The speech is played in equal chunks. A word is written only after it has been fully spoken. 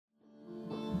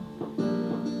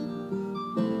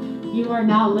You are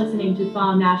now listening to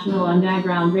FA National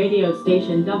Underground Radio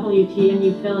Station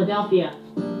WTNU Philadelphia.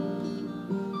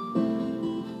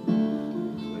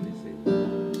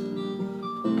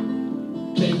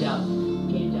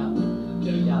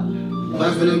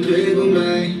 Watch for them people,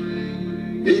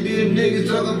 man. They be them niggas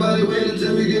talking about it, wait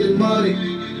until we get the money.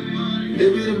 They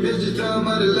be them bitches talking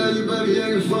about it, love you, baby,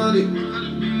 acting funny.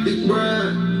 Big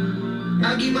Brian.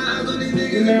 I keep my eyes on these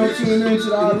niggas. You're now tuning in to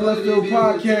the Out of Left Field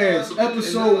Podcast,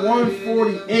 episode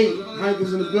 148. Hank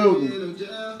is in the building.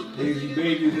 Hazy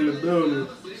Baby's in the building.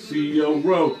 CEO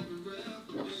Rowe.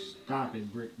 Stop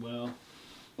it, Brickwell.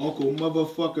 Uncle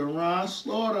motherfucking Ron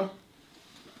Slaughter.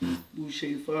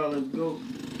 Boucher Fowler, go.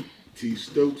 T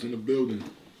Stokes in the building.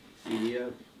 Yeah,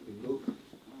 go.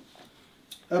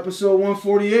 Episode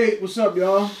 148. What's up,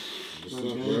 y'all? What's up,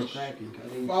 bro?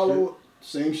 Follow,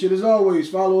 same shit as always.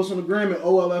 Follow us on the gram at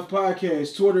OLF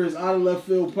Podcast. Twitter is Out of Left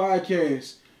Field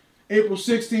Podcast. April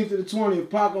 16th to the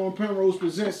 20th, Paco and Penrose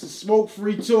presents the Smoke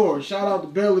Free Tour. Shout out to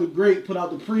Bailey the Great, put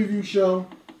out the preview show.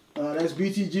 That's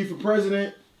BTG for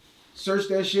President. Search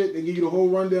that shit. They give you the whole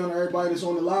rundown of everybody that's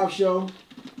on the live show.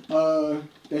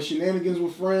 That Shenanigans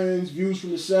with Friends, Views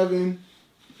from the Seven,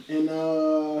 and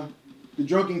the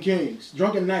Drunken Kings.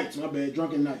 Drunken Knights, my bad.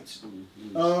 Drunken Knights.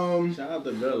 Shout out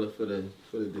to Bella for the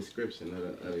description of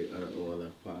the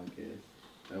OLF podcast.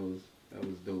 That was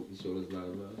dope. He showed us a lot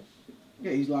of love.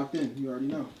 Yeah, he's locked in. You already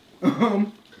know.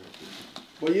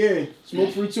 But yeah,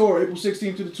 Smoke Free Tour, April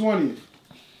 16th to the 20th.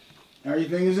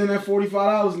 Everything is in at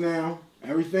 $45 now.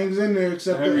 Everything's in there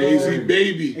except the Hazy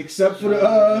Baby. except for the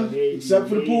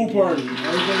pool party.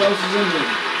 Everything else is in there.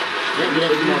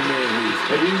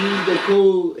 If you use the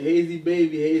code Hazy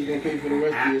Baby, Hazy gonna pay for the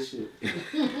rest of your shit.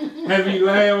 Heavy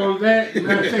lay on that.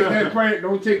 Don't take that prank.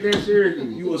 Don't take that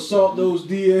seriously. You assault those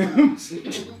DMs.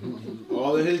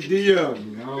 All of his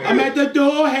DM. I'm at the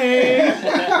door, hey.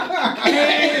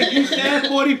 Hey, you said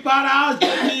 $45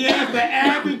 DM for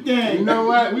everything. You know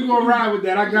what? We gonna ride with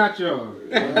that. I got y'all.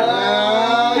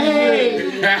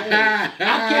 Hey. I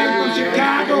came from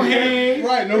Chicago, hey.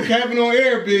 Right, no capping on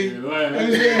air, B.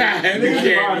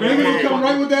 Niggas come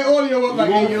right with that audio up like,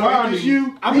 hey, yo, it's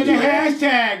you. I'm in the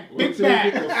hashtag, Big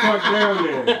Fat. Get the fuck down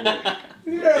there.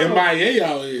 Yeah. MIA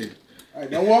out here. All right,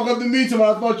 don't walk up to me till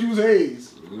I thought you was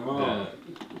Hayes. No.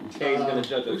 Hayes gonna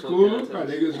judge It's the cool. Right,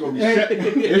 nigga, it's gonna be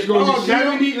 70.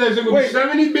 Listen, gonna be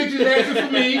 70 bitches answer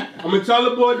for me. I'm gonna tell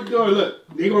the boy at the door. Look,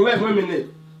 they gonna let women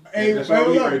in. Hey, That's hey,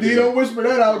 all we look, right D, there. don't whisper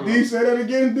that out, D. Say that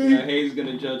again, D. Hayes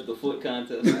gonna judge the foot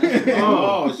contest.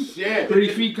 Oh, shit. 3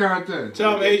 feet contest.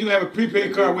 Tell him, hey, you have a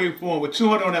prepaid card waiting for him with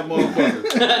 200 on that motherfucker.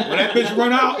 When that bitch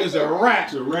run out, it's a wrap.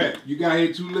 It's a wrap. You got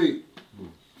here too late.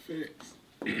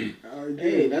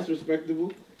 Hey, that's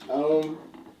respectable. So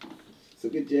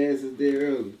get your asses there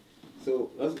early.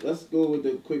 So let's go with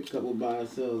the quick couple buy and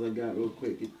sells I got real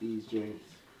quick at these joints.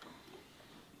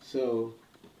 So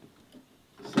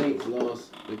Saints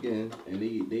lost again, and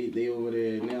they over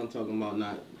there now talking about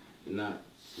not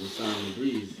signing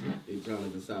Breeze. They trying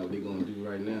to decide what they gonna do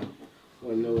right now.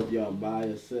 Want to know if y'all buy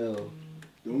or sell.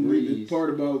 Don't read the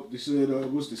part about, they said,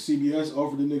 what's the CBS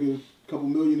offered the nigga a couple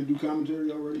million to do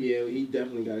commentary already? Yeah, he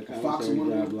definitely got a Fox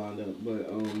commentary job lined up. But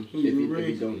if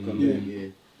he don't come in, yeah.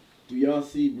 Do y'all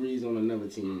see Breeze on another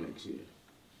team next year?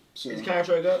 So, His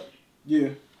contract up? yeah.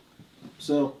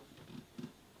 So,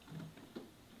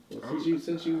 Well,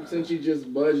 since you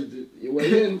just budgeted your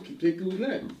way in, pick who's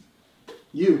next.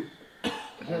 you.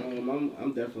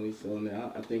 I'm definitely selling it.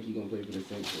 I think he's gonna play for the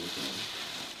Saints for the time.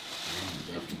 I'm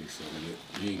definitely selling it.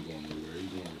 He ain't going nowhere. He's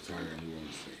going to retire and he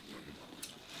wants to say,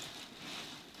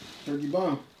 Turkey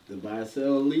bomb. The buy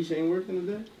sell leash ain't working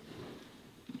today.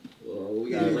 Well, we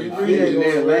got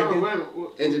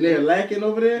engineer lacking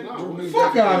over there.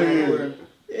 Fuck out of here.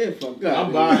 Yeah, fuck out.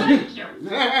 I'm buying.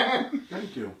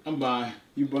 Thank you. I'm buying.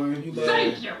 You buying? His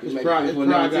pride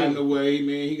got in the way,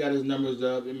 man. He got his numbers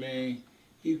up, and man,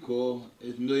 he cool.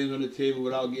 There's millions on the table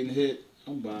without getting hit.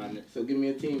 I'm buying it. So give me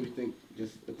a team you think,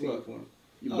 just a team What? for him.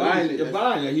 You buying it? You're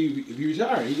buying it. If he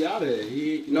retired, he out of there.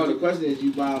 No, the question is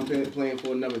you buy him playing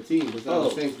for another team besides the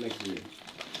Saints next year.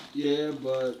 Yeah,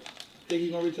 but I think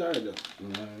he's gonna retire though.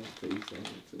 Alright, so you saying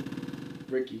it too.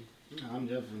 Ricky. I'm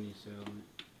definitely selling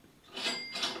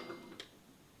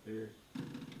it.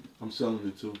 I'm selling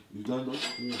it too. You done though?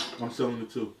 Yeah. I'm selling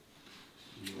it too.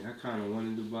 Yeah, I kind of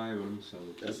wanted to buy it, but I'm selling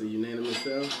it. That's a unanimous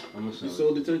sell. I'm gonna sell You it.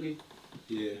 sold the turkey?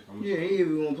 Yeah. Yeah, he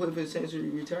even gonna play for the Saints to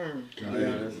return. Oh,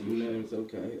 yeah, that's unanimous.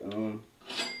 Okay.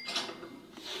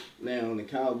 Now the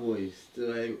Cowboys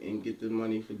still ain't get the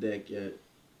money for Dak yet.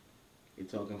 They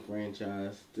talking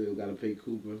franchise. Still got to pay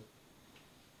Cooper.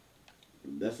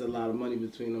 That's a lot of money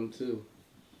between them two.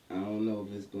 I don't know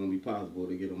if it's going to be possible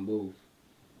to get them both.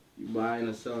 You buying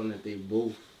or selling that they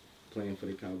both playing for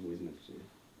the Cowboys next year?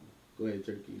 Go ahead,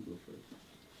 Turkey. You go first.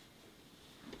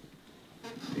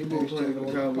 They both playing for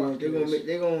the Cowboys.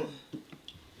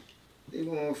 They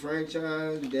gonna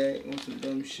franchise Dak on some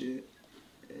dumb shit,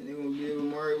 and they gonna give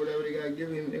Amari whatever they gotta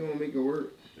give him. They gonna make it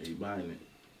work. They buying it.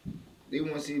 They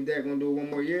want to see if Dak gonna do it one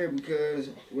more year because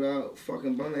without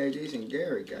fucking bum ass Jason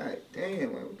Garrett, god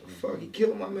damn, like what the fuck, he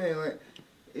killed my man. Like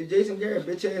if Jason Garrett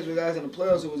bitch ass was guys in the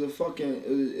playoffs, it was a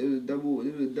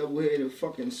double headed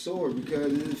fucking sword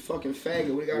because this fucking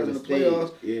faggot with guys in the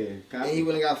playoffs, and he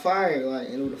wouldn't got fired, like,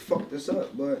 and it would have fucked us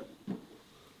up. But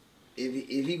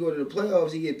if he go to the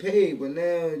playoffs, he get paid. But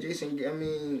now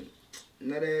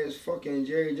that ass fucking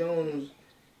Jerry Jones,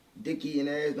 Dickey and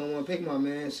ass don't want to pay my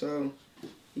man, so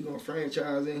he gonna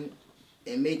franchise him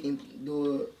and make him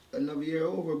do another year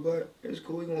over. But it's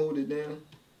cool, he gonna hold it down.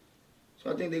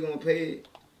 So I think they gonna pay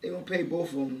both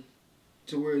of them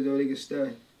to where though they can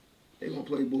stay. They gonna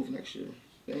play both next year.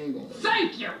 They ain't gonna.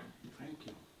 Thank you.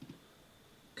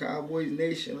 Cowboys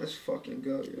Nation, let's fucking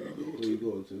go, yo. Who you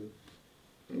going to?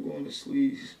 I'm going to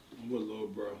Sleeves. I'm with Lil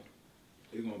Bro.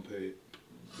 They gonna pay it.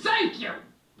 Thank you.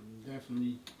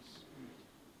 Definitely.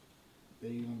 They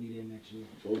gonna be there next year.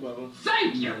 Both of them?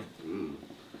 Thank you.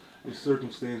 It's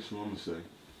circumstantial, I'm gonna say.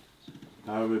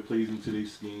 However it plays into their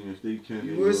scheme, if they can,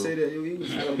 You they would will. say that, yo. He was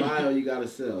You gotta buy or you gotta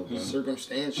sell, bro.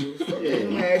 circumstantial. Yeah.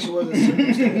 Fucking actually wasn't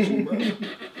circumstantial, bro.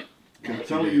 I'm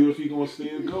telling you if he gonna stay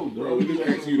and go, Bro, we just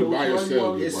asking you to buy or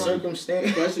sell. It's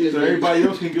circumstantial. Question is, So everybody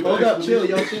else can get hold the up, chill,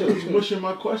 y'all chill. You mushing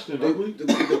my question, ugly. The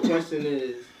question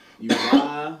is, you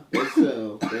buy or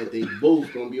sell that they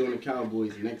both gonna be on the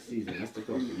Cowboys next season? That's the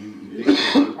question. You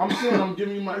think? I'm saying I'm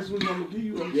giving you my explanation. I'm gonna give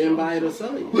you. You didn't buy it or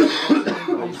sell it?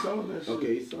 I'm selling that shit.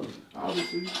 Okay, you selling it.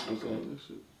 Obviously, I'm selling that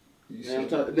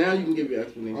shit. Now you can give your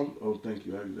explanation. Oh, thank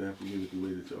you. I have to give it the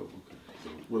way that y'all. Okay. So,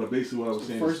 basically what I was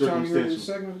saying First is time you heard this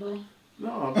circumstantial. segment, bro?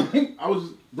 No, I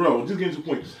was, bro, just getting to the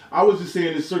point. I was just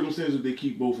saying it's circumstantial that they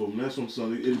keep both of them. That's what I'm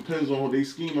saying. It depends on how they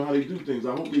scheme and how they do things.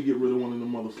 I hope they get rid of one of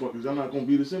them motherfuckers. I'm not going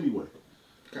to beat us anyway.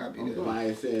 Copy that.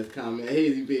 Bias says comment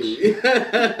hazy baby.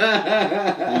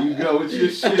 There you go with your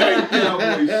shit.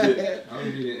 Cowboy shit. I'm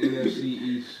gonna be the NFC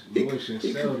East mush and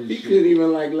sell this He shit. couldn't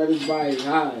even let his bias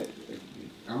hide.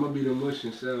 I'm gonna be the mush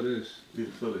and sell this. Yeah,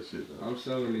 sell that shit, though. I'm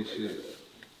selling this shit.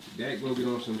 Dak gonna get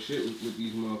on some shit with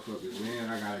these motherfuckers, man.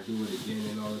 I gotta do it again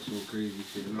and all this little crazy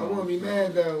shit. I won't be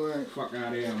mad though, like. Fuck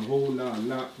out of here. I'm holding out. I'm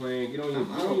not playing. Get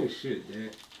on your shit,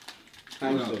 Dak.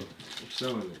 I'm I'm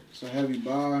selling it. It's a heavy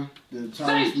buy. The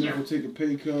Tyron Smith will take a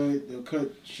pay cut. They'll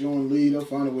cut Sean Lee. They'll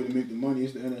find a way to make the money.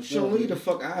 It's the NFL. Sean Lee the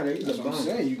fuck out of there. He's That's a what bum. I'm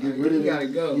saying. You get Like, rid of he gotta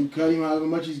him. go. You cut him however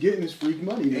much he's getting. It's free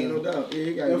money. Ain't no now. doubt. Yeah,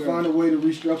 he gotta They'll go. find a way to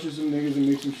restructure some niggas and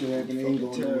make some shit happen. They ain't Fucking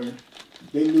going nowhere. terror.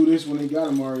 They knew this when they got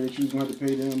Amari that you was going to have to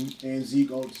pay them and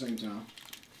Zeke all at the same time.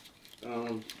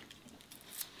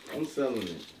 I'm selling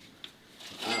it.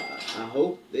 I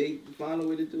hope they find a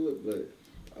way to do it, but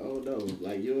I don't know.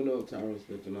 Like, you don't know if Tyron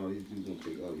Smith and all these dudes gonna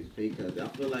take all these pay cuts. I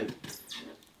feel like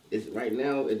it's right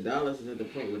now. Dallas is at the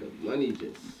point where the money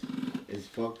just is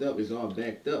fucked up. It's all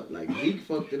backed up. Like Zeke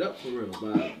fucked it up for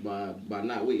real by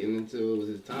not waiting until it was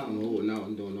his time, holding out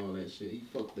and doing all that shit. He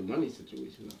fucked the money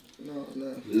situation up. No.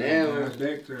 Now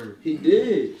Back turn. he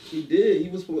did. He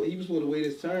was supposed to wait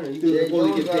his turn. He was Yeah,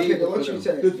 supposed to get paid for luxury them.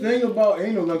 tax. The thing about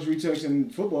ain't no luxury tax in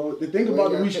football. The thing Well,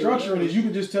 about the you gotta pay restructuring the is you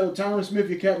can just tell Tyron Smith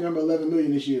your cap number $11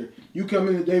 million this year. You come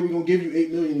in today, we're gonna give you $8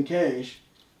 million in cash,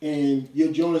 and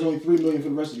your Jonas only $3 million for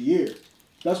the rest of the year.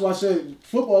 That's why I said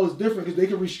football is different because they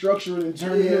can restructure it and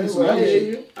turn it into some I other hear shit.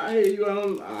 you. I hear you.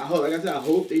 I hope, like I said, I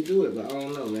hope they do it, but I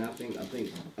don't know, man. I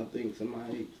think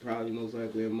somebody probably most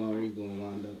likely Amari gonna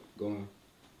wind up going.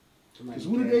 Because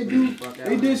what did they do?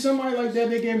 They did somebody like that.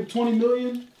 They gave him $20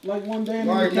 million like one day. And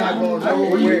Amari not going I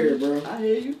hear nowhere, you. bro. I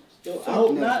hear you. So, I Fuck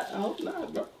hope no. not. I hope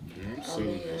not, bro. Yeah, I'm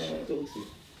selling that shit. Don't see.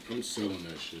 I'm selling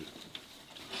that shit.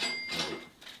 Like,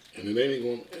 and it ain't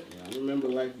gonna. I remember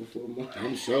life before Amari.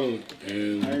 I'm selling it, I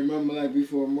and remember like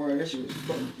before Amari, that shit was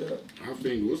fucked up. I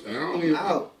think what's. I don't I'm even.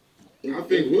 out. I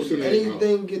think Wilson ain't out.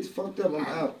 anything gets fucked up, I'm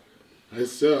out. I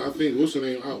think Wilson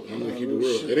ain't out. I'm gonna keep it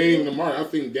real. It ain't even tomorrow. I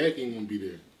think Dak ain't gonna be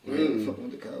there. I ain't fucking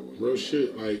with the Cowboys. Real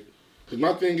shit. Like, cause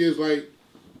my thing is like.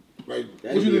 What you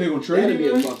think they gonna trade That'd be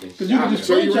him? a fucking Because you can I'm just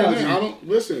tell you right franchise now. I him. don't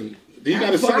listen. He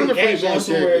got to sign the franchise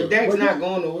tag. Dak's not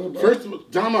going nowhere, bro. First,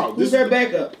 time out. Who's their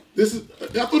backup? I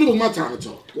thought it was my time to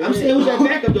talk. I'm saying who's their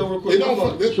backup though, real quick.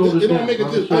 They don't make a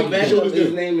difference.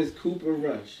 His name is Cooper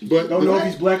Rush. But don't know if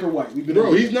he's black or white.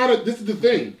 Bro, he's not. This is the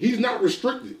thing. He's not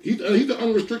restricted. He's an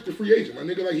unrestricted free agent, my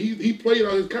nigga. Like he played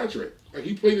on his contract. Like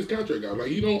he played his contract out. Like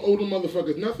he don't owe them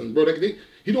motherfuckers nothing, bro.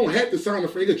 He don't have to sign the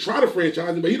franchise. He could try to franchise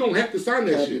him, but he don't have to sign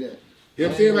that shit. You know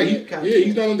what I'm saying? Like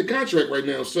he's not under contract right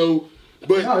now. So.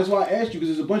 But no, that's why I asked you,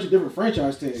 because there's a bunch of different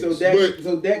franchise tags. So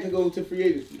that could go to free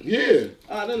agency. Yeah.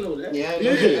 I didn't know that. Yeah, I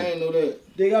didn't know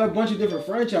that. They got a bunch of different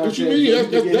franchise tags. What you mean? You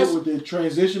could get hit with the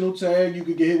transitional tag. You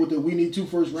could get hit with the we need 2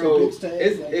 first-round picks tag.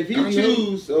 If he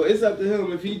choose, so it's up to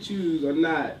him if he choose or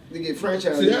not to get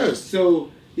franchise. Yes. So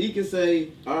he can say,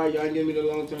 all right, y'all give me the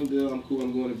long-term deal. I'm cool.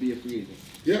 I'm going to be a free agent.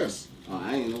 Yes. Oh,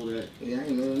 I ain't know that. Yeah, I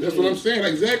ain't know that. That's what I'm saying.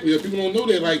 Like, exactly. If people don't know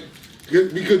that, like.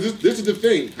 Because this is the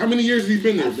thing. How many years has he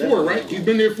been there? 4, right? He's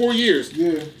been there 4 years.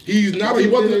 Yeah. He's not. He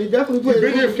wasn't. He definitely played.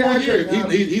 He's been there 4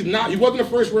 years. He's not. He wasn't a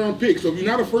first round pick. So if you're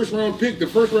not a first round pick, the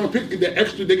first round pick get the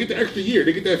extra. They get the extra year.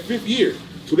 They get that 5th year.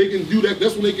 So they can do that.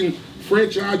 That's when they can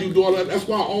franchise you. Do all that. That's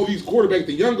why all these quarterbacks,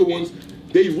 the younger ones,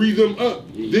 they re them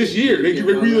up this year. They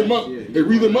re them up. They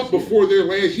re them up before their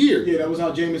last year. Yeah, that was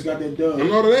how Jameis got that dub. And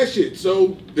all of that shit.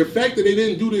 So the fact that they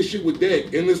didn't do this shit with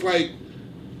Dak, and it's like,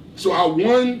 so I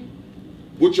won.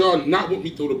 What y'all not want me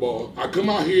throw the ball. I come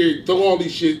out here, throw all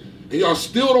these shit, and y'all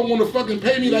still don't want to fucking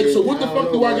pay me. Like, so what the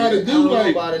fuck do I gotta do?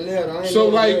 Like, so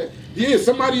like, yeah,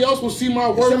 somebody else will see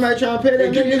my work. Somebody trying to pay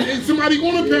that nigga. And somebody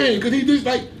gonna pay him because he just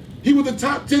like he was the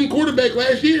top 10 quarterback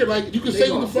last year. Like, you can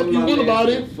say what the fuck you want about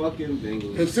him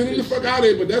and send him the fuck out of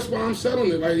here. But that's why I'm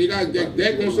settling it. Like, you got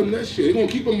Dak on some of that shit. They gonna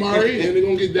keep Amari and they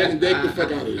gonna get Dak and Dak the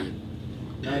fuck out of there.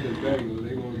 Not the Bengals.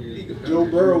 They gonna get Joe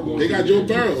Burrow. They got Joe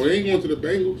Burrow. They ain't going to the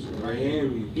Bengals.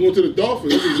 Miami. He going to the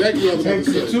Dolphins. That's exactly what I was about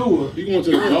to say. He going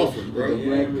to the Dolphins, bro.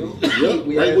 Yep,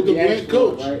 right with the black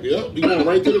coach. Yep, he going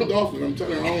right to the Dolphins. I'm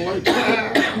telling you, I don't like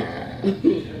that.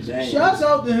 Shouts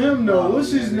out to him though.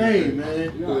 What's his name,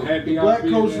 man? Happy black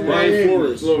coach from Brian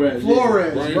Flores, right?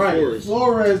 Flores.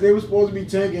 Flores. They were supposed to be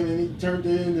tanking, and he turned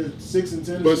it into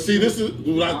 6-10. But see, this is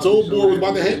what I told Boy was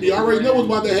about to happen. You already know what's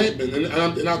about to happen,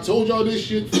 and I told y'all this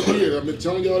shit for years. I've been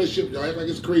telling y'all this shit. Y'all act like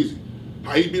it's crazy.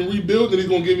 How he been rebuilding? He's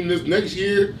gonna give him this next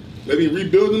year. Let him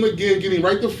rebuild him again. Get him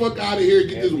right the fuck out of here.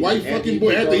 Get this white fucking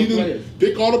boy. After he didn't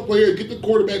pick all the players, get the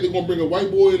quarterback. They're gonna bring a white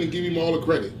boy in and give him all the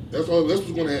credit. That's all. That's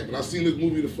what's gonna happen. I've seen this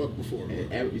movie the fuck before.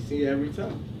 You see it every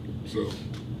time. So.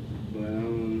 But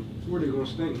where they gonna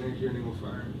stink next year? They gonna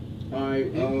fire him. All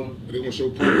right. They gonna show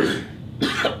players.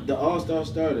 The All-Star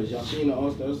starters. Y'all seen the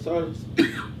All-Star starters?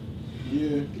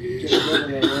 Yeah.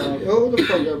 Hold the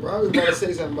fuck up, bro. I was about to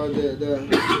say something about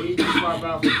that. He just swapped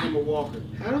out for Kemba Walker.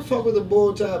 How the fuck was the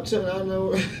bull top 10? I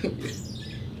know.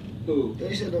 Who?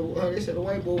 They said the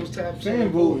white bull was top 10. Fan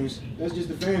voters. That's just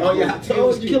the fan. Oh yeah, I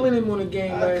was killing him on the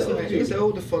game last night. They said,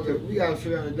 hold the fuck up. We gotta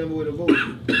figure out a number with a vote.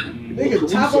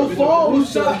 Nigga, Taco Fall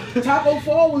was top. Taco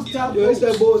Fall was top. Yo, they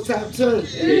said bull was top 10. Yeah,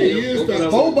 he is top 10.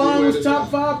 Boban was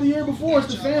top 5 the year before. It's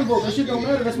the fan vote. That shit don't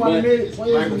matter. That's why they made it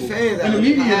players Like the fans, in the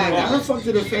media. How the fuck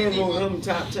did the fans vote him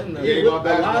top 10 now? Yeah,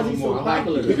 Why is he so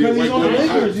popular? Because he's on the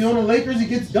Lakers. He's on the Lakers. He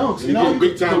gets dunks. And all,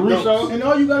 big time dunks. And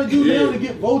all you gotta do now to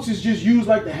get votes is just use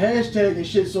like the hashtag and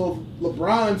shit. So if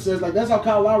LeBron says, like, that's how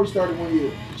Kyle Lowry started one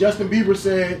year. Justin Bieber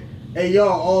said, hey, y'all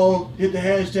all hit the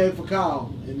hashtag for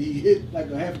Kyle. And he hit like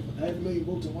a half a million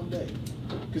votes in one day.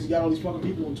 Because he got all these fucking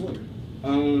people on Twitter.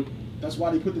 That's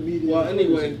why they put the media. Well,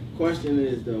 anyway, question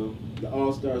is though, the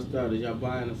All-Star starters, y'all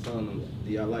buying or selling them?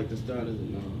 Do y'all like the starters or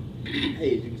no?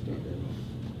 Hey, you can start that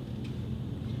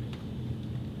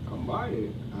off. I'm buying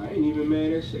it. I ain't even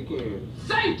mad at shit can.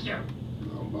 Thank you.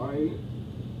 I'm buying it.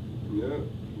 Yeah.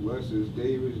 Wes is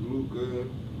Davis, Luka,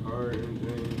 Harden,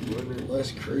 James, Leonard.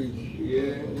 That's crazy.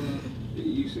 Yeah. The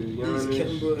East is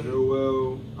Giannis,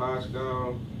 Joel,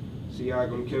 Pascal,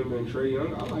 Siakam, Kemba, and Trae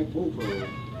Young. I like both of them.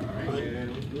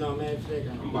 No, man,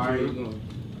 I'm buying.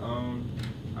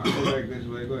 I'll go back this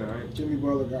way. Go ahead, right? Jimmy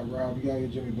Butler got robbed. You gotta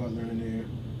get Jimmy Butler in there.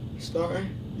 Starting?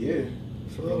 Yeah.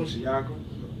 For real? Siakam.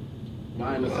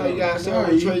 Buying or You selling? got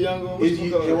something with Trae Young on?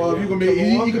 Well, if you gonna be,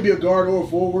 he could be a guard or a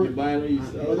forward. You buying or you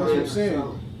That's selling? what I'm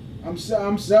saying.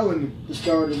 I'm selling the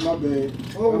starters. My bad.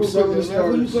 Oh, I'm selling the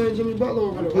who you starters. putting Jimmy Butler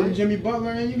over I'm there, putting right? Jimmy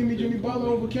Butler in. You can be Jimmy Butler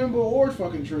over Kemba or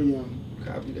fucking Trae Young.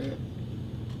 Copy that.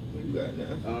 What you got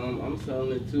now? I'm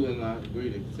selling it too, and I agree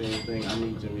the same thing. I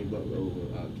need Jimmy Butler over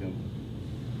Kemba.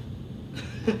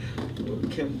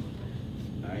 Kemba.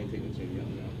 I ain't taking Jimmy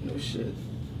Young now. No shit.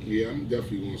 Yeah, I'm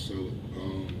definitely gonna sell it.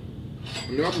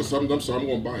 I mean, I'm sorry, I'm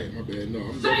gonna buy it. My bad. No,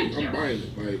 I'm buying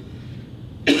it. Like,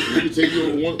 You can take you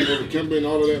over one over Kemba and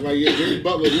all of that. Like, yeah, Jimmy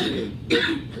Butler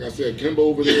hooping. Like I said, Kemba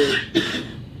over there,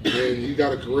 and he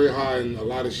got a career high in a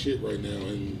lot of shit right now.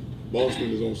 And Boston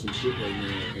is on some shit right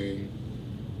now. And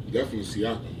definitely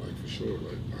Siakam, like, for sure.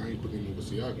 Like, I ain't putting him over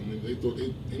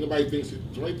Siakam. Anybody thinks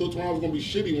somebody thought Toronto was going to be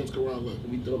shitty once Kawhi left.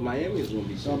 We thought Miami was going to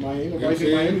be shitty. Nobody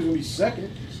think Miami was going to be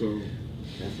second. So,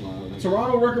 that's why.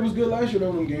 Toronto record was good last year,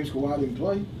 though, in them games Kawhi didn't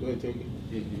play. Go ahead, take it.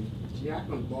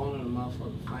 Siakam's balling in the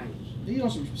motherfucking finals. He on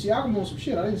some Siakam on some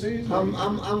shit. I didn't say his name. I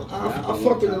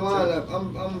fuck with the lineup.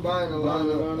 I'm buying the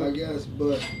lineup, I guess,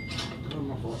 but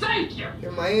Thank you.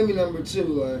 in Miami number 2,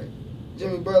 like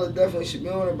Jimmy Butler definitely should be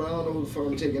on it, but I don't know who the fuck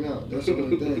I'm taking out. That's the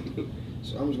only thing.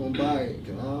 So I'm just gonna buy it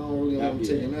because I don't really want him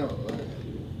taken out. Like,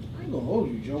 I ain't gonna hold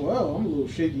you, Joel. I'm a little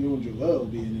shaky on Joel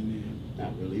being in there.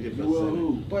 Not really.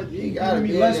 But he gotta got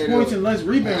be less in there, points though. and less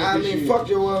rebounds. I this mean, year. fuck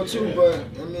Joel too, but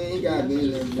I mean, he gotta be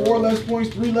in there. 4 less points,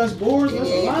 3 less boards. That's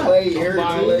a lot. Play, he hurt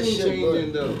all that shit,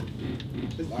 changing but though.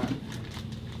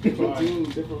 Different teams,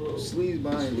 different roles. Sleeves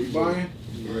buying. Buying.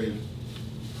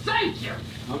 Thank you.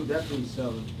 I'm definitely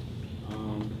selling.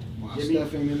 Jimmy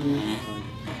Steph ain't in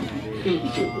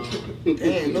there.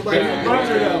 Damn,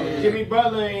 nobody. Jimmy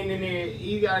Butler ain't in there.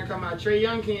 He gotta come out. Trae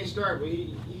Young can't start, but he's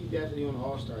definitely on the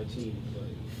All-Star team. But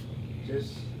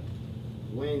just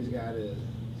wins gotta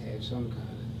have some kind of,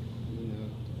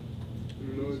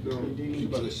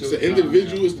 it's an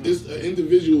individual. It's an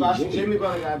individual. Jimmy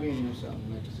Butler gotta be in there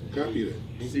something. Like I said. Copy that.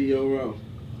 CEO Row.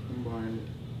 I'm buying it.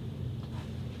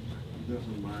 I'm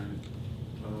definitely buying it.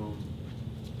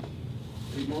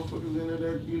 These motherfuckers in there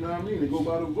that, you know what I mean, they go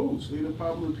by the votes. They the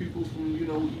popular people from, you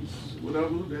know, East,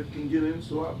 whatever, that can get in,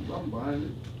 so I'm buying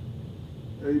it.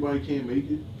 Everybody can't make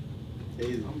it.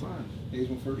 I'm buying it. Hayes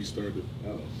went first. He started.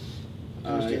 Oh.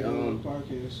 Alright,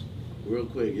 podcast. real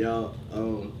quick, y'all,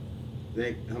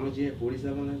 Zach, how much you had?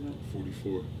 47 last night?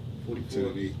 44.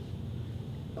 44.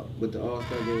 With the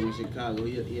All-Star game in Chicago,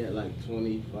 he had like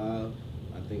 25,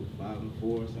 I think 5 and 4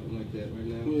 or something like that right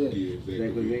now. Yeah, exactly.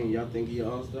 Zach LaVine, y'all think he an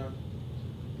All-Star?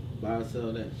 Buy or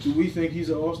sell that? Do we think he's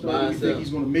an All-Star? Buy Or or do we think sell? he's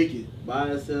going to make it? Buy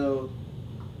or sell,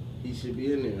 he should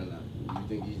be in there or not? Do you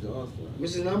think he's the All-Star?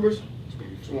 What's his numbers?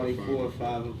 24,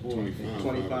 5 and 4.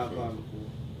 25, 5 and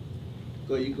 4.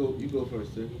 Go, you go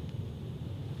first, sir.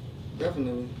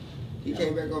 Definitely. He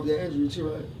came back off that injury too,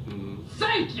 right? Mm-hmm.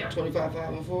 Thank you. 25,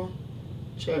 5 and 4.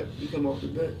 Check. He come off the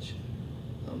bench.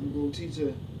 I'm gonna go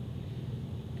T-T.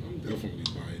 I'm definitely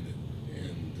buying it.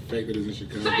 And the fact that it's in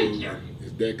Chicago, Thank you.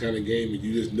 it's that kind of game, and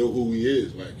you just know who he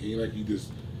is. Like, he ain't like you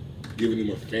just giving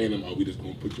him a phantom, oh, we just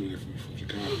gonna put you in there from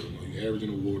Chicago. You know, you're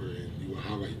averaging the water, and you a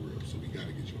highlight reel, so we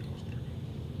gotta get you an All-Star.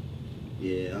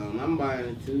 Yeah, I'm buying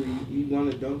it too. He won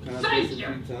a dunk contest a few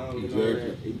times and all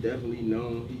that. He definitely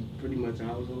known. He's pretty much a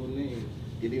household name.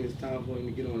 It was time for him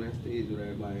to get on that stage with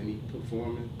everybody, and he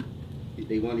performing.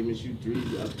 They want him to shoot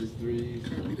threes, up his threes.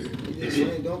 He just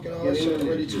ain't dunking all that shit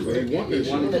already too. He won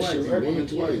it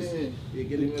twice. Yeah,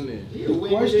 get him in there.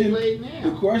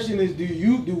 The question is,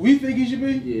 do we think he should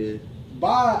be? Yeah.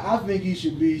 Buy, I think he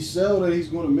should be. Sell that he's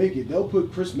going to make it. They'll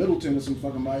put Chris Middleton or some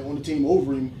fucking body on the team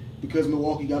over him because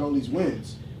Milwaukee got all these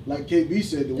wins. Like KB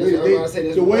said, the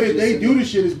way that they do the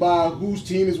shit is by whose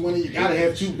team is winning. You gotta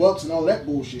have $2 and all that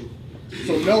bullshit.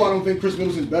 So no, I don't think Chris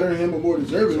Middleton's better than him or more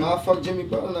deserving. So I fuck Jimmy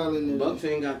Butler not in there. Bucks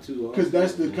ain't got 2 All-Stars. Because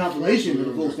that's the compilation of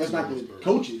the votes. That's not the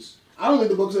coaches. I don't think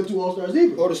the Bucks have 2 All-Stars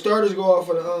either. Or the starters go off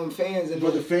for the fans and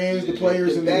but the fans, the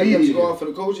players, and the backups media go off for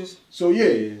the coaches. So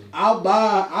yeah,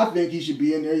 I think he should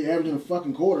be in there. You're averaging a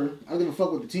fucking quarter. I don't give a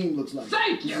fuck what the team looks like.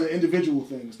 This is an individual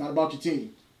thing. It's not about your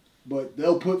team. But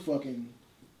they'll put fucking,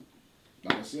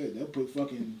 like I said, they'll put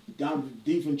fucking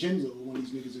DiVincenzo, one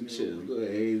of these niggas in there. Chill, go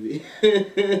ahead,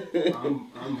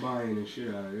 I'm buying the shit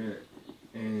out of that.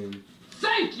 And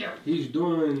thank you. He's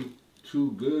doing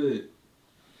too good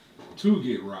to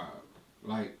get robbed.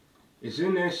 Like, it's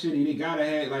in that city. They gotta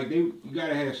have you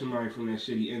gotta have somebody from that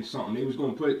city in something. They was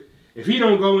gonna put, if he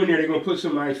don't go in there, they're gonna put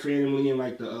somebody's family in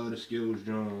like the skills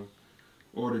joint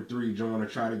or the 3 joint or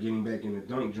try to get him back in the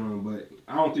dunk joint. But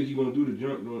I don't think he's gonna do the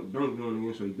dunk joint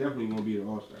again. So he definitely gonna be in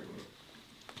the All-Star game.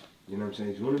 You know what I'm saying?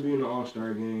 He's gonna be in the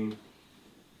All-Star game.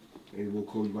 Maybe we'll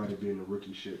call you about to be in the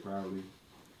rookie shit probably.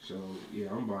 So yeah,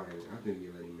 I'm buying it. I think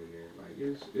you let him in there. Like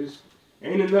it's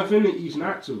ain't enough in the East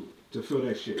not to fill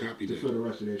that shit. Fill the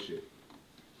rest of that shit.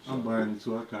 So, I'm buying it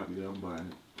too. I copy that. I'm buying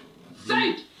it.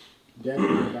 Thank you.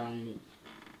 Definitely buying it.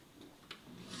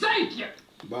 Thank you.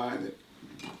 Buying it.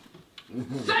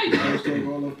 Thank you.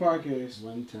 Hashtag All Love Podcast.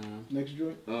 One time. Next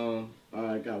joint. All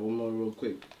right, got one more real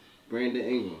quick. Brandon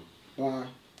Ingram. Bye.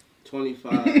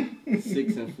 25,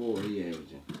 6 and 4. He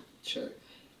averaging. Check.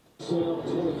 You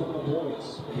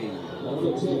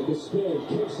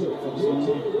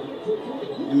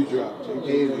dropped.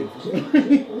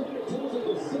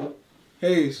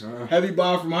 Hayes, heavy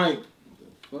buy from Hype.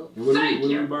 What are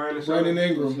we buying this? Brandon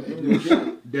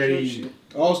Ingram. Daddy.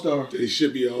 All-star. He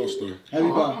should be an all-star. Heavy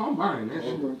buy. I'm buying that.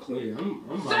 Yeah,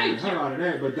 I'm buying the hell out of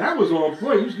that. But that was on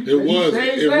point. It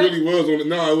really was on.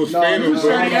 No, it was Phantom. You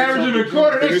said averaging a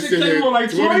quarter. That shit came on like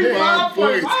 25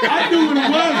 points. I knew what it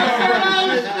was.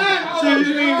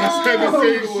 I said the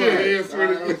same shit.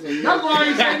 That's why I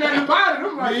ain't saying nothing about it.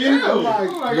 I'm like,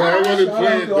 I wasn't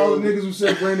playing. All the niggas who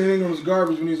said Brandon Ingram was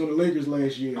garbage when he was on the Lakers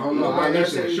last year. I don't know about that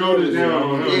shit. Shoulders down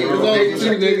on him.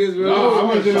 Niggas, bro. I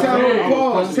wasn't a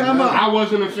fan. I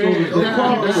wasn't a fan.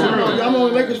 I'm on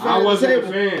the Lakers fan. I wasn't a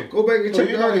fan. Go back and check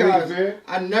the archives.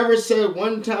 I never said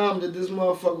one time that this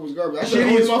motherfucker was garbage. I said the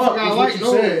only motherfucker I like.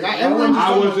 No, not Ingram.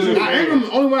 I wasn't a fan. Ingram.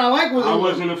 Only one I like was Ingram. I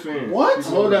wasn't a fan. What?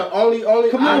 Hold up. Only.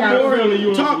 Come on,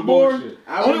 board. Top board.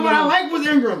 Only one I like was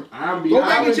Ingram. Go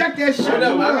back and check that shit.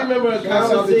 I remember a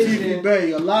conversation.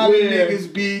 A lot of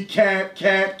niggas be cap.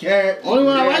 Only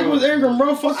one I like was Ingram,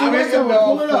 bro. Fuck the rest of it.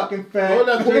 Pull it up. Hold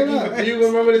up, Tricky. You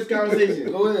remember this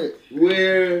conversation? Go ahead.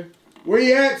 Where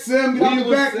you at, Sim? Get out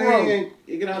the back room.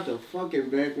 Get out the fucking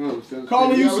back room, Sim.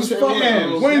 Calling you some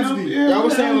fucking Wednesday. Y'all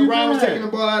was saying LeBron was taking the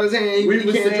ball out of his hand. We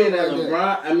were saying that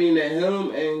LeBron, that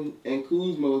him and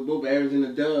Kuzma was both averaging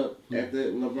a dub.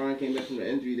 After LeBron came back from the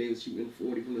injury, they was shooting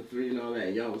 40 from the 3 and all that.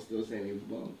 And y'all was still saying he was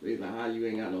bum. They was like, how you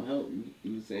ain't got no help?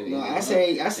 You was saying I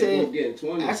said getting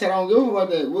 20. I said I don't give a fuck about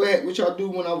that. What y'all do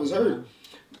when I was hurt?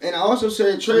 And I also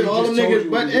said trade all them niggas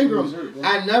but Ingram.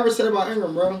 I never said about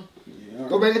Ingram, bro.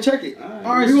 Go back and check it.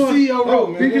 All right, CEO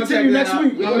Road, man. We continue next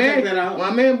week. My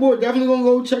man boy definitely gonna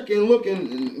go check and look,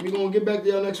 and we gonna get back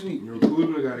there next week.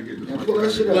 Kuzma gotta get the pull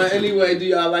that shit up. But anyway, do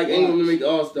y'all like Ingram to make the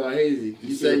All-Star? Hazy,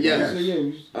 you said yes.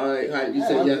 All right, Hype, you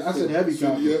said yes. I said heavy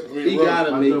copy. He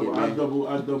gotta make it, man. I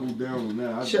double down on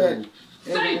that. Check.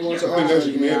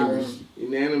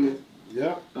 Unanimous.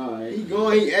 Yep. Alright. He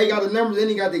got the numbers, then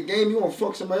he got the game. He gonna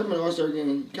fuck somebody up in the All-Star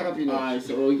game. Copy that. Alright,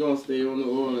 so we gonna stay on New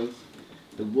Orleans.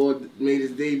 The boy made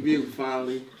his debut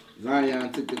finally.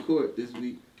 Zion took the court this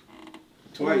week.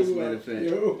 Twice, matter of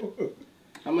fact.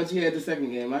 How much he had the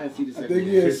second game? I didn't see the second game. I think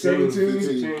he had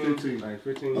 17. 15. Like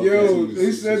 15. Yo,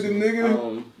 they said the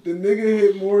nigga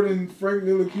hit more than Frank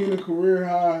Ntilikina career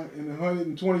high in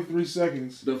 123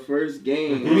 seconds. The first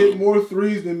game. He hit more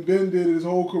threes than Ben did his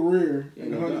whole career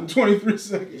in 123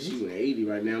 seconds. She went 80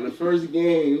 right now. In the first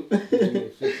game.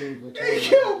 They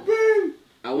killed Ben.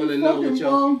 I want to know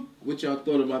what y'all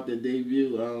thought about their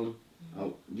debut.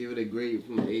 I'll give it a grade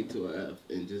from an A to an F,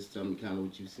 and just tell me kind of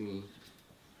what you've seen.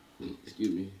 Excuse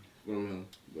me, from him.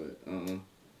 But I'm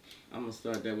gonna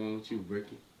start that one with you,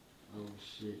 Bricky. Oh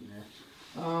shit, man.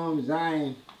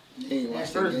 Zion. That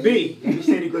first B. Let me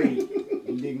say the grade.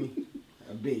 You dig me?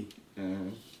 A B. I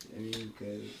mean,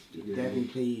 because he definitely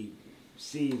played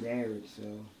C is average, so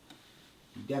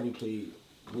he definitely played.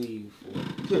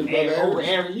 Over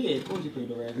average, yeah, of course he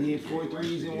played over average. He had 4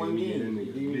 threes in one game.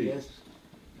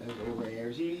 That's over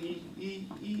average.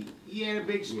 He had a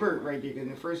big spurt right there, because in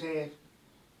the first half,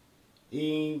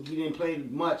 he didn't play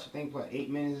much. I think, 8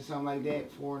 minutes or something like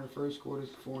that. 4 in the first quarter,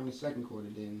 4 in the second quarter.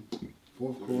 Then,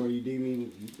 fourth quarter, you dig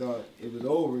me? You thought it was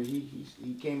over.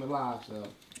 He came alive, so.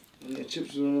 And the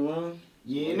chips was on the line?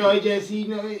 Yeah, no,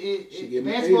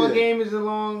 basketball game is a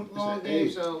long game,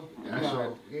 so that's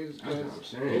right. It's what I'm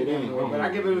saying. But I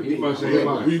give it a B.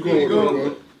 Where you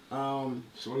going?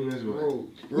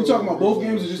 We talking about both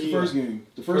games or just the first game?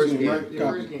 The first game, right? The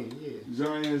first game, yeah.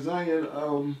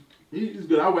 Zion, he's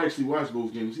good. I actually watched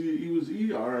both games.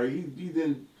 He all right. He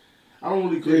didn't. I don't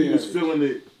really think he was feeling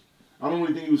it. I don't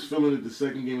really think he was feeling it the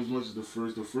second game as much as the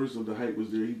first. The first of the hype was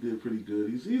there. He did pretty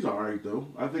good. He's all right though.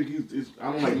 I think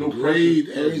I don't like no grade.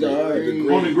 He's all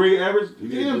right. On the grade average.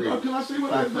 Damn, can I say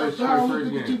what I looked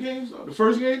at the 2 games? The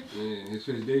first game. Yeah, it's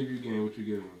his debut game. What you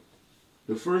give him?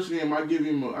 The first game, I give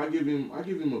him a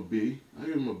B. I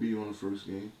give him a B on the first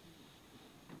game.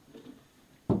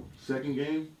 Second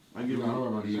game, I give him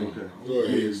a B. Okay. Go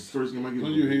ahead. First game, I give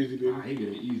him you, Hazy, baby. He get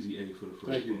an easy A for the first.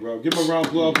 Thank you, bro. Give him a round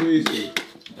of applause, please.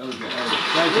 That was good.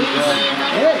 Thank you,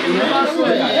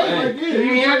 bro. He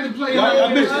didn't have to play.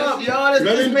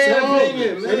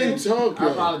 Let him talk. I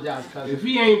apologize, cousin. If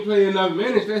he ain't playing enough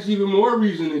minutes, that's even more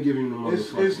reason to give him the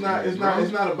motherfucker. It's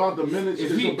not about the minutes.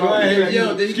 If it's he about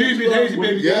excuse me, Hazy,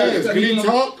 baby. Yes, can he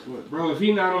talk? Bro, if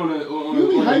he not on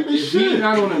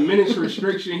a minutes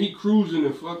restriction, he cruising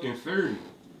to fucking 30.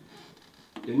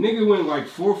 The nigga went like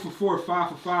 4 for 4, 5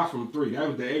 for 5 from 3. That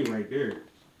was the A right there.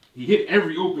 He hit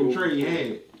every open tray he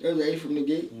had. That was the A from the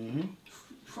gate.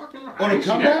 Fucking On the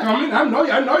comeback? I know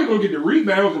you're gonna get the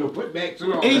rebounds and the putbacks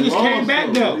and all. And he just came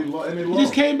back though. He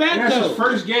just came back though. That's his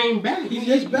first game back. He's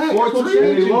just back. 4-3.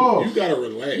 They lost. You gotta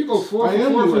relax. You go 4 for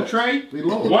 4 for Trey.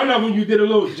 One of them you did a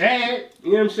little jab.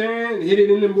 You know what I'm saying? Hit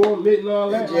it in the ball mid and all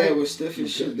that. That jab was stiff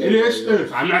as shit. It is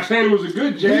stiff. I'm not saying it was a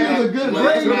good jab. It was a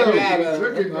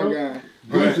good jab.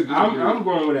 I'm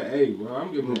going with an A, bro.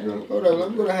 I'm giving it an A. Hold on,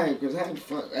 let me go to Hank, because Hank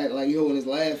act like he holding his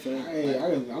laughing. Hey,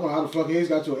 I don't know how the fuck he's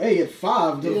got to an A. He had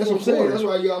 5 to the That's what I'm fourth saying. quarter. That's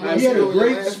why you all He had a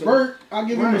great spurt. I'll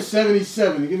give him a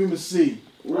 77. Give him a C.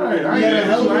 Right, He had a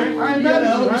hell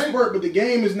of a spurt, but the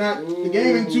game is not the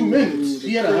game in 2 minutes.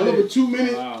 He had a hell of a 2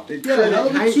 minute. He had a hell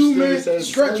of a 2 minute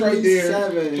stretch right there.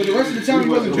 But the rest of the time he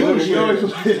wasn't doing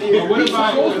shit. What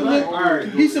about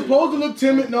He's supposed to look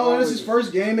timid and all that. It's his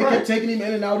first game. They kept taking him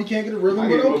in and out. He can't get a rhythm.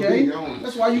 But okay,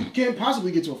 that's why you can't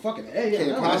possibly get to a fucking A.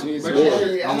 Can't possibly get But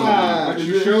to but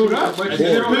you showed up. But you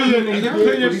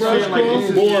He's saying like this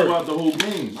is throughout the whole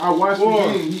game. I watched the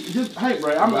game. Just Hank,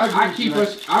 right? I'm keeping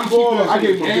us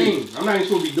in the game. I'm not even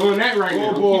supposed to be doing that right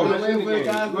now.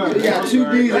 He got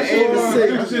 2 B's and A and a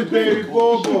C. That's his baby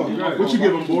boy. What you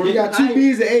give him, boy? He got 2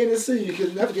 B's and A and a C. You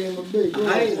could never give him a big.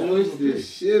 I ain't pushed this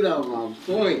shit off my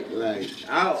point. Like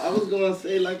I was gonna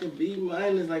say like a B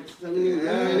minus, like 79,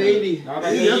 80.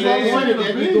 That's my point.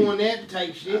 That be doing that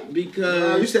type shit.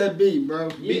 Because you said B, bro.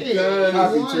 Because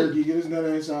Happy turkey, get his nut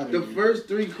inside. The first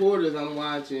 3 quarters I'm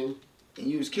watching. And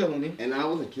you was killing him. And I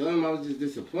wasn't killing him, I was just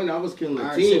disappointed. I was killing the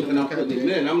team and I put him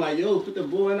in. I'm like, yo, put the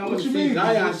ball in. I want to see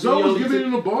Zion. Zoe was giving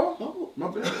him the ball? My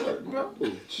bad. Bro.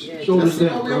 Shoulders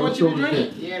down, bro.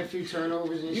 He had a few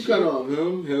turnovers and shit. You cut off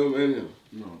him, and him.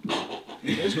 No.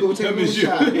 It's cool. Take a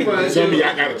shot. Tell me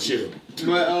I gotta chill.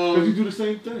 But Because you do the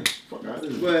same thing. Fuck out of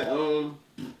here. But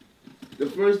the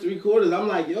first 3 quarters, I'm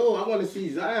like, yo, I want to see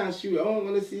Zion shoot. I don't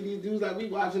want to see these dudes like we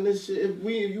watching this shit. If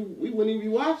we wouldn't even be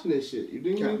watching this shit. You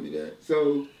didn't do that.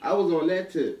 So I was on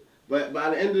that tip. But by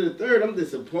the end of the third, I'm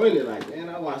disappointed. Like, man,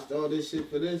 I watched all this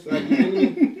shit for this. Like, you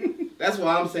know, that's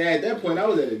why I'm saying at that point I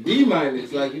was at a D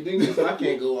minus. Like, you dig me? So I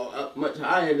can't go up much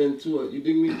higher than to it. You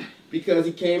dig me? Because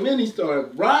he came in, he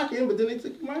started rocking, but then they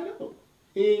took him right out.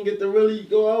 He didn't get to really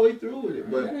go all the way through with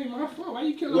it. But that ain't my fault. Why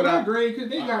you killing my grade? Because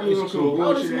they got me on some bro,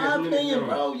 bullshit. this is my opinion,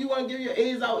 bro. You want to give your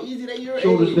A's out easy, they your A's.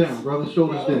 Shoulders down, brother.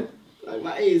 Shoulders down. Like,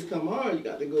 my A's come hard. You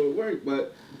got to go to work.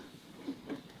 But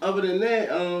other than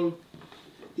that,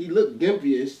 he looked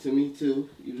gimpy-ish to me, too.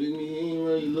 You dig me? He ain't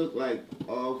really look like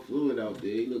all fluid out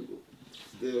there. He looked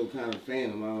still kind of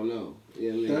phantom. I don't know.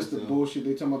 You know what I mean? That's the bullshit.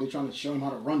 They talking about. They trying to show him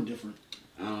how to run different.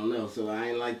 I don't know. So I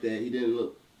ain't like that. He didn't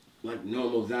look like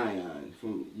normal Zion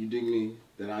from, you dig me,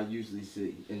 that I usually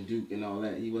see in Duke and all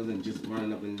that. He wasn't just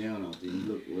running up and down out there. He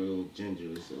looked real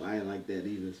gingerly. So I ain't like that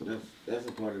either. So that's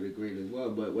a part of the grade as well.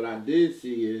 But what I did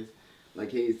see is, like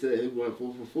he said, he went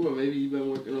 4 for 4. Maybe he been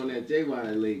working on that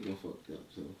JY leg and fucked up.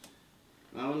 So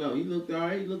I don't know. He looked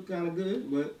alright. He looked kind of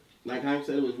good. But like Hank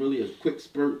said, it was really a quick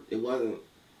spurt. It wasn't,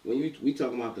 when we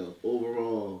talking about the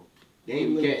overall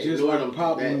game, you can't just ignore like them.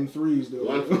 popping them threes though.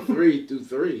 1 for 3 through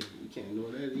 3. You can't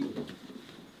ignore that either.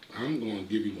 I'm gonna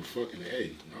give him a fucking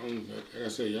A. Like I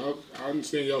said, y'all, I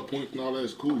understand y'all points and all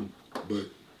that's cool, but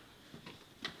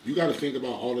you got to think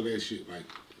about all of that shit. Like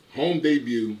home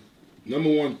debut,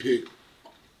 #1 pick.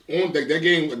 On that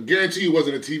game, I guarantee you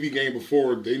wasn't a TV game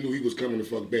before they knew he was coming to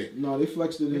fuck back. No, they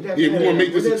flexed it in. Yeah, we want to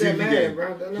make this a TV game.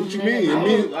 What you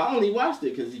mean? I only watched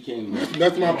it because he came.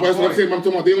 That's my point. I'm saying. I'm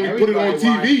talking about they only put it on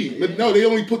TV. But no, they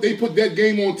only put that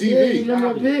game on TV.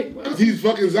 Yeah, he's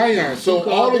fucking Zion. So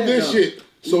all of this shit.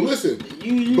 So listen,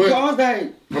 you caused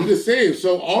that. I'm just saying.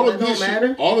 So all of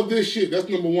this shit. That's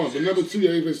 #1. But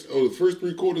 #2, the first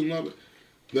 3 quarters,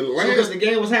 the last. Because the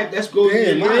game was hyped. That's good.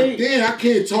 Damn, I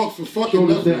can't talk for fucking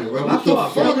nothing. What the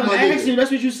fuck, my nigga?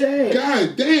 That's what you said.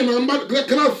 God damn,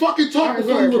 can I fucking talk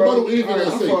before you rebuttal anything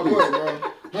I say? All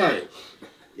right.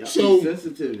 So,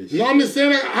 no, I'm just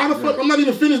saying, how the fuck, I'm not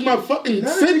even finished my fucking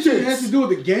sentence. It has to do with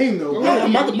the game, though.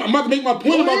 I'm about to make my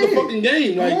point about the fucking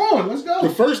game. Like, come on, let's go. The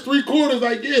first 3 quarters,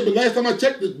 like, yeah, but last time I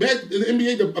checked, the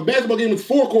NBA, a basketball game is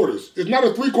 4 quarters. It's not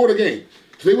a 3-quarter game.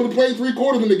 If they would have played 3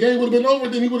 quarters and the game would have been over,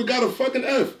 then he would have got a fucking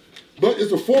F. But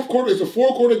it's a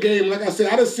 4-quarter game. Like I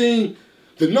said, I done seen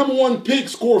the #1 pick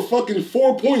score fucking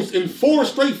 4 points in 4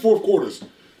 straight 4th quarters.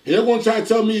 And everyone try to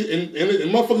tell me, and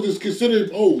motherfuckers is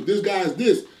considered, oh, this guy's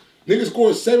this. Nigga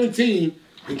scored 17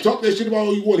 and talk that shit about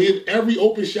all you want. He hit every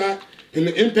open shot and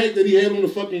the impact that he had on the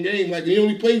fucking game. Like, he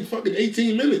only played fucking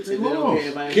 18 minutes.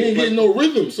 Can't get no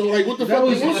rhythm. So, like, what the fuck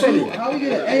is this from you? How we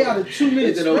get an A out of 2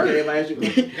 minutes? Is it okay if I ask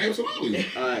you? Absolutely.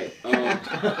 All right.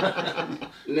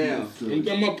 Now. You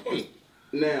got my point.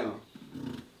 Now,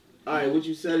 all right, what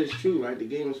you said is true, right? The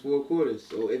game was 4 quarters.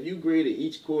 So if you graded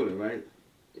each quarter, right,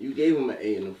 you gave him an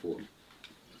A and a 4.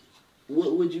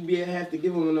 What would you have to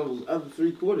give him in those other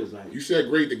 3 quarters? Like you said,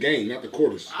 grade the game, not the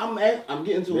quarters. I'm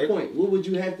getting to a point. What would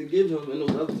you have to give him in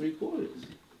those other 3 quarters?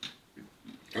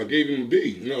 I gave him a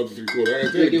B in the other 3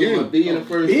 quarters. I gave him a B in the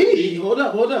first. B? Hold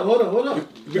up.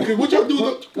 Because what y'all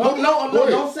do? No,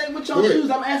 don't say what y'all choose.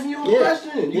 I'm asking you a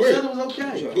question. You said it was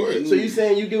okay. Go ahead. So you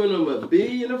saying you giving him a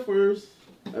B in the first,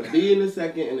 a B in the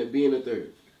second, and a B in the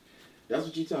third? That's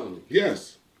what you telling me?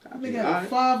 Yes. I think I got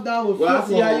 $5. Well, I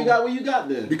see how you got what you got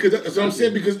then. Because that's what I'm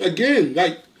saying. Because again,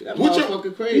 like, that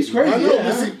motherfucker crazy. He's crazy. I know.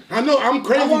 Yeah. See, I know. I'm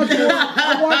crazy. I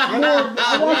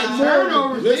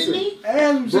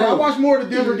watched more of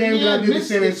the Denver games than I did the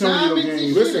San Antonio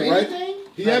games. Listen, right?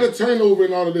 He had a turnover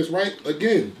and all of this, right?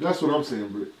 Again. That's what I'm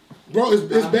saying, bro.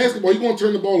 It's basketball. You're gonna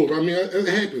turn the ball over. I mean, it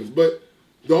happens. But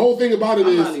the whole thing about it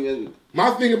is.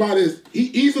 My thing about it is, he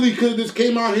easily could have just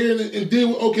came out here and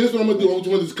did, okay, this is what I'm going to do. I'm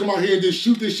going to just come out here and just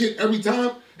shoot this shit every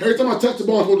time. Every time I touch the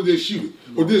ball, I'm going to just shoot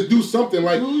it. Or just do something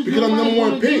like, because I'm number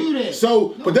 1 pick.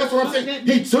 So, but that's what I'm saying.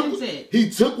 He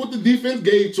took what the defense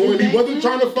gave to him. He wasn't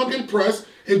trying to fucking press.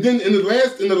 And then in the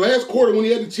last quarter, when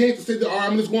he had the chance to say, all right,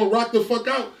 I'm just going to rock the fuck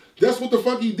out, that's what the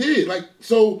fuck he did. Like,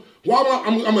 so, why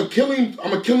am I'm a killing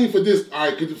for this, all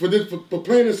right, for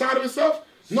playing inside of himself?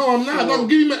 No, I'm not. No,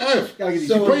 give him an F. He's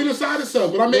playing inside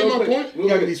himself, but I made my point. We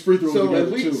gotta get these free throws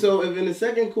together too. So if in the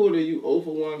second quarter you 0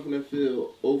 for 1 from the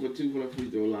field, 0 for 2 from the free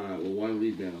throw line with 1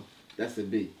 rebound, that's a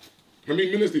B. How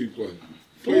many minutes did he play?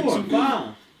 4,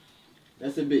 5.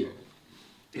 That's a B.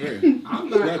 Man, I'm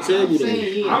not terrible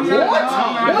then. I'm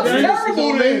not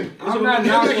terrible then. I'm not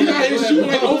knocking. He's out here shooting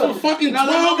like over fucking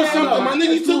 12 or something. My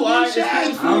nigga, he took 1 shot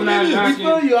in 4 minutes. We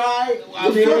feel you, alright.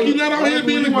 The fuck, you not out here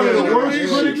being one of the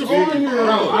worst critics on here.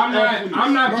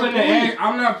 I'm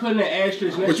not putting the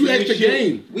asterisk next to. But you extra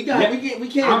game. We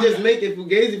can't just make it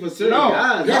fugazi for certain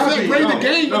guys. Y'all said grade the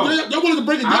game. Y'all wanted to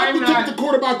break it down. We took the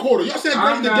quarter by quarter. Y'all said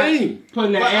grade the game.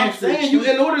 Putting the asterisk. I'm saying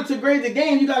in order to grade the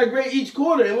game, you got to grade each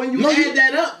quarter, and when you add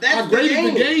that up, that's I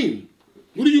graded the game.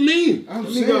 What do you mean?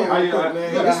 I'm saying, man. You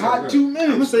got a hot 2 minutes.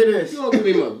 I'm gonna say this. You don't give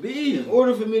him a B. In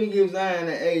order for me to give Zion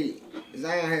an A,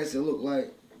 Zion has to look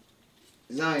like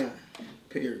Zion.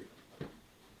 Period.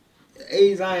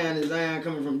 A Zion is Zion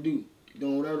coming from Duke,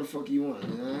 doing whatever the fuck you want.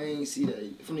 And I ain't see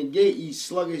that from the gate. You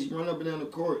sluggish, run up and down the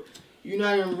court. You're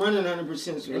not even running 100%.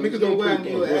 So niggas don't play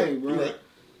ball, A, bro. Right.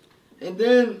 And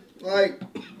then like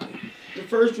the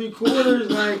first 3 quarters,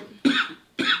 like.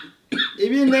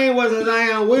 If your name wasn't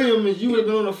Zion Williams, you would have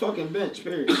been on the fucking bench,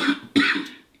 period.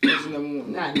 That's number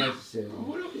 1. Not necessarily.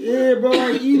 Yeah, bro.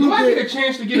 Like, do I get a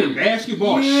chance to get in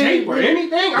basketball shape or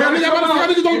anything? I mean,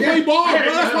 niggas don't play ball, bro.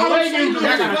 That's why I'm saying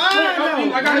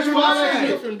I got to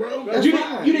fine, bro.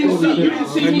 You didn't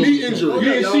see me injured. You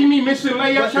didn't see me missing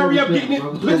layups, hurry up, getting it,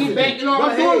 putting it back, and all.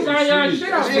 I'm doing Zion shit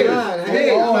out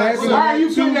there. Why are you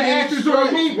putting the ashes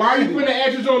on me? Why are you putting the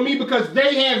ashes on me? Because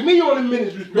they have me on the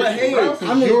minutes restriction, bro.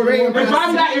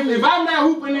 If I'm not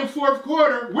hooping in 4th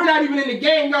quarter, we're not even in the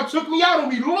game. Y'all took me out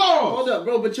and we lost. Hold up,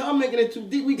 bro, but y'all making it too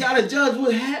deep. We gotta judge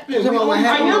what happened.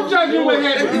 I am judging what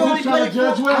happened. I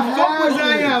fuck with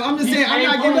Zion. I'm just saying, I'm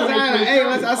not giving Zion an A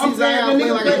unless I see Zion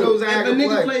play like I know Zion can play.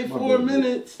 If a nigga played 4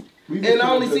 minutes and I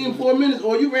only seen 4 minutes,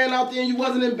 or you ran out there and you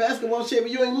wasn't in basketball shape,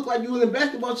 and you ain't look like you was in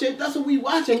basketball shape, that's what we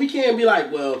watching. We can't be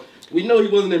like, well, we know he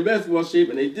wasn't in basketball shape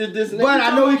and they did this and that. But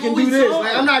I know he can do this.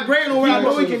 Like, I'm not grading on what I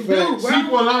know he can do.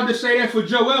 People are allowed to say that for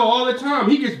Joel all the time.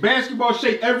 He gets basketball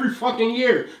shape every fucking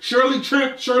year. Shirley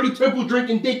Temple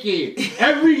drinking dickhead.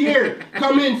 Every year.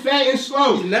 Come in fat and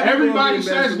slow. Everybody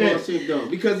says that. Shape, though,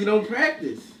 because he don't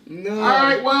practice. No. All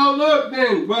right, well, look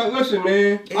then. Well, listen,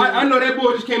 man. I know that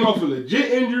boy just came off a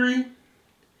legit injury.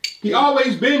 He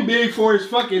always been big for his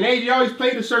fucking age. He always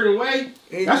played a certain way.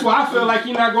 That's why I feel like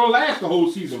he's not gonna last the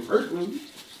whole season personally.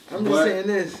 I'm just saying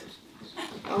this.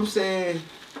 I'm saying,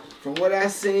 from what I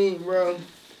seen, bro,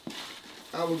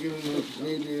 I would give him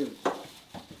maybe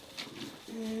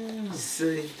a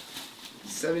C.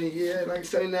 70, yeah, like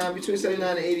 79, between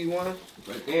 79 and 81.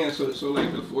 But damn, so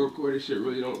like the 4th quarter shit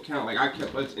really don't count. Like I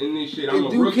kept us in this shit. I'm it a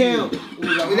do rookie. Count.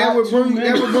 That would bring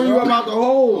you up out the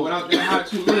hole. Without that hot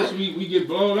 2 minutes, we get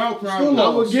blown out probably. I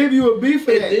would give you a B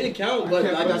for that. It did count, but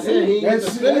like I said, he ain't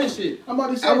to finish it. I'm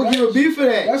about to say, I would give a B for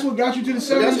that. That's what got you to the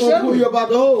 77. That's gonna pull you up out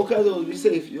the hole because it would be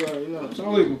safe. You already know. It's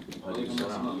all legal.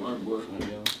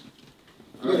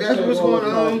 That's what's going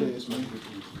on.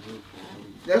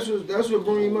 That's what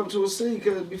brought him up to a C,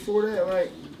 because before that,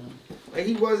 like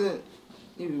he was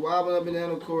wobbling up and down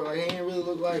the court, like he ain't really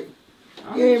look like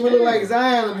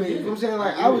Zion to me. You know what I'm saying?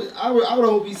 Like I would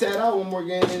hope he sat out one more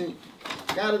game and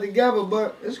got it together,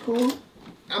 but it's cool.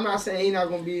 I'm not saying he's not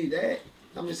gonna be that.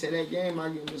 I'm just saying that game I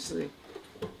give him a C.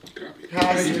 Copy.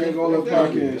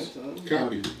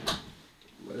 Copy.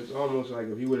 But it's almost like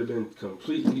if he would have been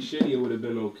completely shitty, it would have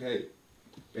been okay.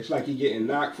 It's like he getting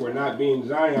knocked for not being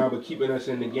Zion, but keeping us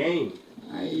in the game.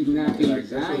 I ain't not being Like,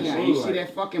 that's what it Zion. seems You see like.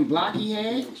 that fucking block he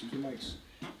had?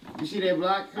 You see that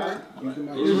block?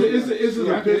 It's his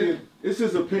opinion. It's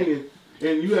his opinion.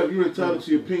 And you're entitled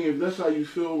to your opinion. If that's how you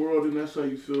feel, world, then that's how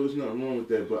you feel. There's nothing wrong with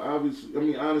that. But obviously, I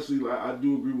mean, honestly, like, I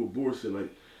do agree with Boris said.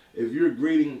 Like, if you're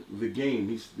grading the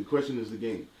game, the question is the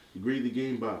game. You grade the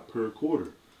game by per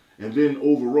quarter, and then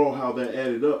overall how that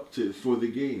added up to for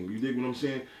the game. You dig what I'm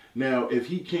saying? Now, if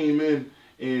he came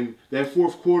in that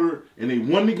fourth quarter and they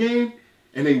won the game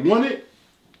and they won it.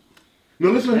 No,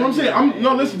 listen, what I'm saying.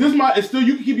 Listen. This is my. It's still,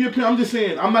 you can keep your opinion. I'm just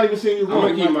saying. I'm not even saying you're wrong.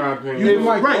 I'm gonna keep my opinion.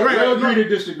 Right. Agree to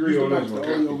disagree on this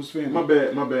one. My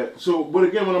bad. So, but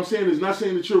again, what I'm saying is not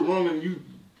saying that you're wrong and you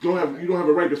don't have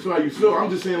a right to feel how you feel.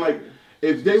 I'm just saying, like,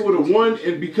 if they would have won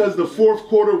and because the fourth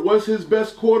quarter was his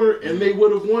best quarter and they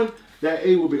would have won, that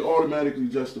A would be automatically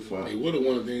justified. They would have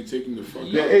won if they ain't taking the fuck.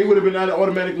 That A would have been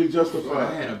automatically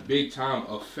justified. I had a big time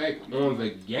effect on the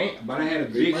game, but I had a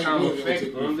big time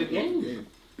effect on the game.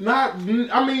 Not,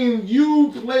 I mean,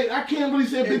 you played. I can't really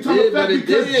say big time effect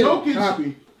because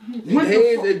Jokic.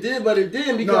 It did, but it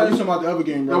didn't because. No, you talking about the other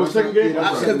game, bro? That was second game.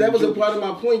 Because that was a part of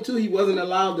my point too. He wasn't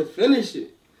allowed to finish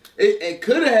it. It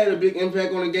could have had a big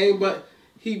impact on the game, but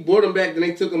he brought him back. Then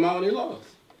they took him out and they lost.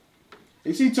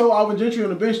 He told Alvin Gentry on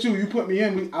the bench too. You put me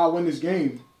in, I'll win this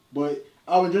game. But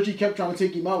Alvin Gentry kept trying to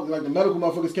take him out. Like the medical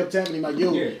motherfuckers kept tapping him, like,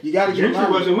 yo, you gotta get him out.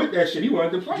 Gentry wasn't with that shit. He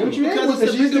wanted to play. Gentry because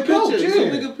it's the coach.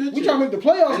 We trying to make the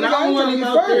playoffs. And I don't want him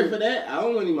out there for that. I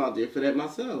don't want him out there for that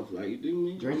myself. Like, you do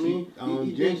me. Gentry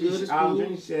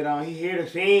said he hear the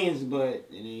fans, but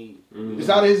it ain't. It's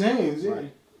out of his hands. Yeah.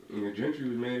 Right. Yeah, Gentry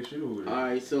was mad as shit over there. All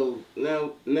right, so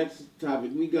now next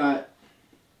topic we got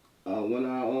one of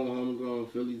our own homegrown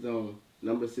Philly zone,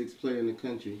 number 6 player in the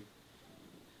country,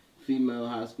 female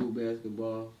high school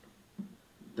basketball,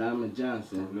 Diamond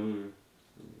Johnson,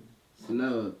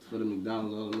 snubbed for the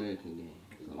McDonald's All-American game.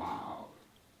 So, wow.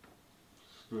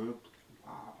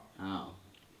 Wow.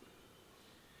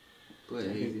 Go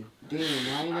ahead, Hazy. Damn,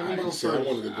 why you let me go first?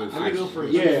 Let me go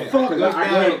first. Yeah, fuck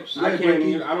I can't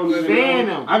even. I don't even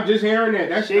know. I'm just hearing that.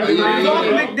 That's shit. Fuck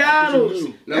McDonald's.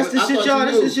 That's the shit y'all.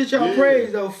 That's the shit y'all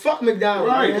praise though. Fuck McDonald's.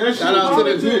 Right. Man. Shout out to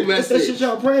the group That's that shit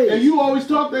y'all praise. And you always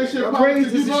talk that shit. Y'all praise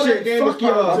this shit. Fuck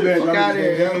y'all. Fuck out of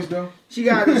here. She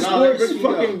got the sports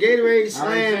fucking Gatorade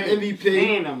Slam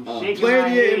MVP. Player of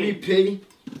the Year MVP.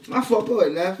 My fuck, go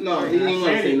ahead, Neff. No, he didn't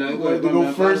want to say nothing. To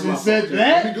go first and said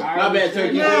that? My bad,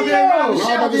 Turkey.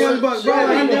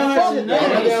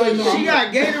 She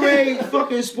got Gatorade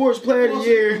fucking Sports Player of the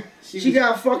Year. She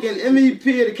got fucking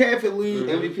MVP of the Catholic League.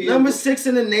 MVP number 6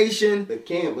 in the nation. The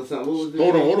camp or something. What was it?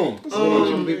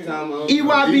 Hold on. Big time.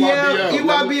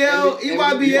 EYBL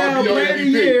Player of the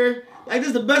Year. Like, this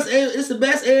is the best. It's the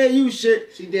best AAU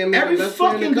shit. She damn every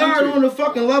fucking guard on the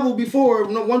fucking level before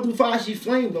 1 through 5, she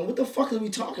flamed them. What the fuck are we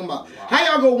talking about? Wow. How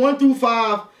y'all go 1 through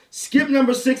 5, skip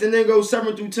number 6, and then go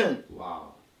 7 through 10? Wow.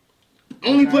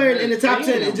 Only player in the top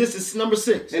 10 is just number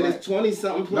 6. And it's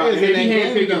 20-something players in that he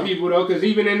ain't game. picking people though, because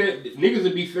even in the niggas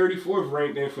would be 34th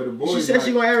ranked then for the boys. She said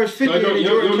she gonna average 50 in the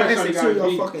Jordan Classic too.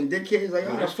 Y'all fucking dickheads, like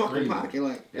y'all got a fucking pocket,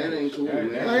 like that ain't cool,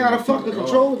 man. Y'all gotta fucking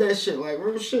control that shit, like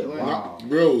real shit, like. Wow.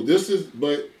 Bro, this is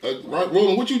right,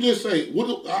 Roland. What you just say?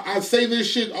 I say this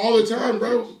shit all the time,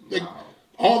 bro. Like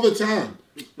all the time.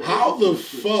 How the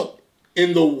fuck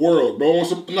in the world, bro?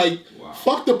 Like.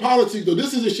 Fuck the politics, though.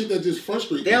 This is the shit that just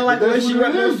frustrates me. They don't like the way she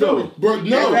represents though. But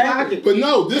no,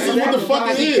 this is what the fuck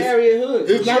it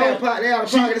is. It's not a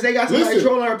pocket. They got somebody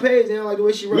trolling her page. They don't like the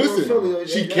way she represents Philly.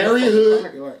 She carry a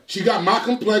hood. She got my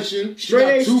complexion. She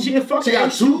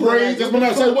got 2 braids. That's what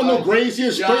I said. There wasn't no grades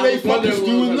here. Straight A fucking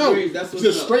student. No, she's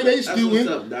a straight A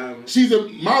student. She's a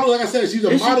model. Like I said, she's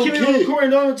a model kid.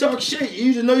 Don't talk shit.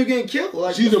 You just know you're getting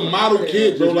killed. She's a model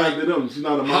kid, bro. Like, she's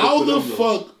not a model. How the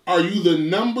fuck are you the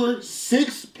number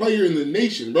 6 player in the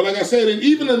nation? But like I said, and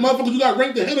even the motherfuckers who got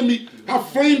ranked ahead of me, I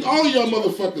framed all of y'all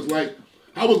motherfuckers. Like,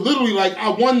 I was literally like, I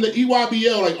won the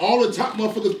EYBL, like all the top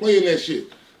motherfuckers playing that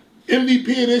shit. MVP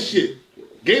of this shit.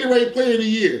 Gatorade Player of the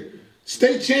Year.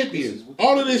 State champions.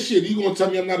 All of this shit. You gonna tell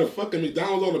me I'm not a fucking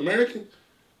McDonald's All-American?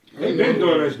 They've been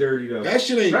doing us dirty though. That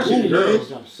shit ain't cool, man.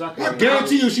 I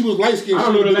guarantee you she was light skinned. I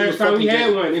don't know the last time we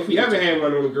had one, if we ever had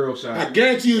one on the girls' side. I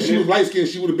guarantee you she was light skinned,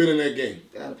 she would have been in that game.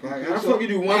 How the fuck you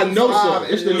do 1 I know so.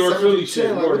 It's the North Philly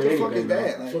shit. What the fuck is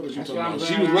that? She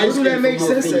was light skinned. That makes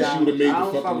sense. She would have made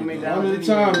the fucking one at a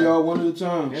time, y'all. One at a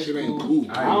time. That shit ain't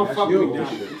cool. I don't fuck with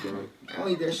McDonald's. I don't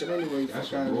eat that shit anyway. That's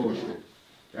some bullshit.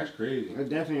 That's crazy. I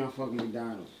definitely don't fuck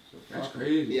McDonald's. So that's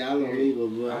crazy. Yeah, I don't either,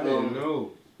 but I didn't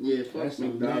know. Yeah, fuck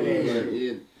McDonald's.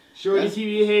 Yeah. Shorty, keep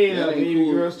your head up, baby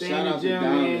cool. girl. Stay in the gym,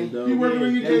 man. You working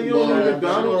in UK, you don't know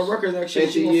McDonald's? Records like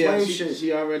shit.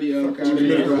 She already what's her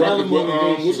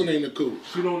name? The coach.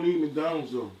 She don't need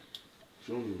McDonald's though.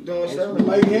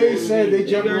 Like Hayes said, they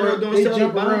jump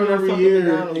around every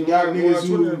year and got niggas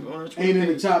who ain't in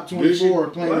the top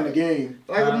 24 playing in the game.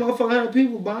 Like a motherfucker had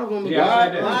people buying them.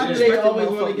 Why do they always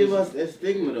want to give us that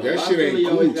stigma though? That shit ain't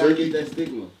cool, Turkey. That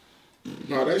stigma.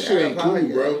 No, that shit ain't cool,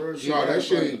 bro. No, that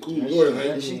shit ain't cool. Go ahead,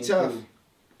 man. She tough.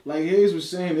 Like Hayes was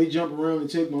saying, they jump around and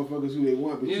take motherfuckers who they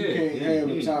want, but you can't have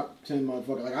a top 10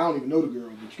 motherfucker. Like, I don't even know the girl,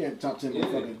 but you can't top 10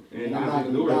 motherfucker. And I'm not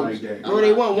going to like that. Bro,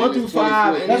 they want 1 through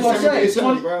 5. That's what I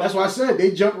said. That's why I said they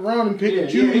jump around and pick and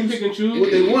choose what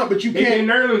they want, but you can't.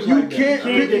 You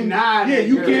can't deny. Yeah,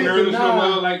 you can't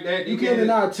deny. Like that. You can't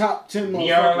deny a top 10 motherfucker.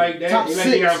 Yeah, like that. Top 6.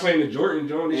 They got playing the Jordan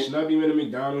joint. They snub him in the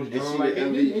McDonald's joint. Like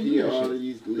that.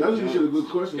 That's usually a good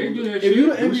question. They do that shit. If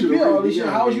you the MVP of all this shit,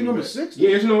 how is you number 6?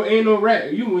 Yeah, ain't no rat.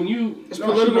 It's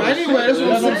political anyway. That's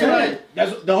what I'm saying.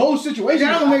 That's the whole situation.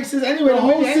 That don't make sense anyway. The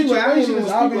whole situation is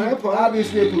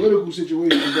obviously a political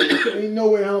situation. But ain't no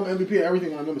way I'm MVP of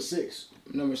everything on number 6.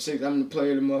 Number 6, I'm the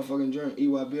player of the motherfucking joint.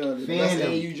 EYBL, the best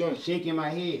AAU joint. Shaking my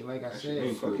head, like I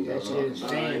said. That shit is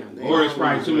fandom. Or it's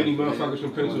probably too many motherfuckers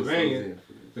from Pennsylvania.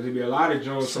 Because there'd be a lot of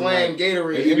joints from Slam,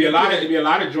 Gatorade. There'd be a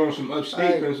lot of joints from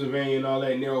upstate Pennsylvania and all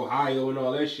that, near Ohio and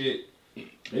all that shit.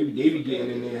 They be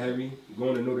getting in there heavy,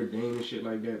 going to Notre Dame and shit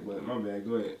like that. But my bad,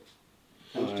 go ahead.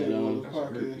 That's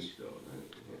herpes though.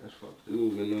 That's fucked up.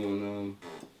 Moving on.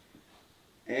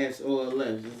 Ask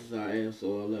OLF. This is our Ask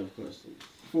OLF question.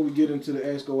 Before we get into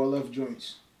the Ask OLF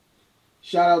joints,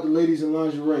 shout out to Ladies in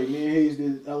Lingerie. Me and Hayes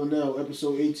did L&L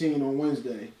episode 18 on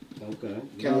Wednesday. Okay.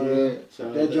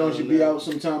 That joint should be out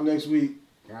sometime next week.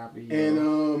 Copy.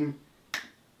 And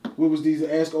what was these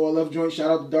Ask OLF joints?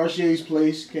 Shout out to Darshay's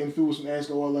Place. Came through with some Ask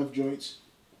OLF joints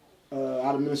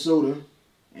out of Minnesota.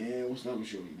 And what's the other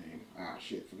shorty name? Ah,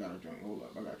 shit. Forgot her joint. Hold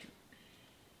up. I got you.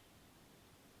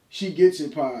 She Gets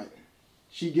It Pod.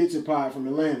 She Gets It Pod from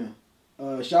Atlanta.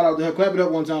 Shout out to her. Clap it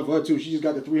up one time for her, too. She just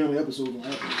got the 300 episodes on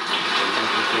Apple.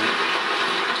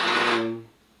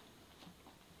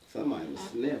 Somebody was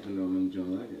snapping on them,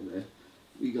 John.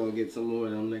 We gonna get some more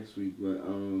of them next week, but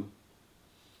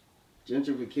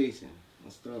gentrification.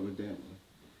 I'll start with that one.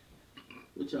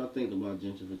 What y'all think about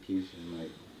gentrification?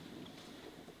 Like,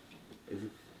 is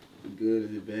it good?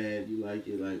 Is it bad? You like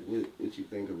it? Like, what you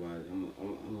think about it? I'm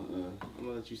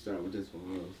gonna let you start with this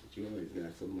one, Rose. You always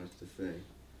got so much to say.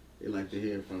 They like to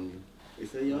hear from you. They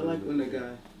say y'all like when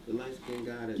the light-skinned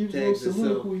guy that tags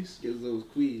himself gives those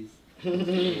quiz.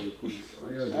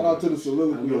 Shout out to the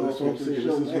soliloquy. That's what I'm saying.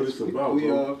 This is what it's about,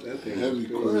 bro. Heavy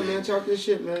Go ahead, man. Talk this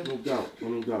shit, man. No doubt.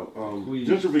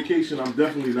 Gentrification, I'm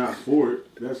definitely not for it.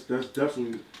 I'm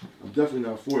definitely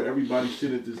not for it. Everybody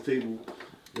sitting at this table, you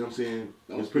know what I'm saying,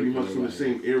 is pretty much from the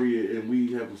same area, and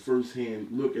we have a first-hand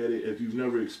look at it. If you've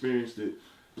never experienced it,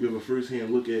 you have a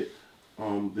first-hand look at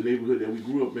the neighborhood that we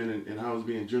grew up in and how it's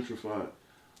being gentrified.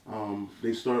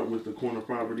 They start with the corner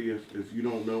property. If you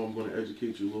don't know, I'm going to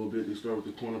educate you a little bit. They start with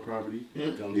the corner property.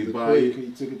 They buy it.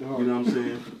 You know what I'm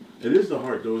saying? It is the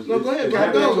heart, though. Go ahead,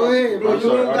 bro. You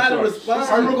don't got to respond.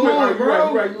 All right,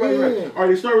 real quick. You're right. All right,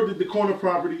 they start with the corner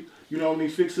property, you know, and they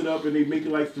fix it up and they make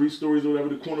it like 3 stories or whatever.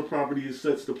 The corner property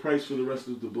sets the price for the rest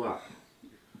of the block.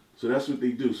 So that's what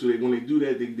they do. So when they do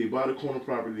that, they buy the corner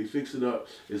property, they fix it up,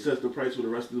 it sets the price for the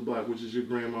rest of the block, which is your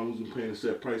grandma who's been paying a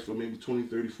set price for maybe 20,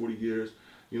 30, 40 years.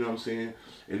 You know what I'm saying?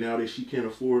 And now that she can't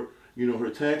afford, you know, her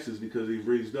taxes because they've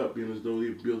raised up, being as though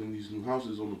they're building these new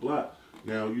houses on the block.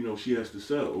 Now, you know, she has to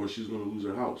sell or she's going to lose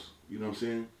her house. You know what I'm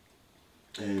saying?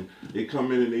 And they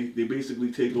come in and they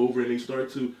basically take over and they start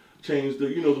to change the,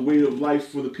 you know, the way of life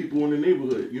for the people in the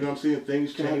neighborhood. You know what I'm saying?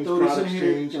 Things change, products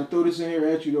change. Can I throw this in here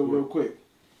at you, though, real quick?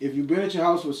 If you've been at your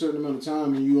house for a certain amount of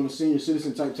time and you're on a senior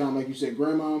citizen type time, like you said,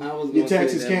 grandma, your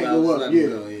taxes can't go up.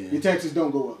 Your taxes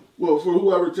don't go up. Well, for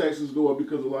whoever taxes go up,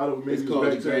 because a lot of them maybe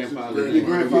it's grandfather. Your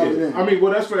grandfather. Yeah. I mean,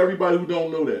 well, that's for everybody who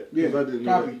don't know that. Yeah, I didn't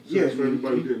know that. So that's for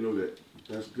everybody who didn't know that.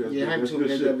 That's good shit.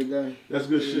 That's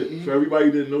good shit. For everybody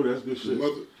who didn't know, that's good shit.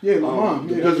 Yeah, my mom.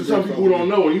 Because some people don't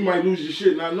know, and you might lose your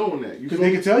shit not knowing that. Because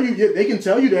they can tell you, they can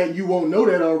tell you that you won't know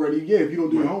that already. Yeah, if you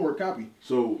don't do your homework, copy.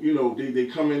 So you know, they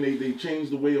come in, they change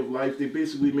the way of life. They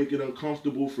basically make it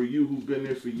uncomfortable for you who've been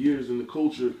there for years in the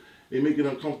culture. They make it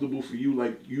uncomfortable for you,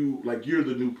 like you're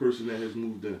the new person that has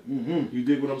moved in. Mm-hmm. You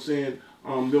dig what I'm saying?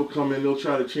 They'll come in, they'll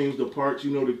try to change the parks.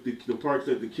 You know, the parks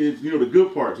that the kids, you know, the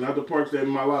good parks, not the parks that a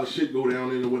lot of shit go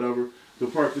down in or whatever. The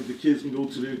parks that the kids can go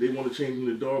to, they want to change them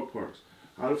to dog parks.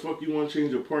 How the fuck you want to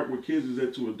change a park where kids is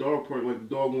at to a dog park like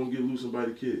the dog won't get loosened by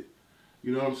the kid?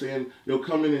 You know what I'm saying? They'll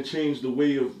come in and change the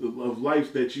way of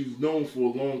life that you've known for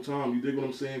a long time. You dig what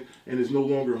I'm saying? And it's no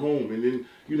longer home. And then,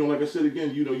 you know, like I said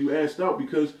again, you know, you asked out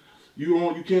because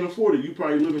you can't afford it. You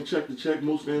probably live in check to check.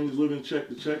 Most families live in check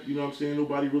to check. You know what I'm saying?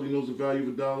 Nobody really knows the value of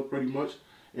a dollar pretty much.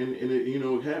 And it, you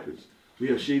know, it happens. We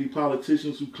have shady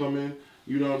politicians who come in,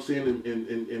 you know what I'm saying,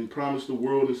 and promise the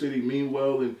world and say they mean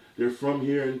well and they're from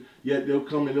here, and yet they'll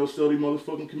come and they'll sell their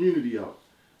motherfucking community out.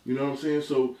 You know what I'm saying?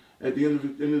 So at the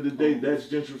end of the day, that's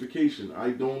gentrification.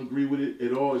 I don't agree with it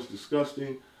at all. It's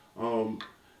disgusting.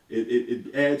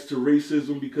 It adds to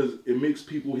racism because it makes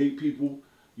people hate people.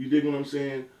 You dig what I'm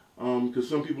saying? Because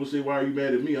some people say, why are you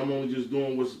mad at me? I'm only just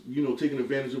doing what's, you know, taking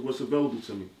advantage of what's available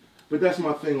to me. But that's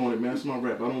my thing on it, man. That's my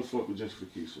rap. I don't fuck with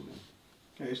gentrification, man.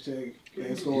 Hashtag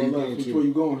let's go on left. Where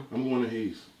you going? I'm going to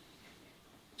Hayes.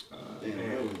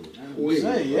 Damn.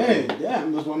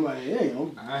 That's why I'm like, hey,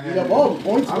 don't get up all the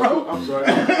points, bro. I'm sorry.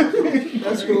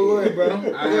 That's good,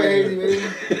 bro. I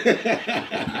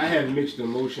have mixed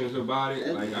emotions about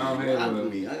it. Like I don't have I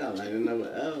got like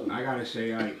another L. I gotta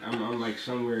say, I'm like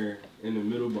somewhere in the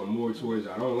middle, but more towards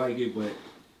I don't like it, but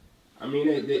I mean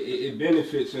it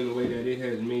benefits in the way that it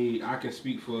has made. I can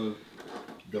speak for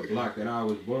the block that I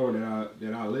was born,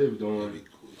 that I lived on,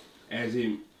 as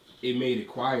it made it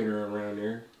quieter around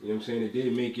there. You know what I'm saying? It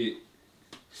did make it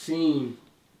seem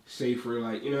safer,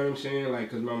 like, you know what I'm saying? Like,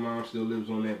 because my mom still lives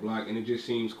on that block, and it just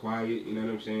seems quiet, you know what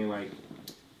I'm saying? Like,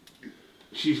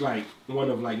 she's like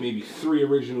one of like maybe 3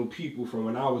 original people from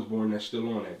when I was born that's still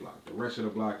on that block. The rest of the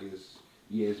block is,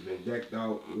 it's been decked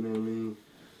out, you know what I mean?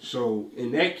 So,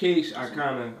 in that case, I'm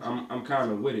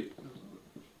kind of with it.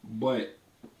 But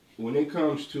when it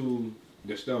comes to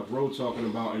the stuff Ro talking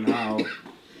about and how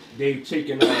they've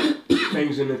taken out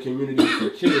things in the community for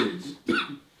kids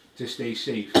to stay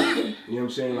safe. You know what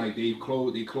I'm saying? Like they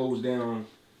closed down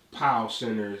POW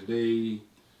centers. You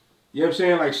know what I'm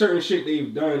saying? Like certain shit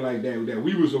they've done like that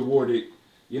we was awarded.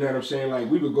 You know what I'm saying? Like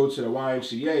we would go to the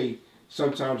YMCA,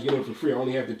 sometimes get in for free. I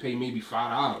only have to pay maybe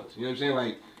 $5. You know what I'm saying?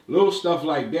 Like little stuff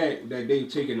like that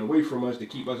they've taken away from us to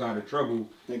keep us out of trouble.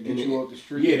 That get you off the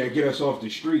street. Yeah, that get us off the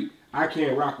street. I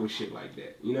can't rock with shit like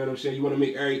that. You know what I'm saying? You want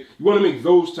to make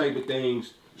those type of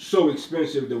things so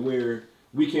expensive to where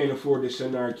we can't afford to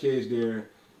send our kids there.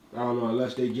 I don't know,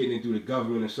 unless they getting it through the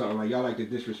government or something. Like y'all like to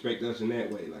disrespect us in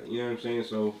that way. Like, you know what I'm saying?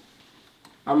 So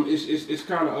it's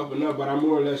kind of up and up, but I'm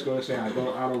more or less gonna say I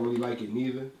don't really like it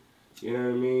neither. You know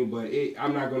what I mean? But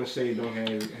I'm not gonna say it don't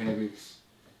have its.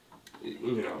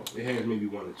 You know, it has maybe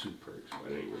 1 or 2 perks,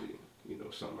 but it ain't really, you know,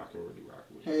 something I can really rock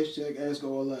with. Hashtag ask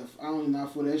all left. I don't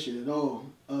not for that shit at all.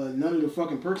 None of the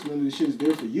fucking perks, none of the shit is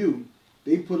there for you.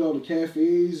 They put all the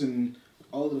cafes and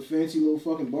all of the fancy little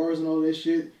fucking bars and all that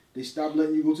shit. They stopped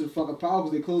letting you go to the fucking POW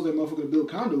because they closed that motherfucker to build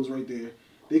condos right there.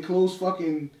 They closed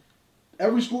fucking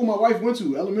every school my wife went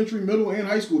to, elementary, middle, and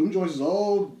high school. Them joints is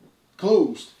all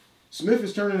closed. Smith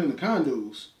is turning into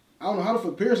condos. I don't know how the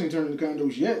fuck Paris ain't turning into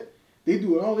condos yet. They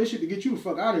doing all this shit to get you the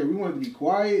fuck out of here. We wanted to be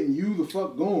quiet and you the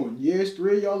fuck going. Yes,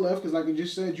 3 of y'all left because like I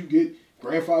just said, you get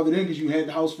grandfathered in because you had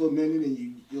the house for a minute and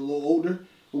you're a little older.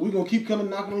 But we going to keep coming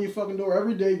knocking on your fucking door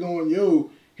every day going,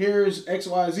 yo, here's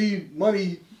XYZ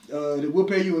money that we'll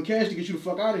pay you in cash to get you the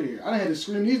fuck out of here. I done had to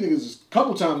scream these niggas a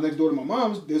couple times next door to my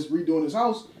mom's that's redoing this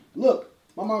house. Look,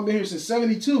 my mom been here since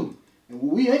 72. And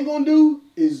what we ain't going to do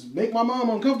is make my mom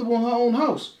uncomfortable in her own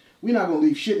house. We not going to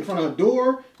leave shit in front of her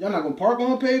door. Y'all not going to park on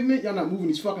her pavement. Y'all not moving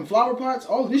these fucking flower pots.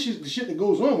 All of this is the shit that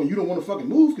goes on when you don't want to fucking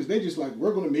move because they just like,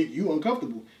 we're going to make you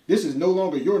uncomfortable. This is no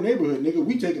longer your neighborhood, nigga.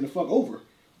 We taking the fuck over.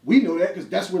 We know that because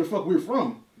that's where the fuck we're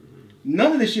from.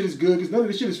 None of this shit is good because none of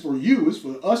this shit is for you. It's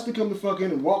for us to come to fuck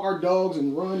in and walk our dogs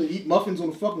and run and eat muffins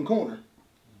on the fucking corner.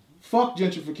 Fuck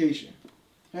gentrification.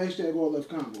 Hashtag all left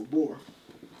combo. Bore.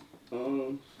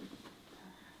 My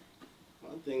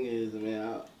thing is,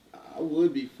 man, I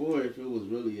would be for it if it was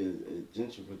really a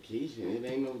gentrification. It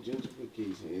ain't no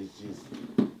gentrification.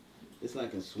 It's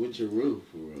like a switcheroo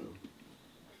for real.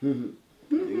 You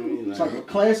know what I mean? It's like a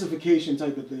classification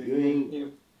type of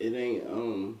thing. It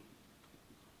ain't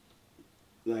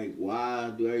like why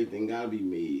do everything gotta be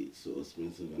made so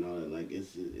expensive and all that? Like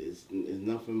it's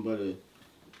nothing but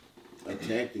a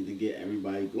tactic to get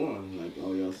everybody going. Like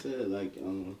all y'all said, like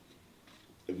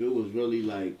if it was really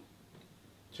like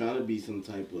trying to be some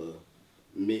type of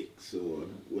mix or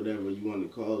whatever you want to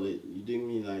call it, you dig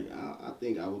me? Like I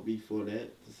think I would be for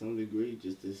that to some degree,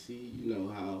 just to see, you know,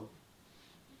 how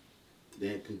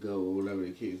that could go or whatever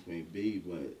the case may be.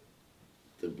 But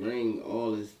to bring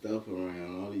all this stuff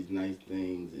around, all these nice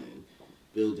things and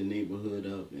build the neighborhood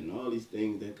up and all these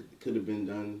things that could have been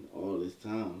done all this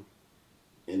time,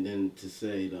 And then to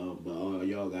say though, but oh,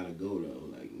 y'all gotta go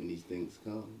though. Like when these things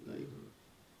come, like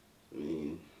I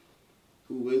mean,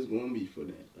 who is gonna be for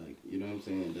that? Like you know what I'm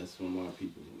saying? That's from our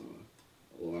people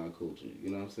or our culture.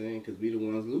 You know what I'm saying? Because we the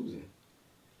ones losing.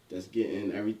 That's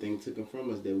getting everything taken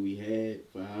from us that we had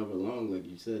for however long. Like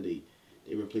you said, they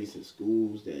replacing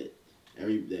schools that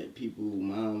people,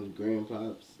 moms,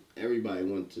 grandpops, everybody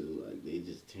went to. Like they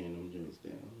just tearing them joints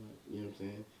down. Like, you know what I'm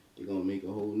saying? They're gonna make a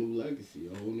whole new legacy,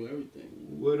 a whole new everything.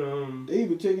 What They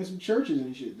even taking some churches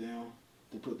and shit down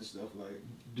to put the stuff like.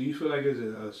 Do you feel like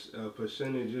it's a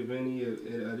percentage of any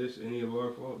of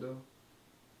our fault though?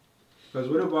 Because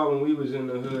what about when we was in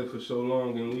the hood for so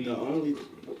long and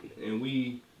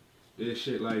we did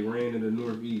shit like ran in the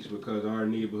Northeast because our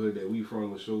neighborhood that we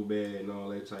from was so bad and all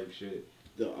that type shit.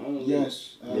 The only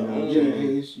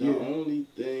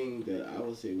thing that I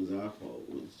would say was our fault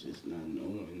was just not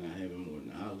knowing, not having more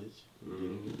knowledge,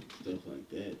 stuff like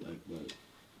that. Like, but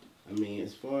I mean,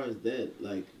 as far as that,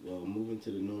 like, well, moving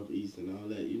to the Northeast and all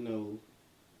that, you know,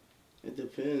 it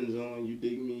depends on, you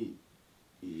dig me,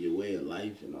 your way of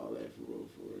life and all that, for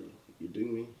real. You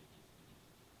dig me?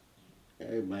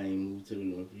 Everybody ain't moved to the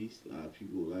Northeast. A lot of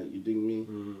people, like, you dig me?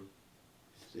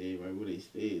 Stay right where they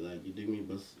stay, like, you dig me?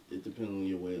 But it depends on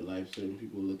your way of life. Certain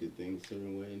people look at things a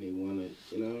certain way and they want to,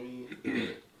 you know what I mean?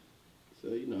 So,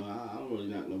 you know, I don't really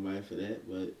knock nobody for that,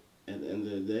 but at the end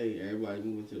of the day, everybody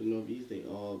moving to the Northeast, they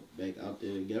all back out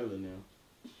there together now.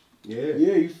 Yeah.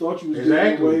 Yeah, you thought you was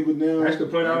getting away, but now that's the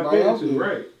point I was getting to,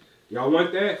 right? Y'all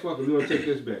want that? Fuck it, we gonna take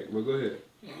this back. But go ahead.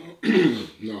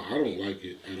 No, I don't like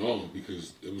it at all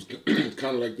because it was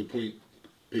kind of like the point,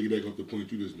 piggyback off the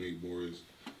point you just made, Boris,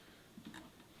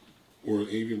 or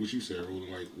even what you said,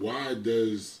 Roland. Like, why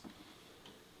did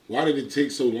it take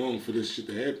so long for this shit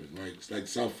to happen? Like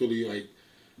South Philly, like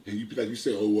you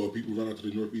said, oh well, people run out to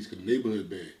the Northeast because the neighborhood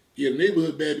bad. Yeah, the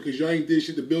neighborhood bad because y'all ain't did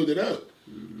shit to build it up.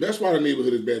 That's why the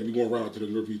neighborhood is bad. We gonna run out to the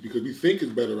Northeast because we think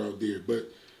it's better out there,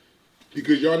 but.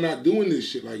 Because y'all not doing this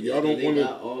shit, like y'all don't want to. They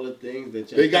got all the things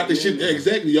that y'all. They got the shit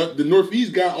exactly. The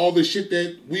Northeast got all the shit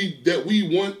that we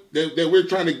want that we're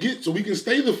trying to get, so we can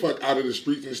stay the fuck out of the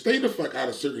streets and stay the fuck out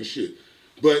of certain shit.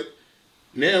 But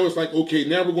now it's like, okay,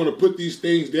 now we're going to put these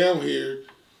things down here,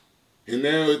 and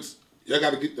now it's y'all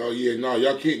got to get. Oh yeah, no,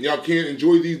 y'all can't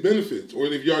enjoy these benefits, or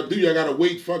if y'all do, y'all got to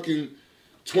wait fucking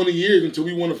 20 years until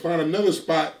we want to find another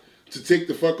spot to take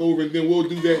the fuck over, and then we'll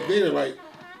do that there, like.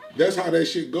 That's how that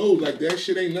shit goes. Like, that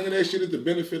shit ain't, none of that shit is to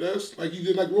benefit us. Like you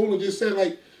did, like Roland just said,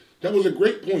 like, that was a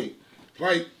great point.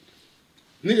 Like,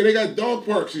 nigga, they got dog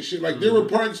parks and shit. Like, there were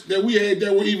parks that we had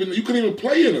that were even, you couldn't even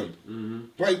play in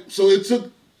them. Like, so it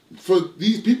took for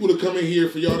these people to come in here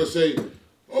for y'all to say,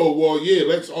 oh, well, yeah,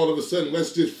 let's all of a sudden,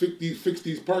 let's just fix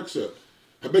these parks up.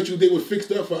 I bet you they would fix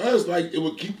that for us. Like, it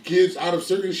would keep kids out of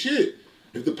certain shit.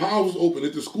 If the power was open,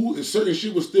 if the school, if certain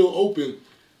shit was still open,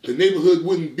 the neighborhood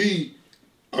wouldn't be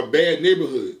a bad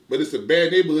neighborhood, but it's a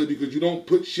bad neighborhood because you don't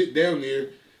put shit down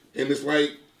there, and it's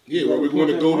like, yeah, well, we're going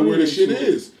to go to where the shit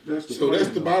is. That's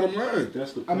the bottom line.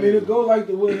 That's the. I mean, it go like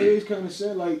the way Hayes kind of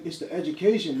said, like it's the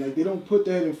education. Like they don't put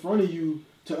that in front of you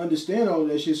to understand all of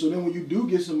that shit. So then when you do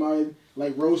get somebody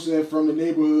like Rose said from the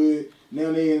neighborhood,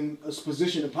 now they in a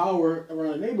position of power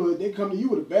around the neighborhood, they come to you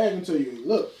with a bag and tell you,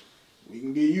 look, we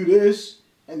can give you this,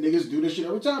 and niggas do this shit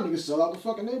every time. Niggas sell out the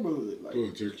fucking neighborhood. Like,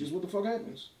 just what the fuck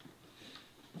happens.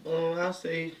 I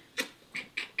say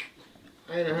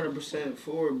I ain't 100%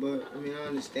 for it, but I mean I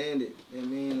understand it. I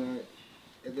mean, like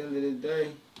at the end of the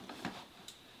day,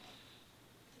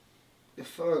 the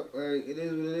fuck, like it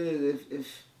is what it is.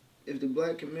 If the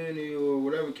black community or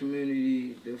whatever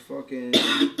community, the fucking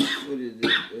what is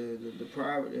it, the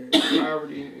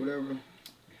poverty, whatever.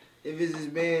 If it's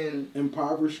just being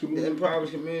impoverished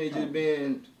community just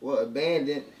being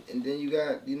abandoned, and then you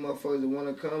got these motherfuckers that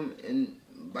want to come and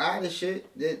buy the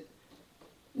shit that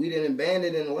we done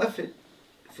abandoned and left it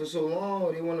for so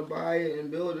long. They want to buy it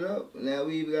and build it up. Now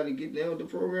we even got to get down with the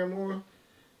program more.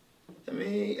 I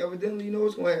mean, evidently you know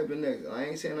what's going to happen next. I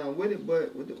ain't saying I'm with it,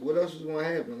 but what else is going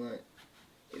to happen? Like,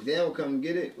 if they don't come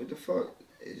get it, what the fuck?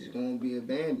 It's going to be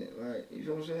abandoned. Like, you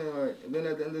know what I'm saying? Like, and then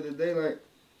at the end of the day, like,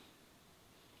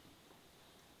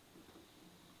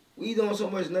 we doing so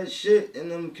much nut shit in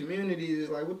them communities.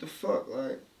 It's like, what the fuck?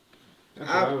 Like,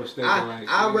 I'd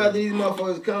rather these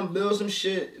motherfuckers come build some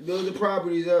shit, build the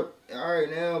properties up. All right,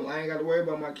 now I ain't got to worry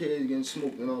about my kids getting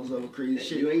smoked and all this other crazy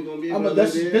shit. You ain't gonna be able to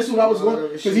this is what I was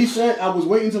going because he said I was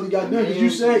waiting until he got done. Because you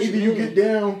said either you get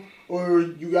down or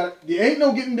you got. There ain't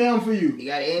no getting down for you. You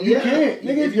got to end. You can't,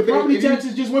 nigga. If your property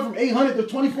taxes just went from $800 to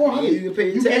 $2,400, you can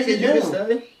pay your taxes.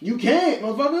 You can't,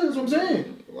 motherfucker. That's what I'm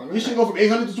saying. This shit go from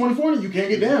 $800 to $2,400. You can't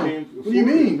get down. What do you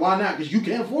mean? Why not? Because you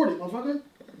can't afford it, motherfucker.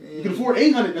 You can afford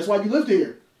 $800. That's why you lived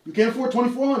here. You can't afford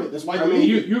 $2,400. That's why you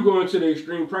leave. You're going to the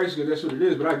extreme price because that's what it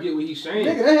is. But I get what he's saying.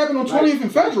 Nigga, that happened on 20th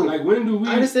and Federal. Like when do we?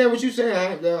 I understand what you're saying.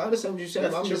 I understand what you're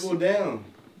saying. That's triple down.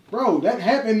 Bro, that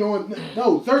happened on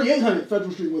 3,800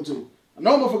 Federal Street went to. I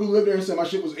know a motherfucker who lived there and said my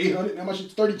shit was 800. Now my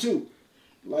shit's 32.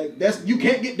 Like you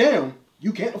can't get down.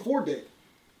 You can't afford that.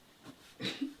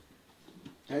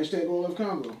 Hashtag All Left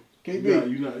Congo. KB.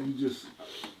 You just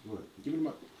what? Give me the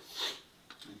mic.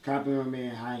 Copy my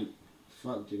man hype.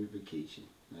 Fuck gentrification.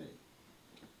 Like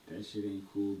that shit ain't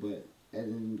cool. But at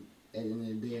the end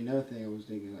of the day, another thing I was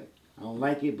thinking, like, I don't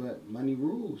like it, but money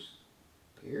rules.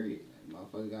 Period.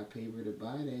 Like, motherfucker got paper to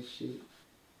buy that shit.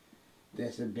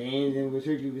 That's abandoned. What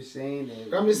Turkey was saying.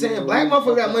 That, I'm just saying, black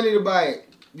motherfucker got money to buy it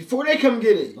before they come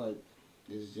get it. But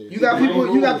it's just, you got people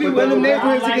in them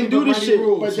neighborhoods that can do this shit.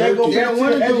 But that goes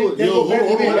back to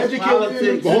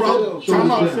educated.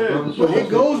 It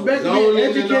goes back to being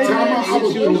educated.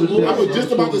 I was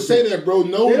just about to say that, bro.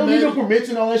 No, they don't need no permits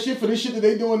and all that shit for this shit that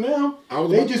they doing now.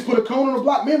 They just put a cone on the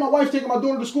block. Me and my wife taking my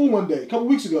daughter to school one day, a couple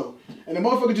weeks ago, and the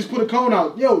motherfucker just put a cone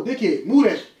out. Yo, dickhead, move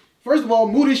that. First of all,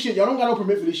 move this shit. Y'all don't got no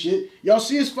permit for this shit. Y'all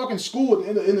see it's fucking school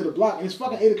at the end of the block, and it's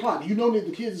fucking 8 o'clock. You know that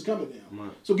the kids is coming down. Right.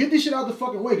 So get this shit out the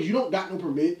fucking way, because you don't got no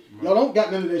permit. Right. Y'all don't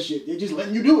got none of that shit. They're just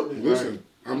letting you do it. Listen,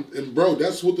 and bro,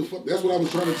 that's what that's what I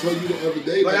was trying to tell you the other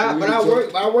day. But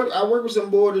I work with some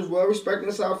boys as well, respecting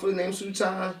the South for the name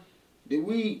Sultan.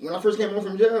 When I first came home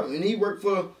from jail, and he worked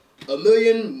for a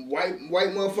million white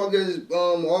motherfuckers,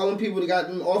 all them people that got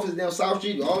them offices down South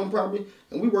Street, all them property,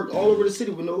 and we worked all over the city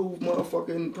with no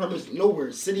motherfucking permits,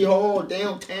 nowhere. City Hall,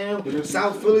 downtown,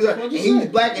 South Philly, and he was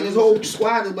black, and his whole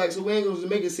squad is black, so we ain't gonna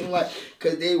make it seem like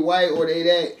because they white or they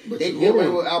that, they get away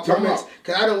without permits.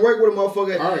 Because I don't work with a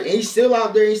motherfucker, and he's still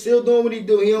out there, he's still doing what he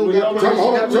do. He don't got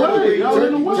permits.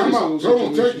 Hold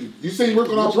on, Turkey. You say he work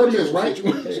without permits, right?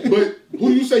 But who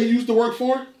do you say he used to work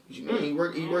for? You know, he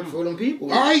worked for them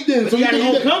people. All right then. But so he got his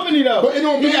own company though. But it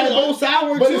don't mean he got his own side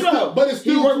work too though. But it's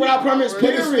still he worked without permits. But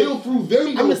it's still through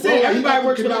them. I'm just saying everybody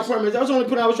works without permits. That's the only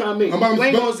point I was trying to make. You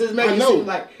ain't gonna just make it seem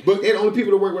like they're the only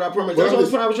people that work without permits. That's the only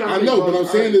point I was trying to make. I know, but I'm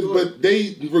saying this. But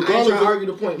they, regardless, I ain't trying to argue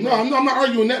the point. No, I'm not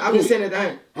arguing that. I'm just saying that I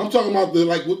ain't. I'm talking about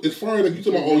the as far as you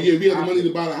talking about. Oh yeah, we have the money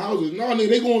to buy the houses. No, nigga,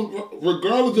 they going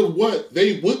regardless of what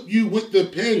they whip you with the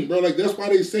pen, bro. Like that's why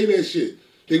they say that shit.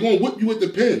 They gonna whip you with the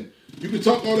pen. You can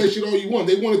talk all that shit all you want.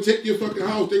 They want to take your fucking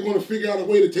house. They want to figure out a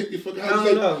way to take your fucking house.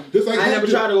 I don't know. I never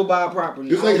tried to go buy a property.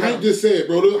 Just like Hank just said,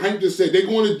 bro. Hank just said they're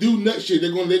going to do nut shit.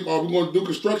 We're going to do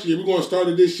construction. We're going to start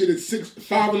this shit at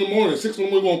 5 in the morning. 6 in the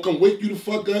morning, we're going to come wake you the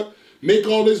fuck up, make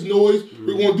all this noise.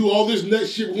 We're going to do all this nut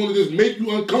shit. We're going to just make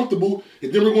you uncomfortable.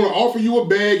 And then we're going to offer you a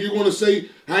bag. You're going to say,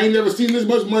 I ain't never seen this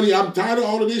much money. I'm tired of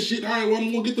all of this shit. All right, well,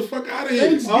 I'm going to get the fuck out of here.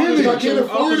 Thanksgiving. I can't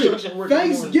afford it.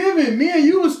 Thanksgiving. Me and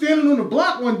you was standing on the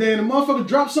block one day and the motherfucker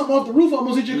dropped something off the roof,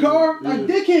 almost hit your car. Like,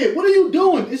 dickhead, what are you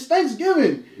doing? It's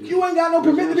Thanksgiving. You ain't got no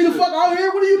permit to be the fuck out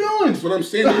here. What are you doing? That's what I'm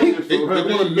saying. They're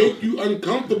going to make you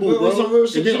uncomfortable, bro.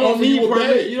 And then offer you a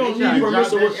bag. You don't need permits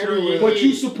to work everywhere. But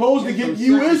you supposed to get,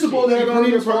 you is supposed to have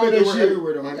permits for all that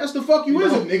shit. That's the fuck you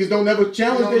isn't. Niggas don't never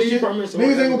challenge that shit.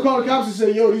 Niggas ain't gonna call the cops and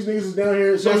say, yo, these niggas is down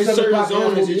here. So certain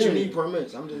zones that you need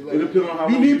permits. I'm just like,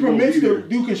 you need permits to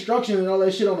do construction and all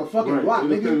that shit on a fucking block,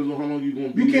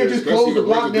 nigga. You can't just close the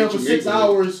block down for 6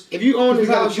 hours. If you own this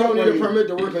house, you don't need a permit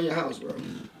to work on your house, bro.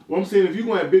 Well, I'm saying if you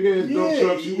going to have big ass dump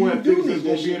trucks, you want things that's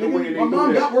going to be in the way and they my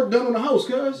mom got work done on the house,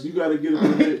 cuz. You got to get a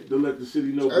permit to let the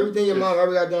city know. Everything your mom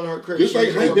ever got done on her crib. Just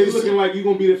like they looking like you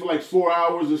going to be there for like 4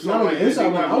 hours or something like that.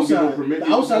 Inside, outside.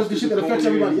 The outside is the shit that affects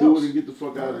everybody else. And get the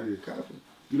fuck out of here.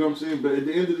 You know what I'm saying? But at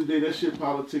the end of the day, that shit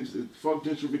politics. Fuck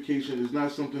gentrification. It's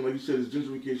not something, like you said, it's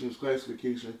gentrification, it's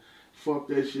classification. Fuck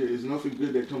that shit. There's nothing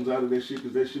good that comes out of that shit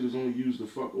because that shit is only used to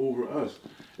fuck over us.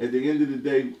 At the end of the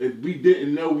day, if we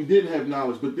didn't know, we didn't have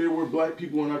knowledge. But there were black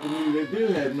people in our community that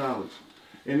did have knowledge.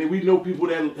 And then we know people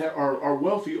that are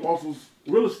wealthy off of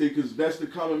real estate because that's the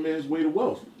common man's way to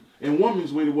wealth. And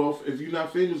woman's way to wealth, if you're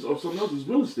not famous of something else, is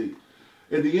real estate.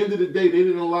 At the end of the day, they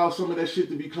didn't allow some of that shit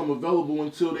to become available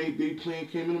until they plan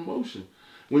came into motion.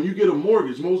 When you get a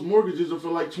mortgage, most mortgages are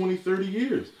for like 20, 30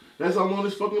 years. That's how long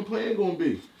this fucking plan gonna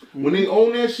be. When they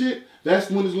own that shit,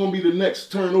 that's when it's gonna be the next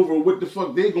turnover of what the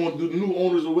fuck they gonna do, the new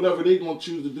owners or whatever they gonna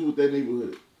choose to do with that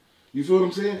neighborhood. You feel what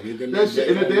I'm saying? And at the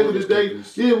end of the day,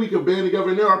 yeah, we can band together.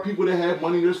 And there are people that have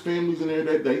money, there's families in there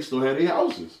that they still have their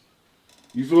houses.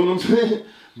 You feel what I'm saying?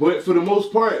 But for the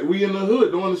most part, we in the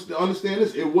hood. Don't understand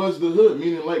this. It was the hood,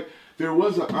 meaning like there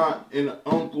was an aunt and an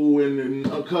uncle and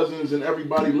cousins and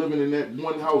everybody living in that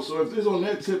one house. So if it's on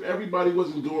that tip, everybody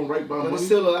wasn't doing right by money. There's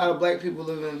still a lot of black people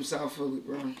living in South Philly,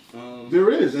 bro.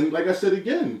 There is, and like I said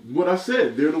again, what I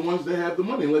said, they're the ones that have the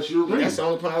money, unless you're rich. That's the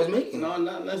only point I was making. No,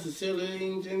 not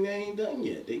necessarily. They ain't done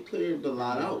yet. They cleared the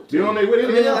lot out. They're on their way.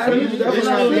 They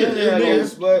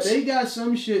got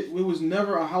some shit. It was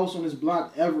never a house on this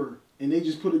block ever. And they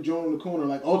just put a joint on the corner,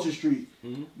 like Ultra Street.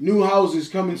 New houses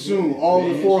coming soon, all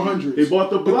the 400s. They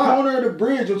bought the block. The corner of the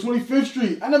bridge on 25th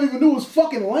Street. I never even knew it was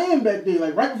fucking land back there.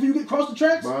 Like right before you get across the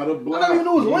tracks. Buy the block. I never even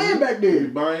knew it was land back there.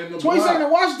 Buying the 22nd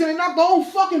and Washington, they knocked the whole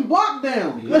fucking block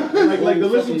down. like to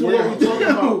listen to what we talking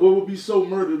about. What would be so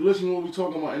murdered? Listen to what we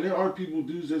talking about. And there are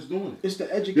dudes that's doing it. It's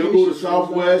the education. They'll go to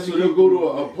Southwest or they'll go to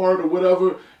a part or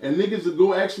whatever. And niggas will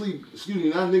go actually,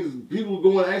 people will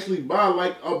go and actually buy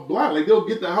like a block. Like they'll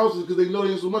get the houses because they know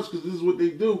they ain't so much because this is what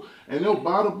they do. And they'll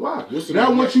buy the block.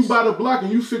 Now once you buy the block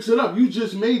and you fix it up, you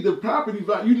just made the property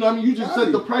value. You know what I mean? You just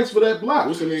set the price for that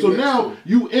block. So now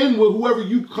you in with whoever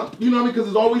you know what I mean? Because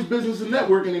it's always business and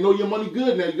network and they know your money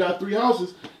good. Now you got 3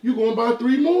 houses. You going to buy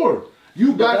 3 more.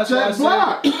 You got that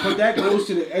block. But that goes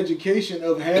to the education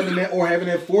of having that or having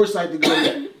that foresight to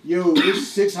go, yo,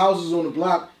 there's 6 houses on the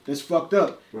block that's fucked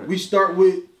up. Right. We start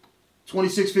with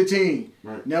 2615.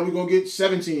 Right. Now we're going to get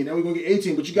 17. Now we're going to get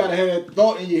 18. But you got to have that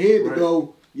thought in your head to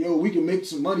go, yo, we can make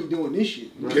some money doing this shit.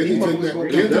 Right.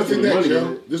 Kensington next,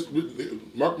 yo.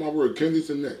 Mark my word,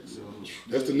 Kensington next.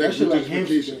 That's the next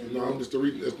gentrification. No, I'm just telling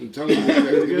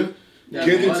you.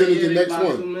 Kensington is the next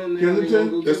one.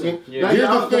 Kensington? Here's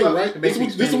the thing, right? This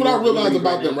is what I realized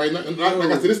about them, right? Like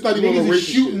I said, it's not even a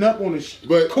racist shooting up on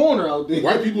the corner out there.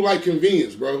 White people like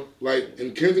convenience, bro. Like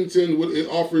in Kensington, it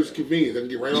offers convenience. I can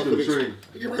get right off of the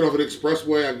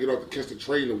expressway. I can get off to catch the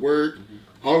train to work.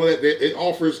 All of that, it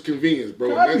offers convenience, bro.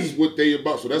 And that's what they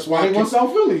about. So that's why they want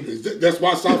South Philly. That's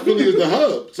why South Philly is the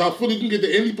hub. South Philly, you can get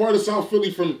to any part of South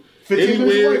Philly from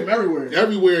anywhere,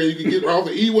 everywhere. You can get off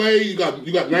the E-way. You got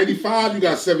 95. You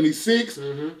got 76.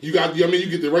 You got,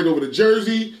 you get right over to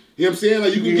Jersey. You know what I'm saying?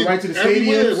 Like you can get right to the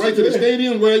stadium, right to the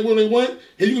stadium, right when they want,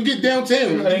 and you can get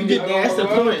downtown. That's the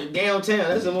point. Downtown.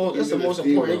 That's the most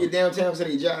important. They get downtown to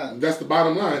their job. That's the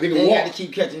bottom line. They can walk. They got to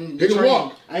keep catching. They can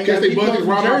walk. Catch their buses,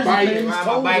 ride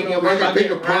my bike, take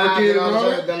a parking and all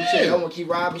that. I want to keep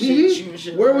robbing shit, shooting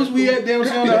shit. Where was we at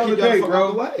downtown the other day,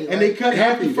 bro? And they cut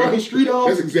half the fucking street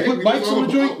off. Put bikes on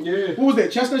the joint. Yeah. What was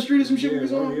that? Chestnut Street or some shit we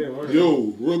was on?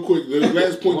 Yo, real quick,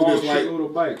 last point to this,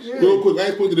 like, real quick,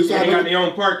 last point to this. They got their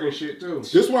own parking shit too.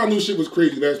 This is why I knew shit was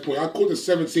crazy. Last point, I caught the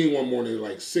 17 one morning,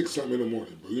 like 6-something in the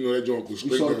morning, bro. You know that joint was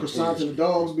straight down. You saw the croissants and the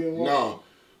dogs being walked? No,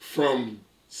 from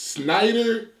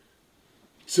Snyder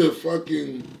to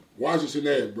fucking Washington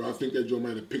Ave, bro. I think that joint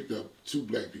might have picked up 2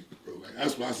 black people, bro. Like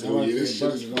that's why I said, oh yeah, this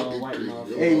shit is fucking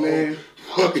crazy. Hey man,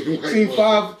 seen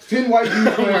 10 white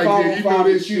dudes playing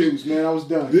 5-on-5 in shoes, man. I was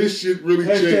done. This shit really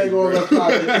changed.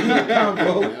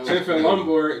 Tiff and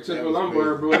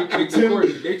Lombard, bro.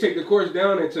 They take the course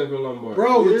down at Tiff and Lombard.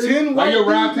 Bro, 10 white dudes. You'll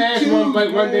ride past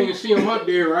one day and see them up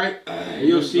there, right? And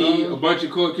you'll see a bunch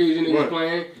of Caucasian niggas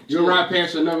playing. You'll ride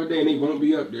past another day and they won't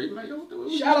be up there. You're like,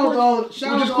 shout out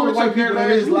to all the white people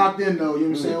that is locked in though, you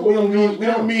know what I'm saying? We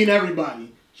don't mean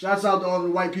everybody. Shouts out to all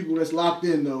the white people that's locked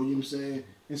in though, you know what I'm saying?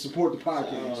 And support the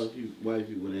podcast. All you white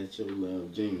people that show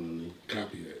love genuinely.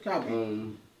 Copy that. Copy.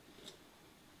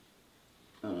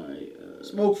 Alright,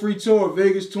 Smoke Free Tour,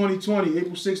 Vegas 2020,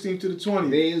 April 16th to the 20th.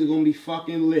 Vegas is gonna be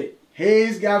fucking lit.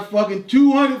 Hayes got fucking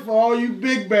 200 for all you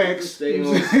big backs. Stay on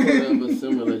sort of a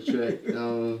similar track.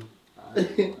 I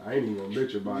ain't even gonna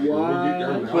bitch about it.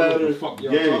 Platter, fuck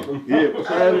y'all talking about.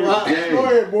 Platter, gang. Go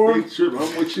ahead, boy. Big trip.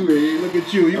 I'm with you, man. Look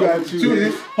at you. You got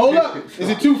 200. Hold up. Is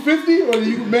it 250 or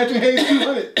you can match Hayes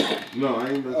 200? No, I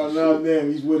ain't. Oh no,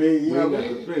 damn. He's with Hayes. We ain't got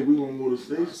the thing. We gonna go to the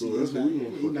stage store. That's what we gonna.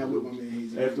 He's not with my man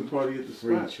Hayes. After party at the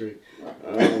spot. Free trick.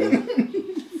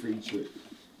 Free trick.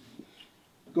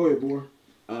 Go ahead, boy.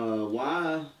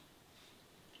 Why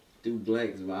do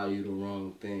blacks value the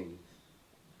wrong things?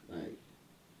 Like,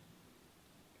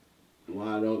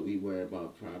 why don't we worry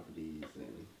about properties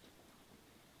and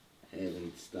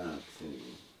having stocks and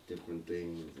different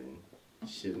things and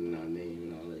shit in our name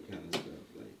and all that kind of stuff?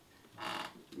 Like,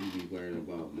 we be worrying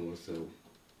about more so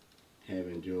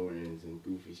having Jordans and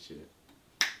goofy shit.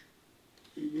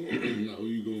 No, who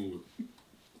you going with?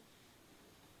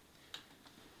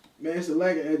 Man, it's a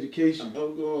lack of education.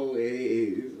 I'm going with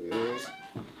Hayes, man.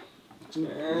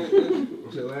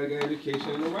 It's a lack of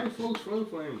education. The white folks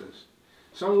flamed us.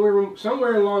 Somewhere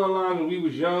along the line when we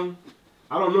was young,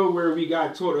 I don't know where we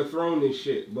got taught or thrown this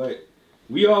shit, but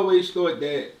we always thought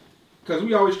that because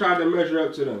we always try to measure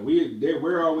up to them.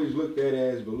 We're always looked at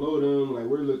as below them. Like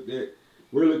we're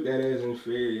looked at as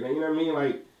inferior. You know what I mean?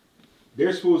 Like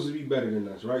they're supposed to be better than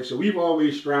us, right? So we've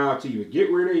always strived to either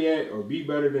get where they at or be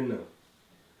better than them.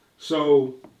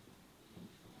 So,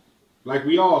 like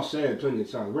we all said plenty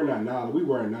of times, we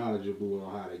weren't knowledgeable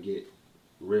on how to get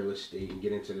real estate and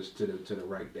get into this to the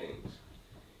right things.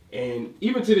 And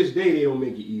even to this day, they don't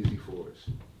make it easy for us.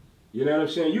 You know what I'm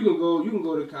saying? You can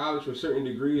go to college for certain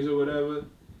degrees or whatever,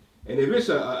 and if it's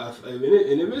a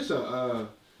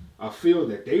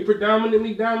field that they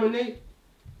predominantly dominate,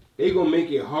 they gonna make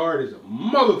it hard as a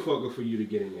motherfucker for you to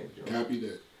get in that job. Copy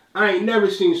that. I ain't never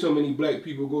seen so many black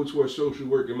people go towards social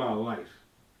work in my life.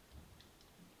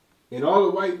 And all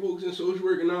the white folks in social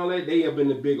work and all that, they up in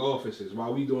the big offices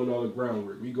while we doing all the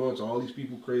groundwork. We going to all these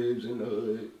people's cribs in the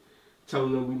hood,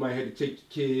 telling them we might have to take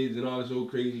the kids and all this old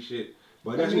crazy shit.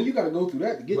 But that's you got to go through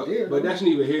that to get there. But that's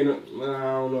neither here nor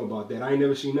I don't know about that. I ain't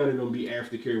never seen none of them be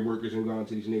aftercare workers and gone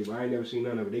to these neighborhoods. I ain't never seen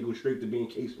none of it. They go straight to being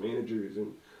case managers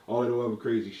and all that other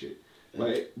crazy shit.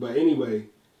 But anyway,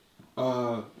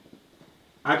 I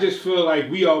just feel like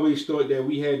we always thought that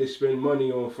we had to spend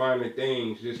money on finding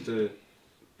things just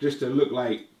to look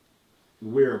like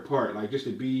we're a part, like just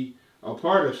to be a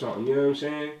part of something, you know what I'm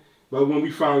saying? But when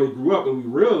we finally grew up and we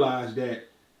realized that,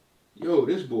 yo,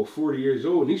 this boy 40 years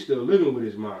old and he's still living with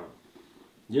his mom.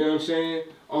 You know what I'm saying?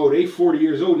 Oh, they 40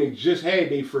 years old and they just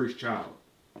had their first child.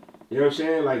 You know what I'm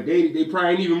saying? Like they probably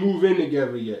ain't even moved in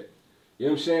together yet. You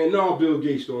know what I'm saying? No, Bill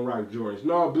Gates don't rock Jordans.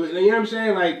 No, Bill, you know what I'm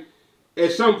saying? Like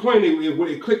at some point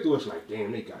it clicked to us like,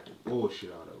 damn, they got the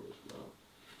bullshit out of us, bro.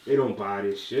 They don't buy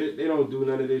this shit. They don't do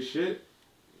none of this shit.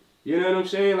 You know what I'm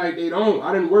saying? Like they don't.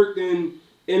 I done worked in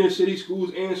inner city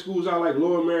schools and schools out like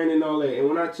Lower Marion and all that. And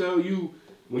when I tell you,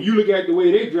 when you look at the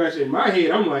way they dress, in my head,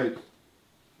 I'm like,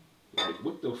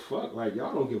 what the fuck? Like,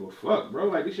 y'all don't give a fuck, bro.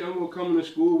 Like, this young boy coming to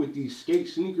school with these skate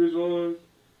sneakers on,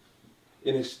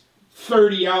 and it's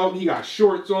 30 out. He got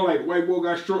shorts on, like, white boy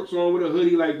got shorts on with a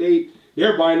hoodie. Like,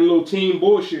 they're buying the little team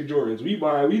bullshit Jordans. We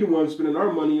the ones spending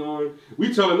our money on.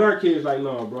 We telling our kids, like,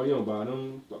 no, bro, you don't buy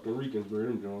them fucking Ricans, bro.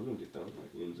 Them Jones, don't get them. Like,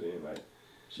 you know what I'm saying? Like,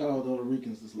 shout out to all the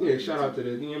Ricans this Yeah, shout out to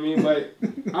them. You know what I mean?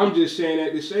 But I'm just saying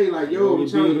that to say, like, yo, I'm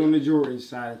telling you. On the Jordan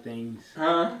side of things.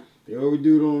 Huh? They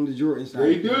overdo it on the Jordan side.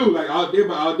 They do. Like, out there,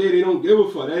 they don't give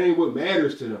a fuck. That ain't what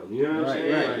matters to them. You know what I'm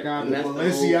saying? Right. Like,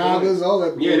 Balenciagas, all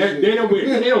that bullshit. Yeah, they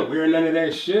don't wear none of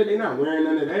that shit. They not wearing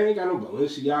none of that. They ain't got no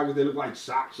Balenciagas. They look like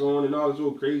socks on and all this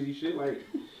old crazy shit. Like,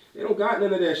 they don't got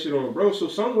none of that shit on, bro. So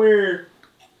somewhere,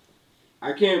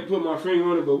 I can't put my finger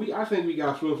on it, but I think we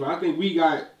got flipped. I think we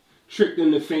got tricked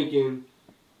into thinking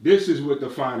this is what the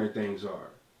finer things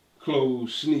are.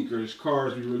 Clothes, sneakers,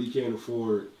 cars we really can't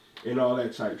afford, and all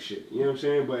that type shit. You know what I'm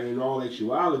saying? But in all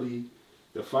actuality,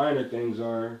 the finer things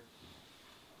are,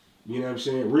 you know what I'm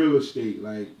saying, real estate,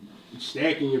 like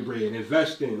stacking your bread,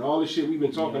 investing, all the shit we've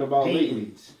been talking about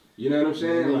lately. You know what I'm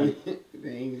saying? Like,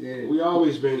 we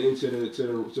always been into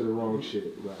the wrong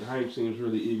shit. But Hype seems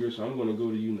really eager, so I'm gonna go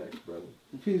to you next, brother.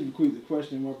 Please repeat the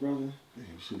question, my brother.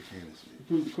 Damn, shit fantasy.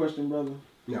 Repeat the question, brother.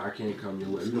 No, I can't come your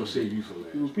way. We're gonna save you from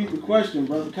that. Repeat the question,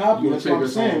 brother. Copy. That's what I'm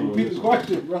saying. Repeat the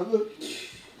question, brother.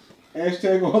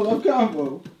 Hashtag all love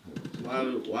combo.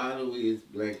 Why do we as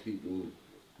black people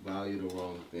value the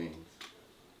wrong things?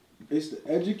 It's the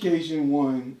education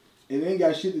one. It ain't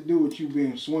got shit to do with you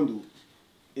being swindled.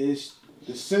 It's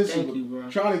the sense of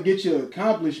trying to get your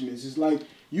accomplishments. It's like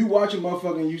you watch a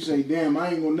motherfucker and you say, damn,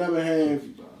 I ain't gonna never have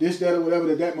this, that, or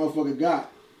whatever that motherfucker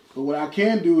got. But what I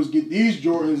can do is get these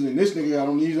Jordans and this nigga got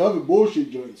on these other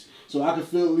bullshit joints. So I can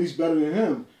feel at least better than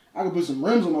him. I can put some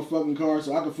rims on my fucking car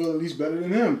so I can feel at least better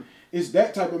than him. It's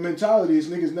that type of mentality. This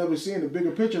niggas never seeing the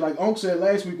bigger picture. Like Unc said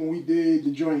last week when we did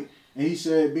the joint, and he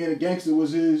said being a gangster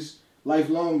was his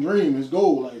lifelong dream, his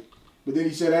goal. Like, but then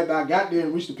he said after I got there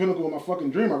and reached the pinnacle of my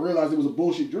fucking dream, I realized it was a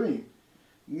bullshit dream.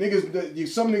 Some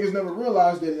niggas never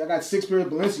realized that I got 6 pairs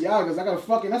of Balenciagas. I got a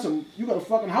fucking, you got a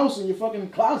fucking house in your fucking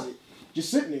closet, just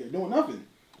sitting there doing nothing.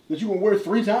 That you gonna wear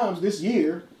 3 times this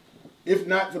year, if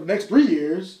not for the next 3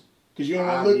 years. Cause you don't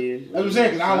want to look. That's what I'm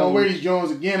saying. Cause I don't want to wear these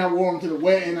Jones again. I wore them to the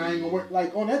wet, and I ain't gonna wear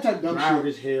like on that type of dumb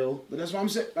shit. Hill. But that's what I'm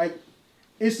saying. Like,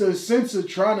 it's a sense of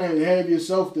trying to have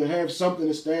yourself to have something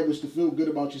established to feel good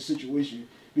about your situation.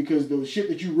 Because the shit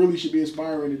that you really should be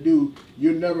aspiring to do,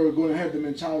 you're never going to have the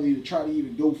mentality to try to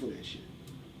even go for that shit.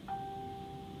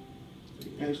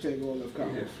 Hashtag all love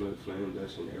combo. Yeah, flim,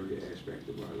 that's in every aspect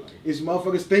of our life. It's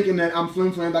motherfuckers thinking that I'm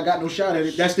flim, I got no shot at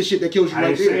it. That's the shit that kills you right there.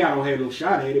 I didn't say I don't have no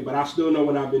shot at it, but I still know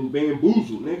when I've been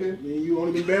bamboozled, nigga. Man, you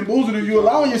only been bamboozled if you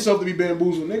allowing yourself to be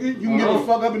bamboozled, nigga. You can get the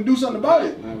fuck up and do something about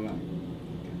it.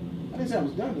 I didn't say I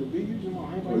was done though, B. You just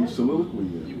want Oh, you soliloquy.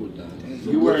 You were done.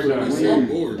 You were done.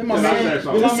 Then my man, I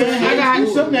got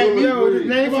something that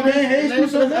name for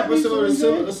this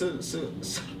episode.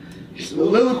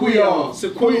 Soliloquy off.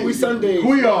 Soliloquy Sundays.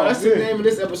 That's the name of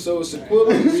this episode.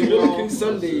 Soliloquy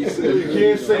Sundays. You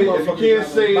can't say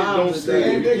it, don't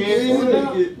say it. You can't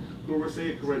say it. Go say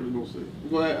it correctly, don't say it.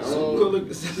 What?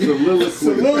 Soliloquy.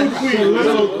 Soliloquy.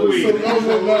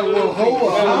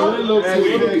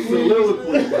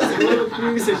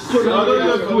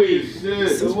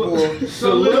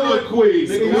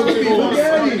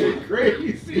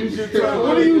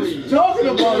 What are you talking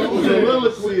about?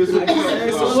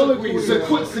 Soliloquy is a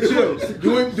quick chill.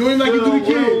 Do him like you do the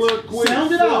kids.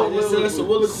 Sound it out.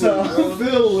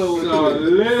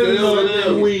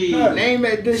 Soliloquy. Name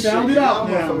that this shit. Sound it out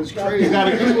now. You got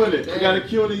a Q in it. You got a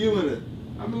Q and a U in it.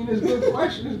 I mean, it's good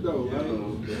questions though.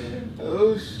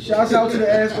 Shouts out to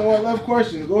the Ask All Left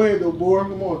questions. Go ahead though, boy.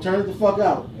 Come on, turn it the fuck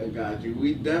out. I got you.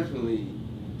 We definitely.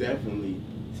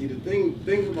 See, the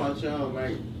thing about y'all,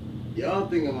 right? Y'all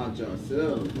think about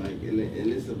yourselves, like, and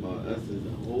it's about us as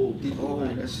a whole people. Oh,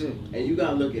 like, that's it. And you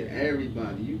gotta look at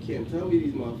everybody. You can't tell me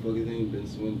these motherfuckers ain't been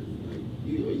swindled. Like,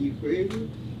 are you crazy?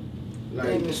 Like,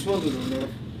 they ain't been swindled on that.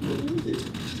 What is it?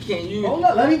 Can't you? Hold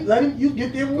up, let him. You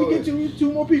get there when we get to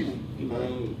two more people.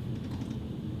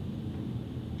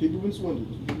 People been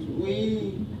swindled.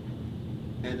 We,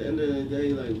 at the end of the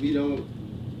day, like, we don't.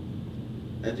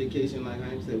 Education, like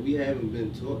I said, we haven't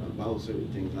been taught about certain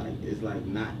things. Like, it's like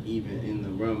not even in the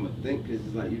realm of think, because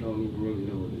it's like you don't even really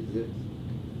know what exists.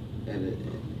 And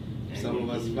some of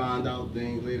us find out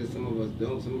things later, some of us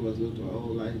don't. Some of us lived our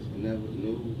whole life and never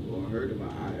knew or heard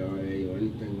about IRA or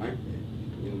anything like that.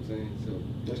 You know what I'm saying? So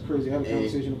that's crazy. I had a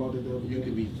conversation about that the other day. You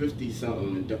could be 50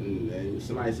 something and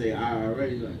somebody say IRA,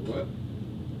 you're like, what?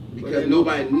 Because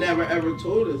nobody never ever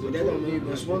told us. But that don't mean you've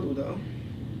been swindled though.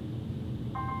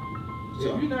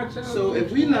 So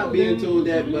if we're not being told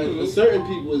that, but for certain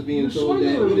people is being told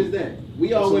that, what is that?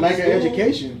 We all went to school.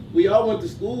 Education. We all went to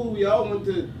school. We all went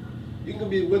to. You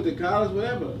can went to college,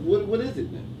 whatever. What is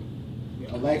it then?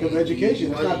 A lack of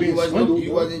education. It's not being swindled.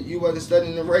 You wasn't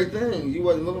studying the right thing. You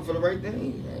wasn't looking for the right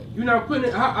thing. You're not putting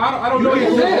it. I don't know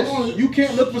what you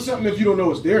can't look for something if you don't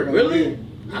know it's there. Really?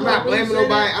 I'm not blaming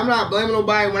nobody. I'm not blaming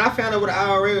nobody. When I found out what an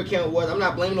IRA account was, I'm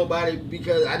not blaming nobody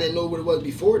because I didn't know what it was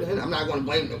before then. I'm not going to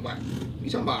blame nobody. You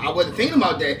talking about? I wasn't thinking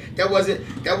about that. That wasn't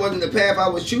the path I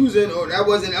was choosing, or that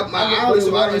wasn't up my alley.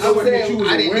 So I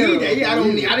didn't need that. Yeah, I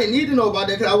didn't need to know about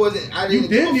that because I wasn't. I didn't. You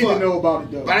did need to know about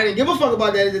it though. But I didn't give a fuck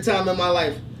about that at the time in my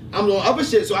life. I'm doing other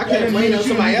shit, so I can't blame that on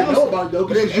somebody else. That's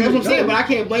what I'm saying. But I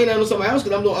can't blame that on somebody else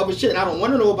because I'm doing other shit and I don't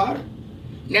want to know about it.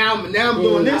 Now I'm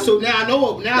doing this, so now I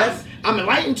know. Now I'm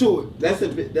enlightened to it. That's a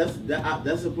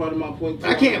part of my point too.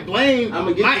 I can't blame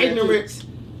my ignorance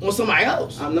on somebody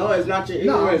else. I know it's not your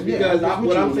ignorance because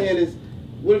what I'm saying is,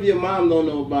 what if your mom don't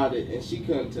know about it and she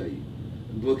couldn't tell you?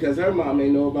 Because her mom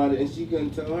ain't know about it and she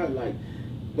couldn't tell her. Like,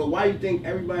 but why you think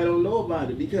everybody don't know about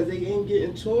it? Because they ain't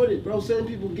getting taught it, bro. Certain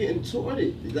people getting taught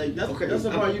it. Like that's the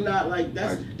part you're not like.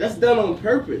 That's done on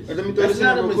purpose. Let me throw this in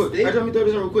real quick. Let me throw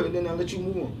this in real quick, and then I'll let you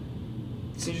move on.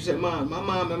 Since you said my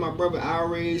mom and my brother,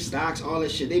 IRAs, stocks, all that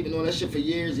shit, they've been doing that shit for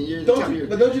years and years.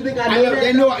 But don't you think I know that?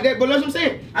 They know that, but that's what I'm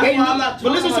saying. But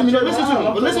listen to me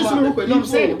real quick. No, I'm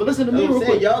saying, but listen to me real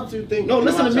quick. Y'all two think. No,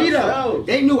 listen to me though.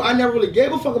 They knew I never really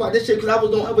gave a fuck about this shit because I was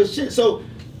doing other shit. So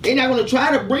they not gonna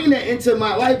try to bring that into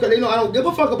my life because they know I don't give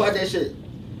a fuck about that shit.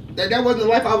 That wasn't the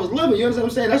life I was living. You understand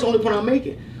what I'm saying? That's the only point I'm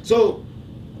making. So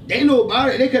they knew about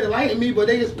it. They could enlighten me, but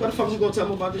they just, what the fuck is gonna tell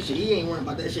me about this shit? He ain't worrying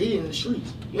about that shit. He in the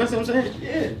streets. You understand what I'm saying?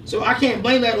 Yeah. So I can't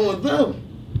blame that on them.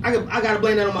 I gotta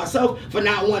blame that on myself for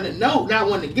not wanting to know, not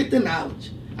wanting to get the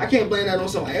knowledge. I can't blame that on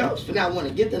somebody else for not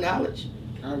wanting to get the knowledge.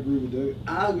 I agree with that.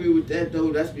 I agree with that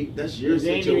though. That's your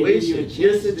situation.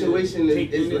 Your situation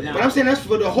is. But I'm saying that's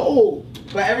for the whole.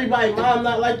 But everybody, mom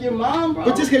not like your mom, bro.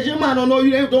 But just because your mom don't know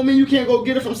you, don't mean you can't go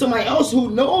get it from somebody else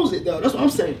who knows it though. That's what I'm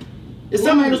saying. It's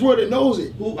somebody in this world that knows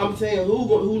it. I'm saying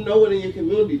who know it in your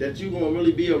community that you gonna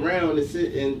really be around and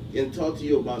sit and talk to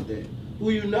you about that. Who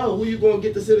you know? Who you gonna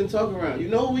get to sit and talk around? You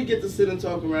know who we get to sit and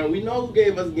talk around. We know who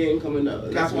gave us game coming up.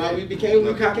 That's why we became who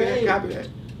we became. Copy that.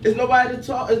 It's nobody to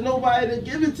talk. It's nobody to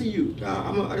give it to you.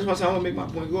 I just want to say I want to make my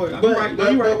point. Go ahead.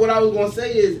 But what I was gonna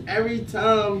say is every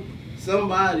time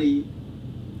somebody,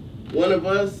 one of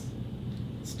us,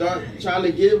 start trying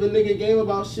to give a nigga game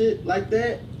about shit like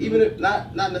that, even if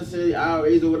not necessarily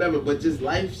IRAs or whatever, but just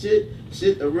life shit,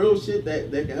 the real shit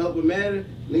that can help it matter,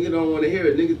 nigga don't want to hear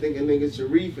it. Nigga thinking nigga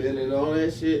Sharif and all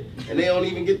that shit, and they don't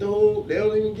even get they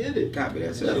don't even get it. Copy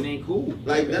that shit. It ain't cool.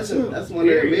 Like that's one of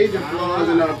the major flaws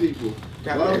in our people.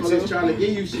 Motherfuckers trying to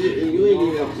give you shit and you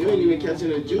ain't even catching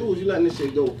the jewels. You letting this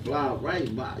shit go fly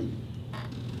right by you.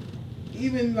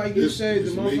 Even like you said,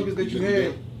 the motherfuckers that you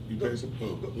had. Let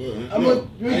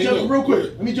me jump real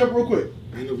quick.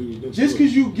 Just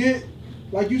because you get,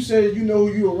 like you said, you know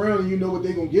who you around and you know what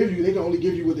they gonna give you, they can only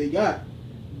give you what they got.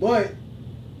 But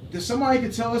somebody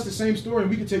could tell us the same story and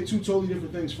we could take two totally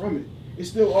different things from it. It's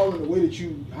still all in the way that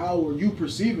how are you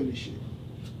perceiving this shit.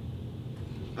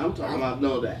 I'm talking about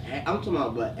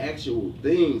the actual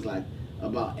things like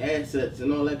about assets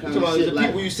and all that kind of shit. The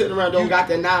people you sitting around don't got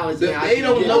the knowledge. They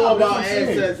don't know about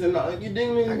assets and all. You dig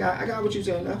me? I got what you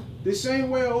saying now. The same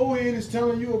way an old head is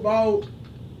telling you about,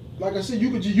 like I said,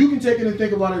 you can take it and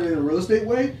think about it in a real estate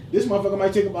way. This motherfucker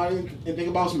might take about it and think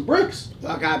about some bricks.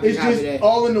 It's just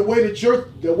all in the way that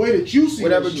you see.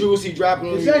 Whatever jewels he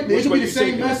dropping. Exactly. It could be the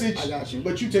same message,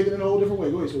 but you take it in a whole different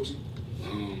way. Go ahead, Stokesy.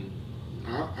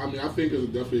 I mean, I think it's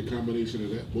definitely a combination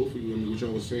of that. Both of you, I mean, what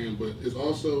y'all was saying, but it's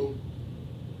also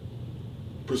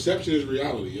perception is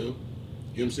reality, yo. You know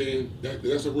what I'm saying?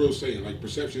 That's a real saying. Like,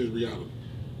 perception is reality.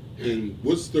 And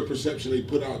what's the perception they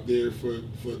put out there for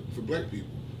black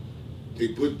people? They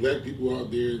put black people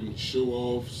out there and show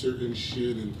off certain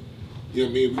shit, and you know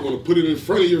what I mean? We want to put it in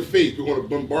front of your face. We want to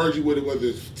bombard you with it, whether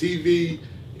it's TV,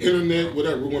 internet,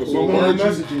 whatever. We want to bombard you.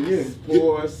 Messaging,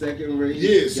 poor, second rate.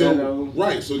 Yeah, so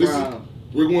right. So this is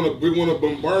we're gonna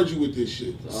bombard you with this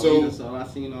shit. So that's all I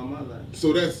seen all my life.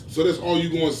 So that's all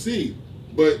you're gonna see.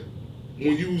 But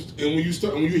when you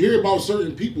hear about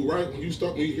certain people, right? When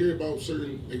you hear about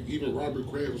certain, like even Robert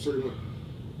Kraft or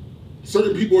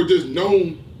certain people are just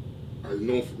known for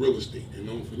real estate. They're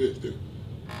known for this. You know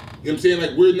what I'm saying?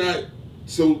 Like we're not.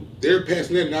 So they're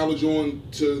passing that knowledge on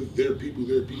to their people.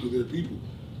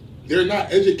 They're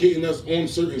not educating us on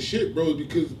certain shit, bro,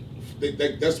 because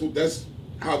that's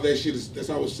how that shit is. That's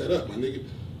how it's set up, my nigga.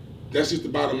 That's just the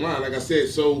bottom line. Like I said,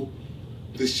 so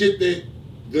the shit that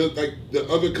the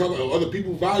other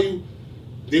people value,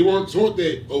 they weren't taught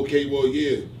that. Okay, well,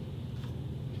 yeah,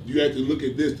 you have to look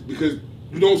at this because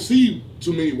you don't see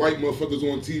too many white motherfuckers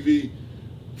on TV,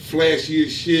 flashy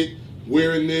as shit,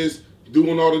 wearing this,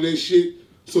 doing all of this shit.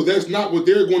 So that's not what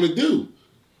they're going to do.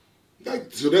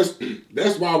 Like, so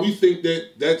that's why we think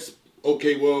that that's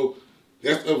okay. Well,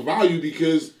 that's of value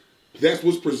because that's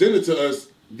what's presented to us.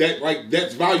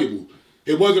 That's valuable.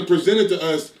 It wasn't presented to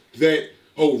us that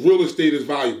real estate is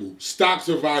valuable, stocks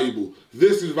are valuable,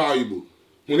 this is valuable.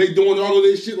 When they doing all of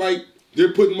this shit, like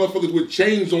they're putting motherfuckers with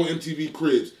chains on MTV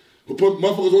Cribs. But put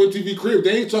motherfuckers on MTV Cribs,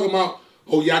 they ain't talking about,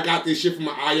 oh yeah, I got this shit from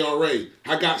my IRA,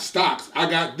 I got stocks, I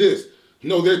got this.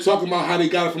 No, they're talking about how they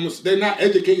got it from us. They're not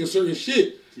educating certain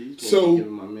shit. So,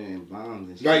 my man bonds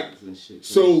and like, and shit.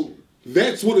 So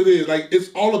that's what it is. Like, it's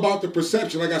all about the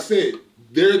perception. Like I said,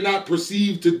 they're not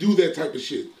perceived to do that type of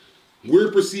shit.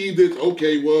 We're perceived as,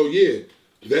 okay, well, yeah,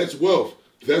 that's wealth.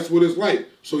 That's what it's like.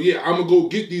 So yeah, I'm gonna go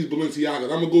get these Balenciagas. I'm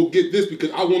gonna go get this because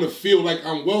I want to feel like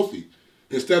I'm wealthy.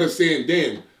 Instead of saying,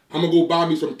 damn, I'm gonna go buy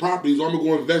me some properties or I'm gonna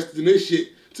go invest in this shit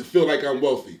to feel like I'm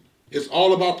wealthy. It's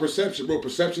all about perception, bro.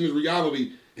 Perception is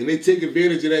reality, and they take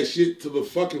advantage of that shit to the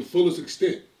fucking fullest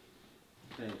extent.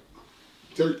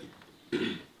 Turkey. I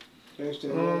just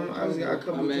got a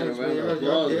couple of things, man.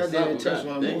 Y'all didn't touch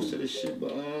on most of this shit,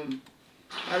 but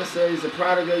I just say it's a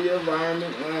product of your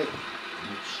environment, like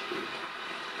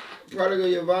product of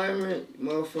your environment,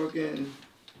 motherfucking.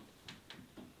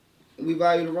 We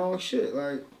value the wrong shit,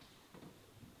 like.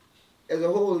 As a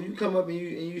whole, if you come up and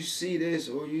you see this,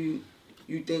 or you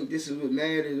think this is what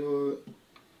matters, or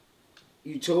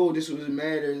you told this was what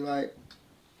matters, like,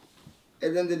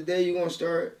 at the end of the day, you're going to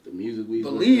start the music we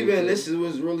believing this is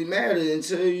what's really matters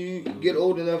until you get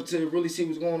old enough to really see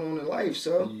what's going on in life.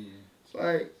 So,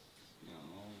 like,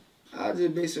 I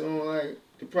just base it on, like,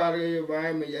 the product of your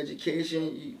environment, your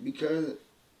education, because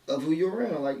of who you're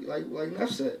around, like Neff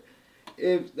said.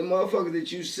 If the motherfucker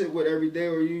that you sit with every day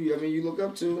or you look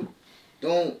up to,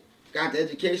 don't got the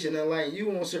education and like you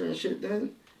on certain shit,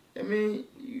 then I mean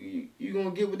you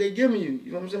gonna get what they giving you.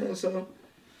 You know what I'm saying? So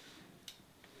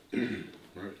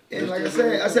right. And like I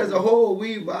said as a whole,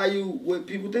 we value what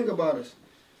people think about us.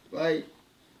 Like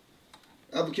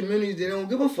other communities, they don't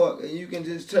give a fuck, and you can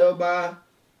just tell by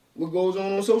what goes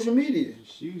on social media.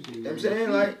 You know what I'm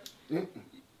saying? Like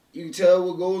you can tell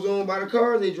what goes on by the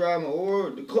cars they driving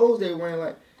or the clothes they wearing.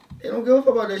 Like they don't give a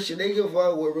fuck about that shit. They give a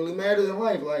fuck what really matters in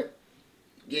life. Like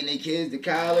getting their kids to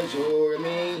college, or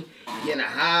getting a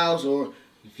house, or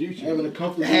future, having a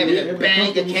comfortable, having a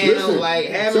bank account, like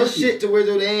having shit to where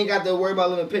they ain't got to worry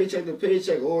about living paycheck to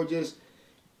paycheck, or just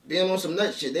being on some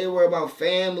nut shit. They worry about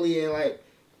family and like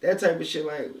that type of shit.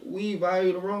 Like we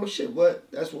value the wrong shit,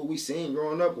 but that's what we seen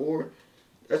growing up, or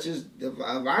that's just the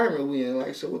environment we in.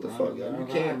 Like, so what the fuck, y'all? You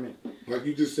can't. Like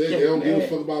you just said, they don't give a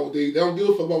fuck about what they don't give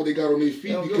a fuck about what they got on their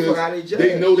feet because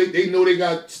they know they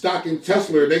got stock in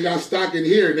Tesla, they got stock in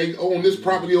here, they own this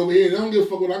property over here. They don't give a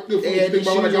fuck what I give a fuck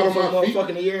about what I got on my feet.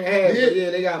 Motherfucking a year and a half. Yeah,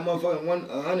 they got motherfucking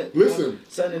 100. Listen,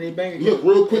 something in their bank account.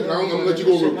 Look, real quick, I'm gonna let you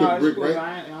go real quick, Rick,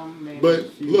 right? But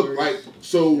look, like,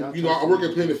 so you know, I work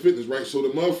at Planet Fitness, right? So the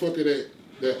motherfucker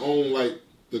that own like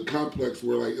the complex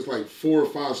where like it's like 4 or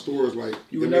 5 stores, like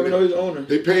you would never know his owner.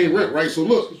 They paying rent, right? So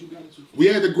look, we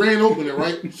had the grand opening,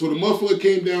 right? So the motherfucker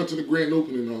came down to the grand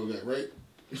opening and all of that, right?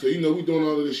 So you know we doing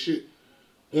all of this shit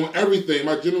on everything.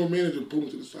 My general manager pulled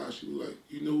me to the side. She was like,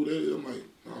 "You know who that is?" I'm like,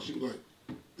 "No." She was like,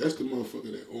 "That's the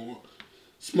motherfucker that own."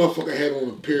 This motherfucker had on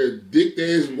a pair of dick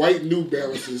ass white New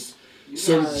Balances.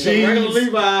 Some jeans,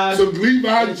 some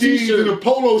Levi jeans and a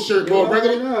polo shirt, bro.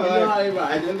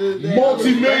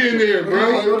 Multi-millionaire,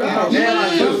 bro.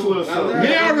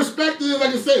 Yeah, I respect it.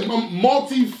 Like I said, I'm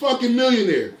multi-fucking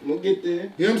millionaire. We'll get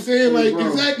there. You know what I'm saying? Like,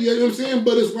 exactly. You know what I'm saying?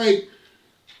 But it's like,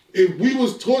 if we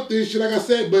was taught this shit, like I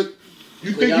said, but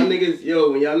you think when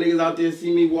y'all niggas out there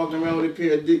see me walking around with a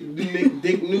pair of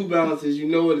dick New Balances, you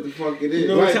know what the fuck it is. You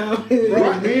know what time it is.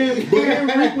 Right. Me and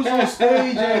Rick was on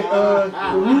stage at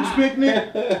the Roots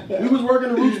Picnic. We was working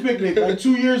the Roots Picnic like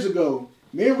 2 years ago.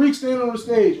 Me and Rick standing on the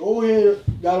stage. Old head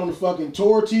got on the fucking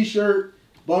Tor t-shirt,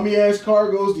 bummy ass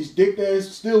cargos, these dick ass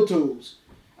steel toes.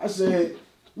 I said,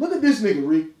 look at this nigga,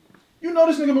 Rick. You know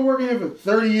this nigga been working here for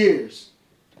 30 years.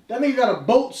 That nigga got a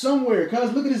boat somewhere,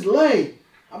 cuz look at his leg.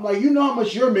 I'm like, you know how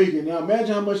much you're making. Now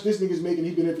imagine how much this nigga's making.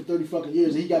 He been here for 30 fucking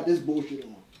years and he got this bullshit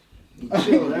on.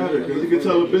 Chill out there, because you can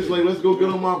tell a bitch like, let's go get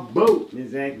on my boat.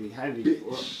 Exactly. How do you?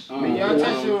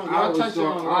 Y'all touch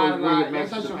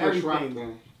on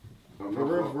everything. For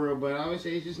real. But I would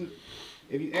say it's just,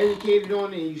 if you educated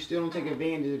on it and you still don't take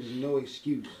advantage, there's no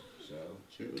excuse. So,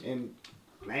 and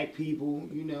black people,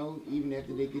 you know, even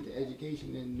after they get the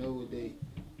education and know what they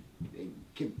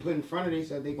can put in front of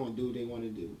themselves, they gonna do what they want to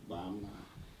do. Bottom line.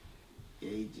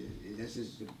 That's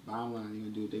just the bottom line. They gonna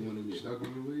do what they want to do. Stuck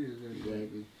in the ways.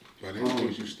 Exactly. By that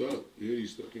point, you stuck. Yeah, you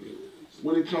stuck in it.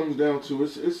 What it comes down to,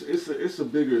 it's a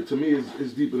bigger, to me,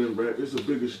 it's deeper than rap. It's a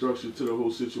bigger structure to the whole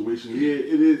situation. Yeah,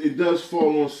 it does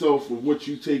fall on self with what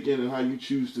you take in and how you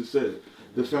choose to set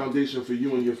the foundation for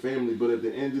you and your family. But at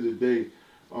the end of the day,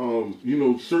 you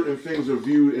know, certain things are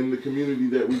viewed in the community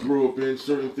that we grew up in.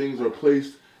 Certain things are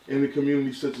placed in the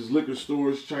community, such as liquor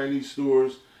stores, Chinese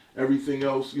stores, everything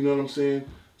else, you know what I'm saying?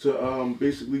 To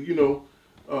basically, you know,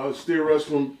 steer us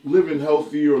from living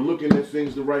healthy or looking at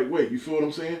things the right way. You feel what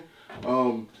I'm saying?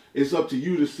 It's up to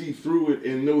you to see through it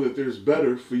and know that there's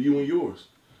better for you and yours.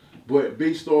 But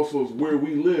based off of where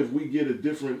we live, we get a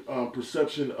different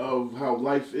perception of how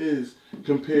life is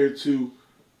compared to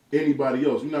anybody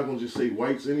else. We're not going to just say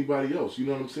whites, anybody else. You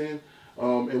know what I'm saying?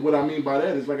 And what I mean by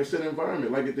that is, like I said,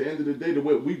 environment. Like at the end of the day, the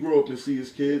way we grow up and see as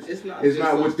kids is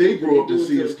not what they grow up and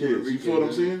see as kids. You feel what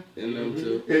I'm saying? And them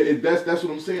too. That's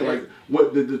what I'm saying. Like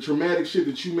what the traumatic shit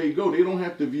that you may go, they don't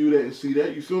have to view that and see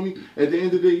that. You feel me? At the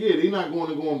end of the day, they're not going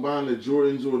to go and buy the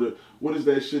Jordans or the what is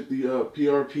that shit, the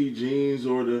PRP jeans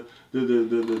or the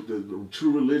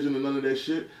True Religion and none of that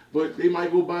shit. But they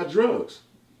might go buy drugs.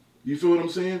 You feel what I'm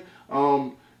saying?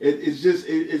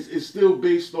 It's still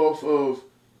based off of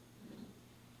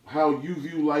how you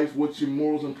view life, what's your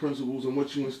morals and principles, and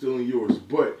what you instill in yours.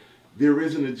 But there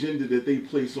is an agenda that they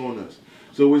place on us.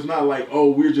 So it's not like,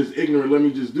 oh, we're just ignorant, let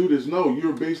me just do this. No,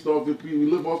 you're based off, we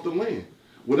live off the land.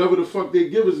 Whatever the fuck they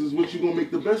give us is what you're going to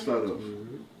make the best out of.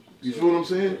 You feel what I'm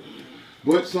saying?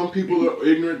 But some people are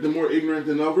ignorant, they're more ignorant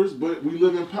than others, but we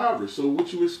live impoverished, so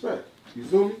what you expect? You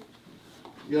feel me?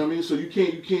 You know what I mean? So you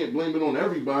can't blame it on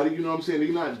everybody, you know what I'm saying?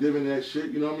 They're not diving that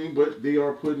shit, you know what I mean? But they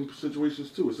are put in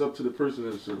situations too. It's up to the person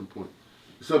at a certain point.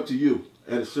 It's up to you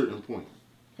at a certain point.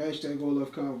 Hashtag All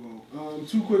Left Convo.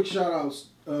 2 quick shout outs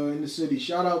in the city.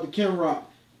 Shout out to Ken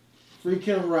Rock. Free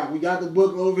Ken Rock. We got the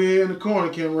book over here in the corner,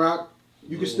 Ken Rock.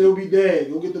 You can still be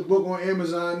dead. Go get the book on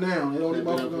Amazon now.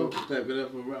 Tap it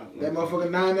up for Rock. That motherfucker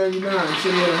 $9.99. He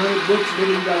said he had 100 books.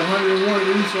 Nigga, he got 101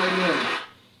 released right now.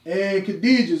 And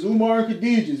Khadijah's, Umar and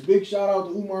Khadijah's. Big shout out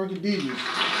to Umar and Khadijah's.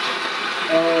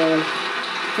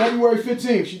 February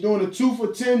 15th, she's doing a 2 for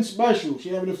 $10 special.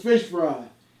 She's having a fish fry.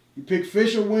 You pick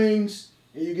fish or wings,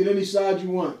 and you get any side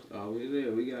you want. Oh, we're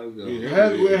there. We gotta go.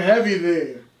 We're heavy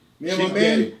there. Me and my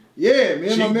man, Yeah, me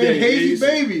and my man Hazy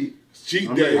Baby.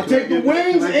 Cheat day. I take the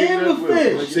wings and the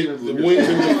fish. Take the wings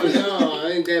and the fish. No,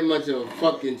 ain't that much of a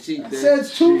fucking cheat day.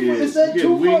 It said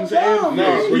two for $5.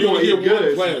 No, you only get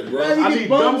one planet, bro. I need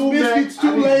buns, biscuits,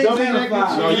 2 legs, and a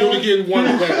thigh. No, you only getting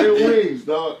one planet. Wings,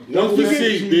 dog. One for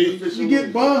C, B. You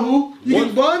get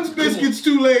buns, biscuits,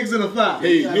 2 legs, and a thigh.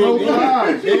 Hey, you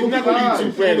not gonna eat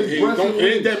 2 planets. Hey, it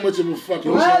ain't that much of a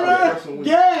fucking Ladder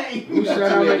gang. You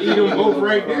said I'm gonna eat them both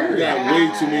right there. You got way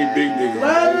too many big niggas.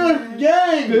 Ladder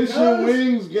gang. Fish and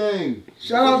wings gang.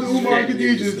 Shout out to Umar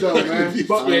Khadijah's though, man.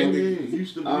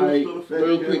 Alright,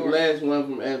 real quick, last one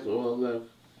from After All Left.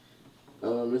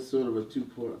 It's sort of a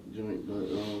 2-part joint, but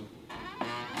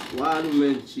why do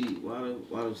men cheat? Why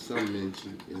do some men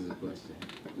cheat is the question.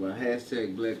 Well,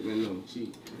 hashtag black men don't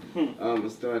cheat. I'm gonna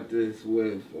start this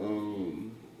with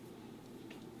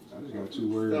I just got 2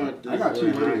 words. I got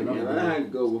 2 words. I can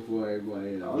go before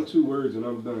everybody else. 2 words and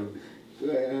I'm done.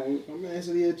 My man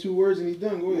said he had 2 words and he's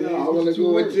done. Go ahead. No, I want to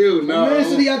go with you. No, my man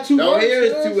said he got 2 words. No, hear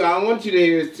his 2. I want you to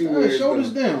hear his 2 words.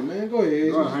 Shoulders down, man. Go ahead.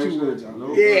 Here's 2 words out.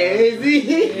 Yeah, easy.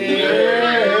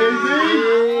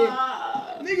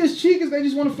 Niggas cheat because they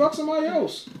just want to fuck somebody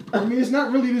else. I mean, it's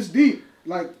not really this deep.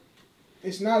 Like,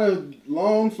 it's not a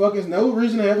long fucking. No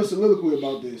reason to have a soliloquy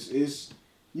about this. It's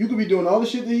you could be doing all the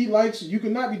shit that he likes. You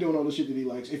could not be doing all the shit that he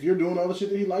likes. If you're doing all the shit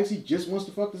that he likes, he just wants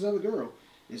to fuck this other girl.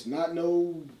 It's not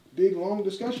no big long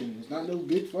discussion. It's not no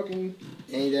big fucking.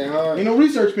 Ain't that hard. Ain't no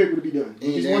research paper to be done. You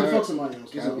Ain't just want to fuck somebody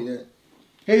else. Copy that.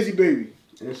 Hazy Baby.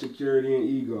 Insecurity and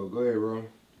ego. Go ahead, bro.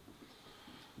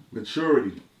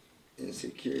 Maturity.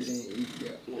 Insecurity and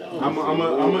ego. I'm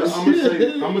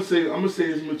gonna say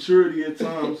it's maturity at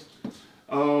times.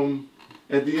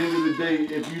 At the end of the day,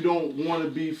 if you don't want to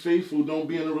be faithful, don't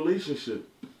be in a relationship.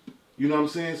 You know what I'm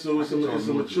saying? So it's a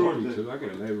mature thing. I can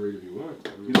elaborate if you want.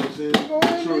 You know what I'm saying? Go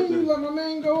ahead, man. You let my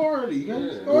man go already. Go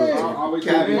ahead. Right,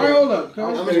 hold up.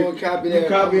 I'm just gonna copy that. You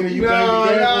copying and you bang the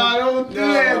gavel? Don't do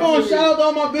that. Come on, shout out to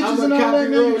all my bitches and all that.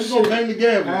 Nigga, you just gonna bang the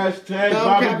gavel. Hashtag I'm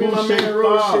Bobby copying my man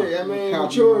real shit. I mean,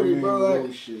 maturity, bro.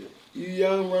 Like, shit. you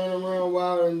young, running around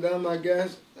wild and dumb, I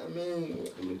guess. I mean,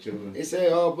 they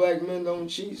say all black men don't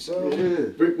cheat, so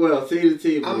well, see the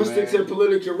table. I'm gonna stick to the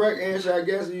politically correct answer. I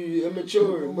guess you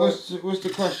immature. What's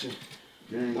the question?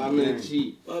 Why men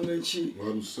cheat? Why men cheat?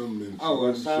 Why do some men cheat? Oh,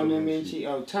 well, some men cheat.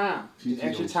 Oh, time. Just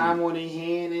extra time on their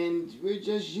hand, and we're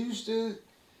just used to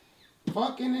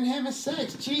fucking and having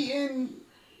sex. Cheating,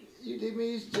 you dig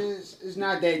me? It's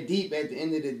not that deep at the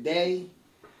end of the day.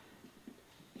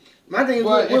 My thing is,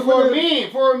 but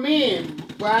for a man,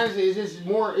 but honestly, it's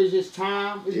just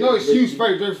time. There's no excuse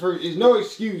first. There's no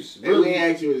excuse. Really. We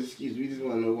ain't ask you an excuse. We just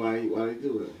want to know why they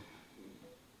do it.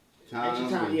 Extra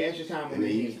time. Yeah, extra time. And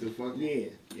they used to fuck. Yeah.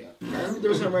 Let me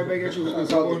throw something right back at you. That's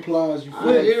how the applause you feel.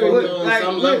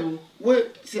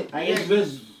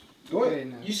 Go ahead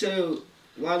now. You said,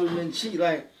 why do men cheat?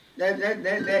 Like, that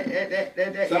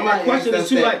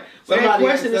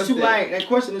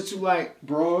question is too like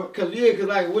broad. Cause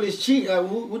like what is cheating?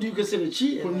 Like what do you consider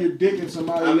cheating? Putting your dick in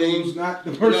somebody who's not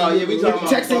the person. No, yeah, we talking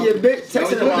about texting your bitch,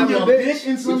 texting your bitch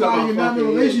in somebody you're not in a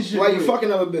relationship. Why you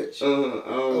fucking up a bitch?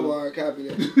 Oh, alright, copy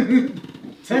that.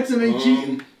 Texting ain't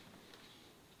cheating.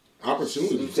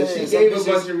 Opportunity. She gave a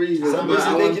bunch of reasons. Some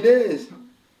bitches think it is.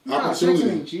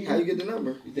 Opportunity. How you get the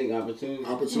number? You think opportunity?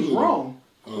 Opportunity. What's wrong?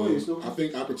 I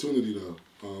think opportunity though.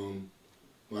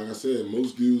 Like I said,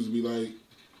 most dudes be like,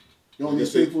 you don't get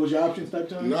faithful as your options type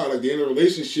time? Nah, like they're in a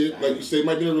relationship. Like you say,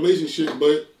 might be in a relationship,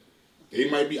 but they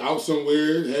might be out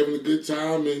somewhere having a good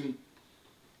time, and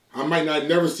I might not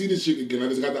never see this chick again. I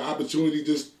just got the opportunity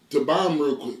just to bomb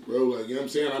real quick, bro. Like, you know what I'm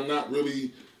saying? I'm not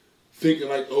really thinking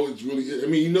like, oh, it's really, I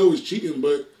mean, you know it's cheating,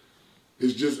 but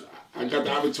it's just, I got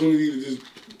the opportunity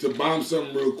to bomb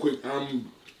something real quick.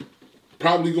 I'm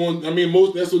probably going, I mean,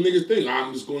 that's what niggas think.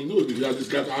 I'm just going to do it because I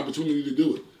just got the opportunity to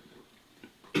do it.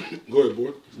 Go ahead,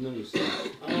 boy.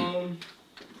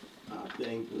 I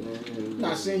think, man. I'm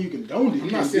not saying you condone it. I'm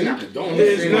not saying I condone it.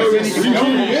 There's no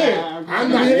condone it. I'm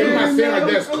not saying like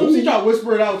that's cool. You gotta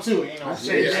whisper it out too. I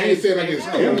ain't saying like it's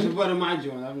cool. What am I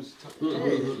doing? I'm just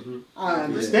talking. I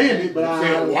understand it, but I'm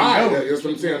saying why. That's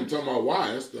what I'm saying. I'm talking about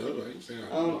why. That's the other. I ain't saying.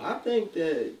 I think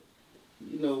that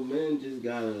men just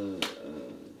got a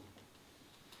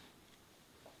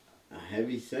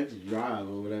heavy sex drive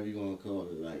or whatever you want to call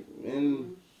it. Like,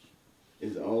 men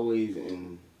is always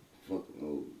in fuck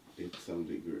mode to some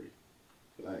degree.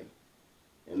 Like,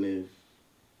 and if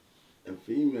a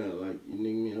female, like, you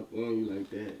nigga me up on you like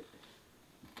that,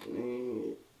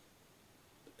 man,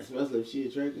 especially if she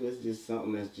attractive, it's just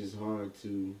something that's just hard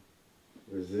to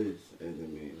resist as a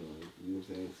man. Like, you know what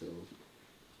I'm saying? So,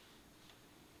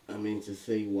 I mean, to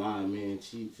say why a man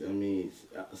cheats, I mean,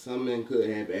 some men could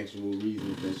have actual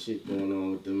reasons, that shit going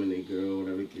on with them and their girl,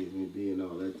 whatever the case may be, and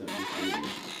all that type of shit.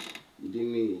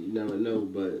 You never know,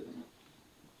 but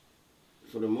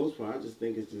for the most part, I just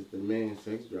think it's just the man's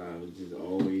sex drive is just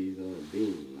always on a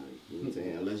beam, like, you know what I'm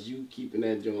saying? Unless you keeping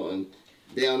that joint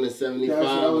down to 75 That's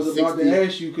what I was 60. about to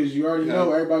ask you, because you already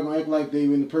know everybody gonna act like they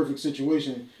in the perfect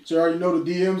situation. So you already know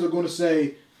the DMs are gonna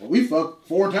say, well, we fuck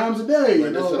 4 times a day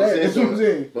and all that. That's what I'm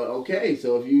saying. But okay,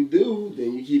 so if you do,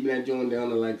 then you keeping that joint down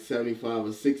to like 75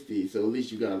 or 60, so at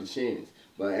least you got a chance.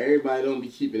 But everybody don't be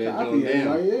keeping that joint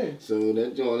down. So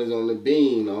that joint is on the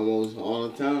beam almost all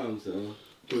the time, so.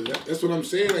 But that's what I'm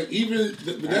saying. Like even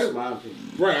that's my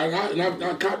opinion. Right,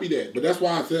 I copy that. But that's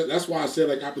why I said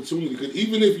like opportunity. Because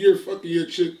even if you're fucking your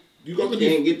chick, you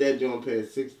can't get that joint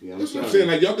past 60. That's what I'm saying.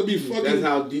 Like y'all could be fucking. That's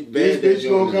how deep bad that bitch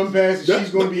gonna come past. And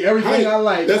she's gonna be everything I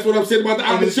like. That's what I'm saying about the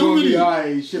opportunity.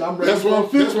 Alright, shit, I'm ready. That's what I'm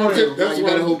saying. That's why you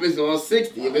better hope it's on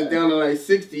 60. If it's down to like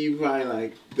 60, you probably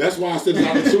like. That's why I said the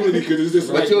opportunity, because it's just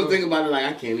but like. But you'll think about it like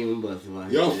I can't even bust it. Like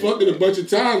y'all fucked it a bunch of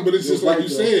times, but it's just like you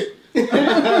said.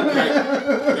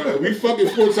 Like, we fucking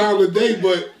 4 times a day,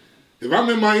 but if I'm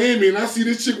in Miami and I see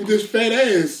this chick with this fat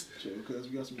ass,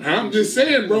 I'm just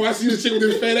saying, bro, I see this chick with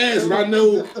this fat ass, and I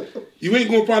know you ain't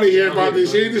gonna probably hear about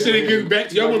this shit. This shit ain't getting back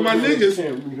to y'all with my niggas.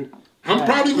 I'm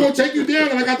probably gonna take you down,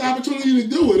 and I got the opportunity to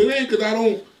do it. It ain't because I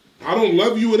don't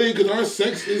love you. It ain't because our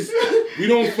sex is, we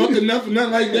don't fuck enough or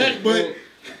nothing like that, but.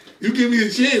 You give me a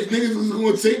chance, niggas is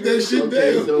gonna take that shit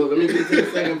down. So let me get to the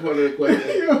second part of the question.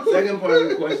 Second part of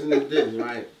the question is this,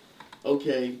 right?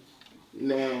 Okay,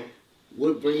 now,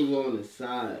 what brings on the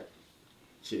side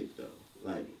chick though?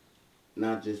 Like,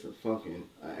 not just a fucking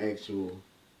actual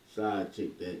side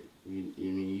chick that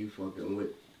you fucking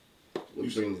with.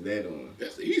 What brings that on?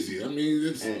 That's easy. I mean,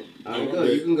 it's. You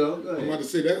can go. Go ahead. I'm about to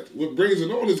say that. What brings it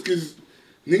on is because,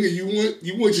 nigga,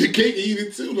 you want your cake and eat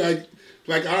it too,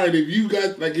 Like, all right, if you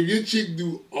got, like, if your chick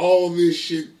do all this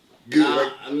shit good,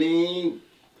 like, I mean,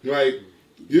 like,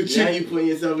 your chick. Now you putting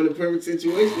yourself in a perfect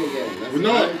situation again. That's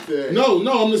no,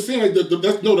 I'm just saying, like, the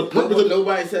purpose of.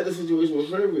 Nobody said the situation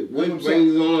was perfect. What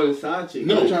brings on a side chick?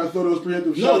 No, I'm trying to throw those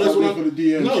preemptive shots out there for the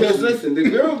DM. No, because listen, the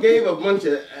girl gave a bunch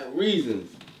of reasons.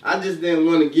 I just didn't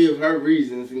want to give her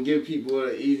reasons and give people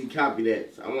an easy copy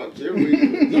that. So I want your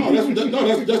reasons.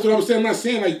 That's what I'm saying. I'm not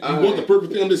saying like you want the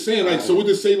perfect thing. I'm just saying like so we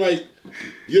just say like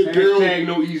your girl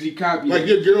no easy copy. Like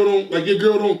your girl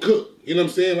don't cook. You know what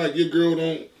I'm saying? Like your girl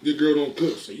don't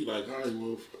cook. So you like, all right,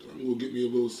 well, I'm gonna get me a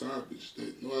little side bitch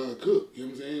that know how to cook. You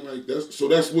know what I'm saying? Like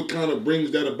that's what kind of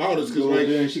brings that about us. Cause like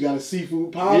she got a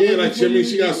seafood pop. Yeah, like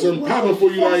she got something popping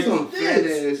for you. Like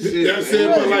that's it.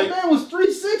 But like man was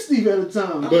 360 at the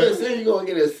time. I'm just saying you gonna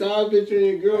get a side bitch and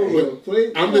your girl with a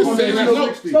plate. I'm just saying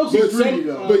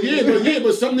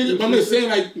but some niggas. I'm just saying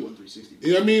like. You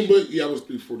know what I mean? But yeah, I was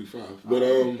 345. But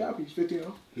copy 15.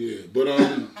 Yeah, but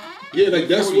yeah, like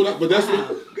that's what.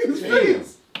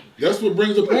 That's what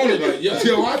brings up on it. Like, yo,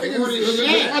 I think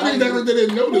that they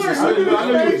didn't notice. I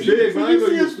know he was big, but I know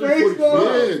he was 345.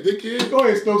 Yeah, dickhead. Go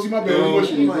ahead, Stokesy. My bad. I'm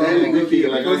pushing you. Go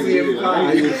see him. Wrong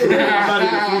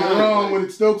with it,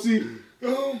 Stokesy.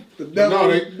 The devil.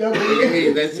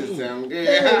 Hey, that should sound good.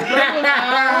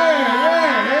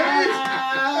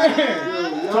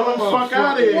 Tell him fuck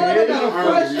out of here.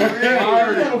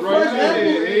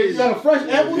 You got a fresh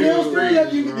apple downstairs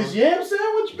after you get this yam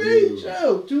sandwich, bitch?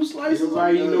 Yo, 2 slices.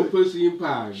 Nobody eat no pussy and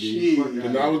pie, shit.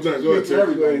 I was done. Go ahead,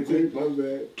 Terry. My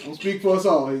bad. Don't speak for us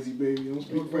all, Hazy baby. Don't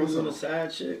speak for us all. On the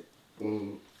side chick.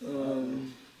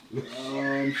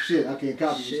 Shit, I can't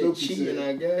copy shit. Cheating,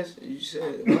 I guess. You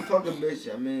said, my fucking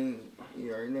bitch. I mean,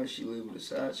 you already know she live with a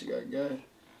side chick. I guess.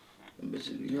 Them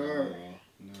bitches be hard.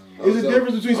 There's a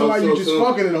difference between somebody you just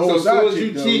fucking and a whole side chick. So as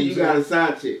soon as you cheat, you got a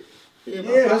side chick. Yeah,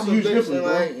 that's a huge difference,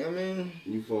 like, I mean,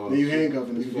 you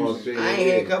handcuffing. I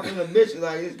ain't handcuffing a bitch.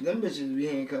 Like, them bitches be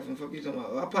handcuffing. Fuck you talking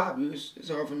about. I pop you. It's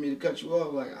hard for me to cut you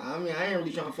off. Like, I mean, I ain't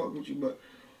really trying to fuck with you, but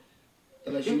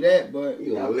unless you that, but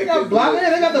they got block.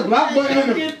 They got the block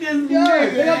button.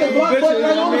 They got the block button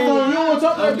right on the phone. You don't want to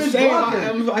talk to that bitch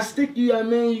blocking. If I stick you, I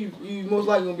mean, you most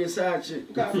likely gonna be a side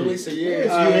chick. They say yeah.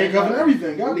 So you handcuffing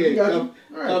everything. Got you.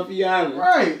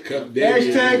 Right. Cuff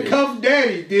daddy. Hashtag cuff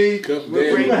daddy, D. Cuff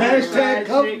daddy. Hashtag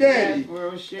cuff daddy.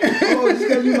 Oh, just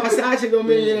because you my side chick don't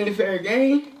mean it ain't a fair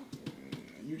game.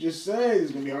 You just said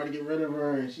it's gonna be hard to get rid of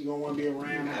her, and she gonna want to be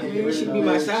around. I mean, she be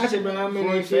my side chick, but I mean,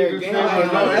 it ain't fair game.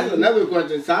 That's another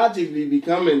question. Side chicks be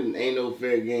becoming ain't no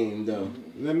fair game though.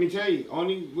 Let me tell you,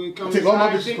 only when it comes to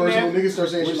side chick, when niggas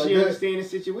start saying shit like that. She understand the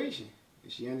situation.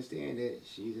 She understand that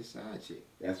she's a side chick.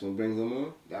 That's what brings them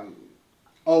on.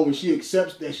 Oh, and she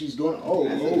accepts that she's going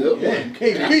to, yeah,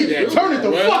 KB, turn it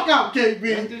the fuck out,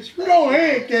 KB. Go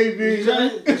ahead, KB.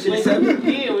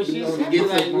 Yeah, when she accepted,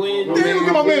 like, when... Damn,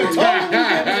 get my man talking.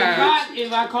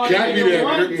 If I call you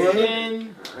once,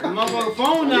 and the motherfucker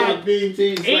phone not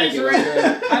answering,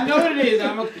 I know what it is.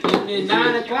 I'm at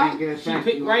 9 o'clock, she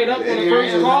picked right up on the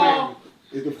first call.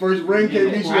 It's the first ring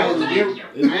KB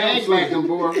It's like I'm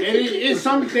bored. And it's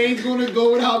some things gonna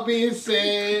go without being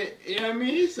said. You know what I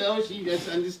mean? So she just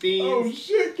understands. Oh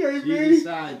shit, KB. She's a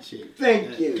side chick.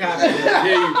 Thank you.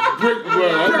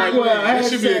 Brickwell. That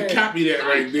should be a copy that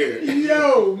right there.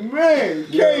 Yo, man.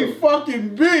 K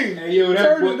fucking B. Hey, yo,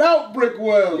 turn it out,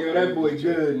 Brickwell. Yo, that boy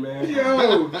good, man.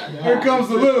 Yo, here comes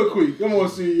the soliloquy. Come on,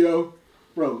 CEO.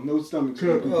 Bro, no stomach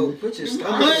trouble. Bro, put your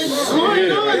stomach. What's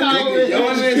going on?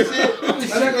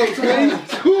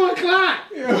 2 o'clock.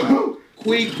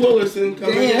 Queen Quillerson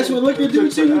coming in. That's what liquor do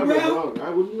to you, bro.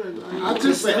 I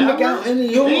just look out in the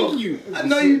yard. Thank you. I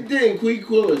know you didn't, Queen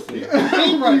Quillerson.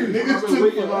 I've been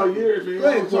waiting all year,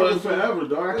 man. I'm talking forever,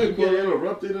 dog. I keep getting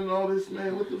interrupted and all this,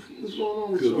 man. What's going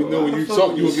on with you? Because we know when you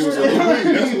talk, you will give us a queen.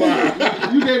 That's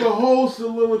why. You gave a whole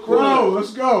soliloquy. Bro,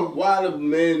 let's go. Why do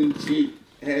men cheat?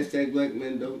 Hashtag black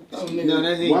men don't. No,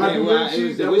 that ain't that. It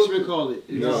was the what you call it?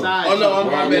 No. Side Oh no, Why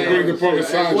my bad. brings upon the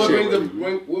side chick?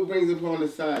 What brings upon the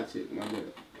side chick? My bad.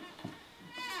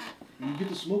 You get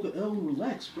to smoke an L and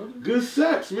relax, brother. Good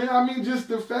sex, man. I mean, just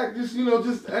the fact, just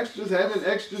extras, having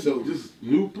extras, So, just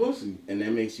new pussy. And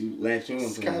that makes you latch on.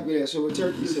 It's copy that. So what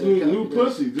Turkey Just said. new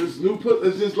pussy. Just new pussy.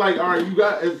 It's just like, all right, you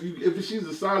got, if she's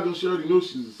a side joint, she already knows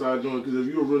she's a side joint, because if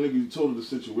you're a real nigga, you told her the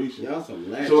situation. Y'all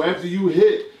some latch. So after you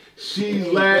hit, she's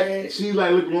like,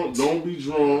 look, don't be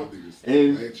drawn.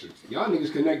 And y'all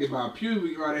niggas connected by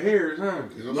pubic or the hairs, huh?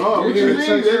 no, what you mean?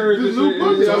 This new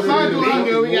pussy. Side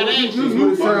joint, we got action. this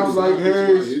new sounds like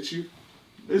hairs. Hit you.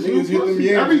 It's Niggas new hit them pussy.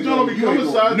 yams, Every joint though. become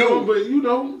a side No. joint, but you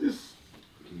know, this.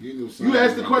 You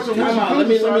asked the question. Come on, let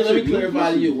me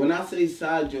clarify to you. you. When I say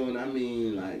side joint, I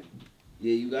mean like,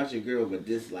 yeah, you got your girl, but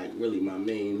this like really my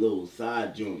main little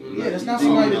side joint. Yeah, Like, that's not you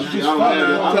somebody think- that you just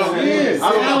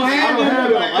I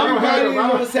don't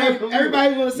fuck with.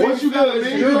 Everybody want to say. Once you got a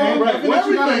main joint, right? Once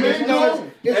you got a main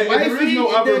joint, It's wifey,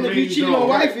 and then if you cheat on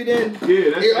wifey, then yeah,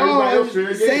 that's it all everybody else fair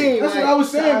game. same. That's what I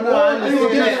was saying, boy. I You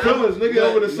don't understand. get feelings, nigga,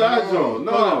 over the side joint.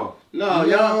 No. No,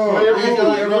 y'all.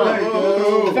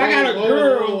 If I got a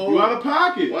girl, You out of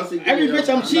pocket. Once again, every bitch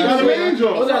I'm cheating Got a with. main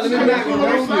joint. Hold on,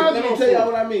 let me tell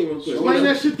y'all what I mean real quick. Explain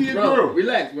that shit to your Bro, girl.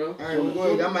 relax, bro. Alright, we're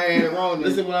going. I might have it wrong.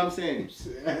 Listen what I'm saying.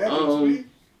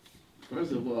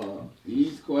 First of all,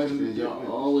 these questions, y'all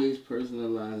always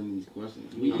personalizing these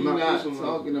questions. We I'm not not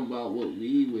talking about what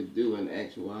we would do in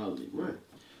actuality. Right.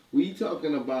 We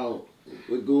talking about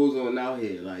what goes on out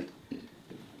here. Like,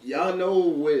 y'all know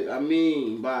what I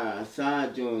mean by a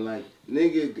side joint. Like,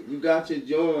 nigga, you got your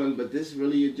joint, but this is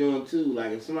really your joint too.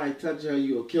 Like, if somebody touch her,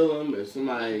 you'll kill them. If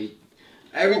somebody...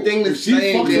 Everything the If she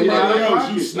same. fuck somebody else,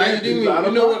 you Like, snap. you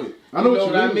know what? I know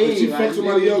what I mean. If she Like, fuck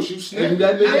somebody else, you snap. I'm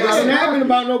not snapping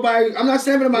about nobody. I'm not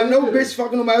snapping about no bitch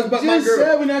fucking nobody else but my Just girl.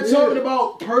 said we're not talking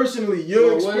about personally your But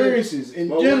when- experiences in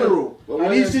but general. when- Now,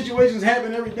 but these when- situations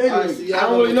happen every day. I to see me. y'all I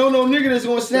don't really know no nigga that's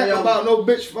gonna snap Yeah. about no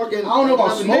bitch fucking. I don't know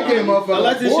about smoking a motherfucker.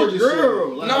 Unless it's Or your just girl.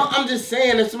 saying. Like, No, I'm just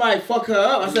saying if somebody fuck her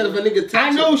up. I said if a nigga touch I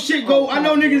know shit go. I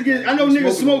know niggas get. I know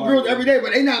niggas smoke girls every day,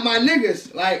 but they not my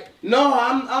niggas. Like, No,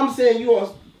 I'm saying you on.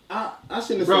 I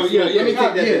shouldn't have Bro, said yeah, smoke. yeah, Let me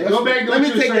take that yeah, back. Go back to Let what me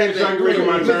you were take saying that so I back. can read my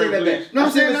Let me turn, take that please. back. No, I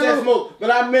I'm saying shouldn't have no. said smoke,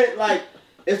 but I meant like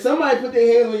if somebody put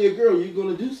their hands on your girl, you're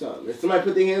gonna do something. If somebody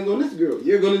put their hands on this girl,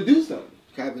 you're gonna do something.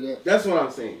 copy that. That's what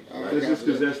I'm saying. That's just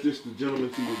because that's just the gentleman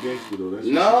to the gangster, though. That's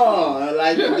No,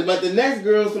 like, but the next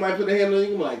girl, somebody put their hand on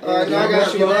you, I'm like, Alright, now I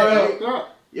got you.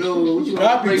 yo, what you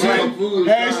Copy, bring man. some food?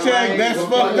 Hashtag that's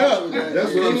fucked up.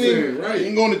 That's what I'm saying, You right?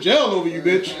 ain't going to jail over you,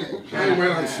 bitch. I ain't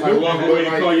wearing Like smoke, walk away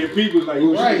and call your people like,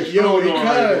 you Right, yo, they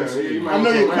cuz. I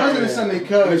know your cousin is something If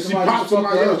cuz. she Somebody pops just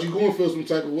somebody fucked her else, up. you gonna feel some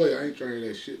type of way. I ain't trying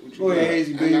that shit. What you Go ahead, got?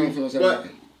 Hazy I don't baby. feel so But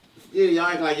yeah, y'all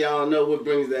act like y'all know what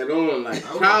brings that on. Like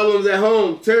problems at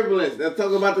home, turbulence. Let's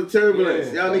talk about the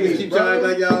turbulence. Yeah. Y'all niggas keep trying to act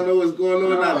like y'all know what's going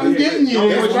on out I'm there. getting you. Don't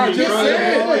That's want what I you just to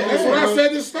said. try. That's what I said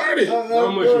to start it.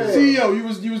 How much Go is ahead.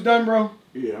 CEO, you was done, bro?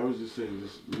 Yeah, I was just saying,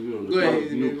 just, you know, Go ahead,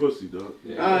 the new nigga. pussy, dog.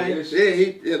 Alright,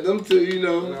 yeah, them two, you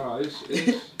know. No,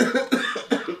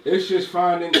 it's just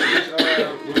finding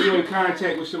when you're in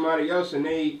contact with somebody else and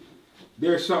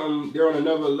they're on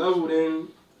another level than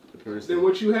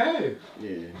what you have. Yeah.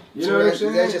 You know what I'm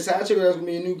saying? That's just how I took her. That's gonna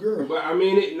be a new girl. But I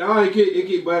mean, it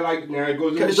could, but like now it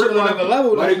goes to what Cause she on another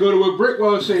level. But Like, it go to what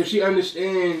Brickwell said. She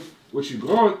understands what you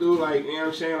going through, like, you know what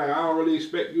I'm saying? Like, I don't really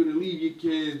expect you to leave your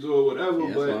kids or whatever, Yeah,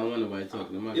 that's but why I don't want nobody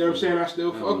talking to my you know what I'm saying? I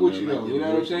still fuck with you, though. You know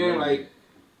what I'm saying? Like,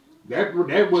 that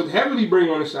would heavily bring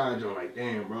on the side joint. Like,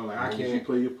 damn, bro, like, I can't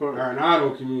play your part. And I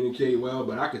don't communicate well,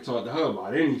 but I could talk to her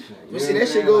about anything. But see, that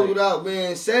shit goes without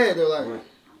being said, though, like.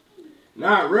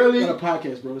 Not really. Got a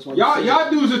podcast, bro. That's why y'all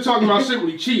dudes are talking about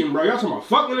simply cheating, bro. Y'all talking about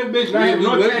fucking a bitch, not having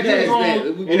no tattoos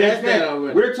on, and that's that.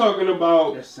 We're talking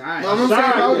about I'm saying, if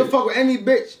I was to fuck with any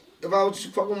bitch, if I was to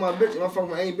fuck with my bitch, if I fuck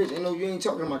with any bitch, and no, you ain't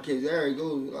talking to my kids. There it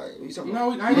goes. Like, what you talking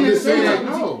about? No, I didn't say that.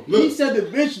 No. He said the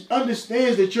bitch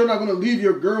understands that you're not gonna leave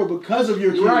your girl because of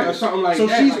your kids. Right, or something like so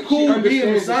that. So she's like, cool she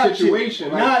being beside the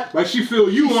situation. Like she feel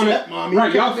you on it.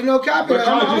 Right, y'all. No copy.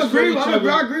 I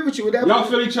agree with you with that. Y'all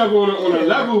feel each other on a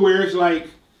level where it's like,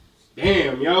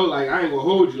 damn, yo, like I ain't gonna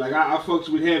hold you. Like I fucks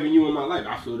with having you in my life.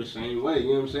 I feel the same way.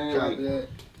 You know what I'm saying? Like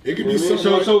it could be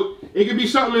something. So it could be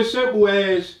something as simple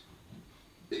as,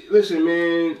 listen,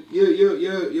 man,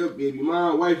 your baby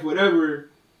mom, wife, whatever,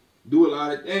 do a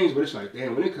lot of things, but it's like,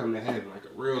 damn, when it comes to having like a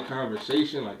real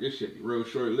conversation, like this shit be real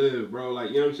short lived, bro.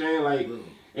 Like, you know what I'm saying? Like,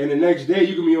 and the next day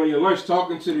you can be on your lunch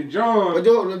talking to the John, and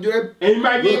you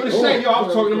might be able to say, yo, I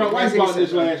was talking to my wife about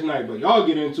this last night, but y'all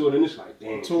get into it and it's like,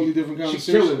 damn, totally different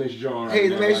conversation. She's killing this John. Hey,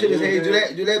 the man shit is, hey,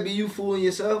 do that be you fooling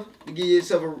yourself to give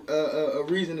yourself a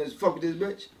reason to fuck with this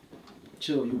bitch?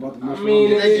 Chill, you about to I mean,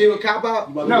 did they give you a cop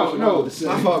out? No.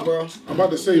 My fault, bro. I'm about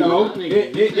to say, no.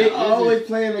 Always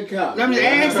playing the cop. I'm just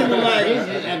asking him, like.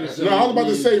 No, I was about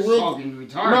to say, real.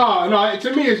 No.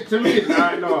 To me, it's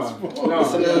not. No.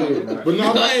 But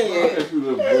no,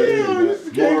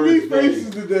 KB faces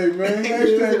today, man.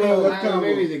 Hashtag OLF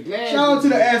combo. Shout out to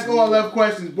the Ask OLF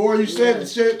questions. Boy, you said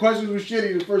the questions were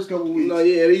shitty the first couple weeks. No,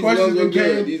 yeah, these questions ones are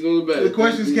good. These ones are better. The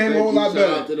questions came a whole lot better.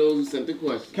 Shout out to those who sent the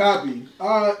questions. Copy.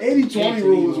 80-20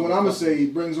 rule is what I'm going to say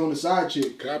brings on the side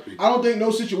chick. Copy. I don't think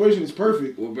no situation is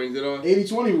perfect. What brings it on?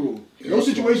 80-20 rule. No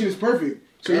situation is perfect.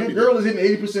 So your girl is hitting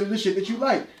 80% of the shit that you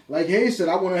like. Like Hayes said,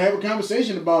 I want to have a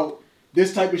conversation about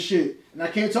this type of shit. And I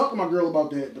can't talk to my girl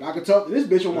about that. But I can talk to this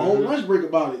bitch on my whole lunch break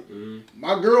about it.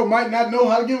 My girl might not know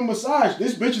how to give a massage.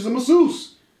 This bitch is a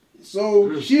masseuse.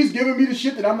 So she's giving me the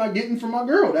shit that I'm not getting from my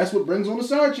girl. That's what brings on the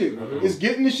side chick. It's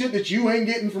getting the shit that you ain't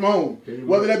getting from home.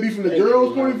 Whether that be from the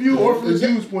girl's point of view or from the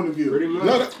dude's point of view.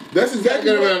 No, that's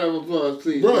exactly what. Round of applause,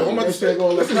 please. Bro, I'm about to say,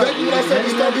 that's exactly what I said to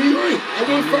start the drink. I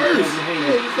went first.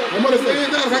 I'm about to say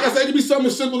that. Like I said, it could be something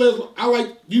as simple as I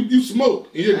like you smoke.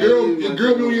 And your girl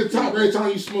be on your top every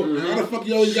time you smoke. How the fuck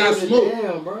you always gotta smoke?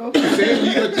 Damn, bro. You saying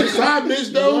you got your side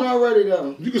bitch though. Already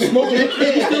though. You can smoke and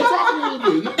still talking a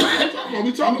little bit.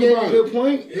 We talking about it. Good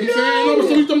point. You know what I'm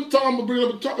saying? So I'm talking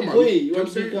about talking about it. You want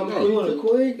to become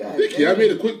quick? Yeah, I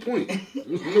made a quick point.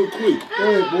 No quick. Go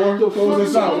ahead, boy. Close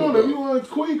this out. You want a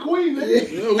queen, nigga?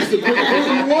 Yeah, we still you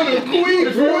want a queen.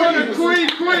 If you want a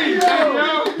queen.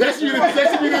 That should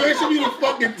be the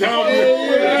fucking time.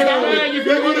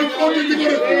 They're gonna fucking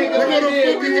queen.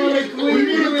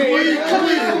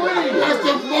 That's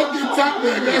the fucking top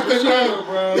man.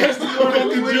 That's the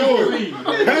fucking joy.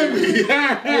 Heavy.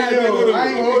 I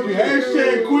ain't hold you.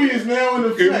 Hashtag queen is now in the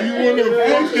If you want to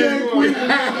hashtag queen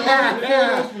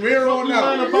from here on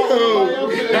out.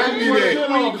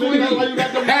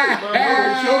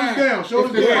 Shoulders down.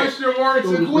 Shoulders down. Question words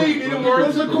a queen, then the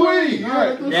words a queen.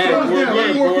 Shoulders down.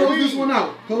 Close this one out.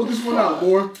 Close this one out,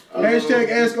 boy. Hashtag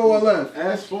Ask OLF.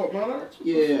 Ask Fort Monarch?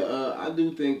 Yeah, I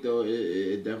do think though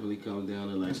it definitely comes down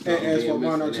to like Ask Fort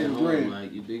Monarch in the gram.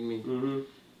 Like, you dig me?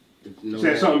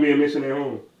 Said something being missing at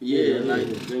home. Yeah, like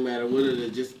no matter what it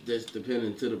is, just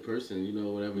depending to the person, you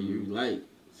know, whatever you like,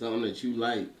 something that you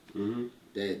like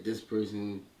that this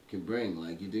person can bring.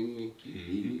 Like, you dig me?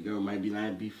 Your girl might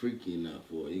not be freaky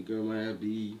enough, or your girl might not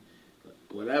be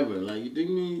whatever. Like, you dig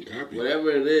me?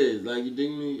 Whatever it is, like, you dig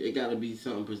me? It gotta be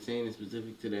something pertaining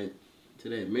specific to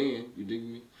that man. You dig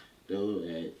me? Though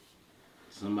that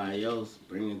somebody else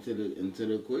bring into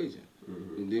the equation.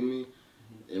 You dig me?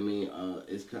 I mean,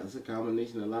 it's a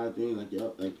combination of a lot of things. Like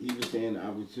he was saying, the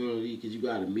opportunity, because you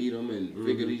got to meet them and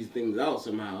figure these things out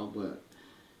somehow. But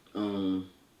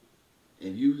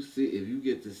if you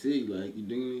get to see, like, you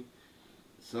dig me,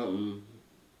 something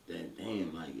that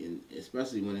damn, like, and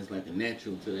especially when it's like a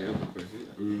natural to the other person,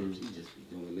 like, damn, she just be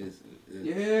doing this,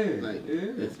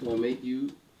 that's gonna make you.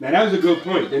 Now that was a good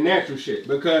point, the natural shit,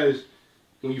 because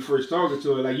when you first talking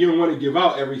to her, like, you don't want to give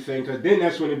out everything, because then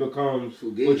that's when it becomes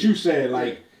what you said,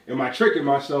 like, am I tricking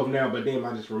myself now? But then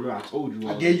I just remember I told you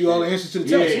all I gave you all the answers to the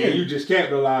test. Yeah, and you just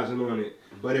capitalizing on it.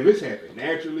 But if it's happened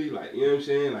naturally, like, you know what I'm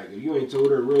saying? Like, if you ain't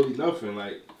told her really nothing,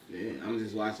 like, Yeah, I'm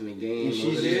just watching the game.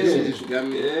 She just got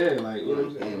me. Yeah, like, what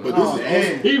I'm saying. But this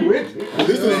is he went.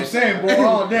 This is what I'm saying, boy.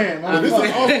 Oh, damn. I'm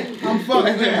fucking. Oh,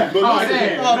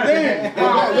 damn.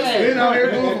 Been out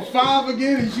here going for 5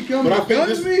 again, and she comes and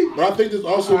guns me? But I think this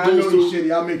also goes I know to... shit.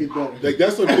 Y'all make it better. Like,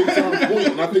 that's a big time point.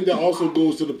 And I think that also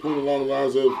goes to the point along the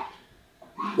lines of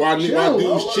why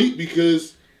dudes cheat,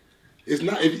 because it's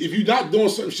not... If you're not doing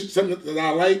something that I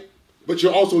like, but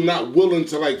you're also not willing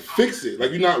to like fix it.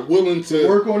 Like you're not willing to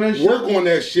work on that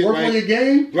shit. Work like, on your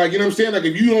game. Like, you know what I'm saying? Like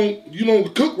if you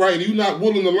don't cook right and you're not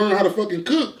willing to learn how to fucking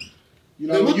cook.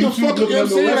 Then what the fuck, you know what I'm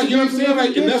saying? Like, you know what I'm saying?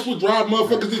 Like, and that's what drive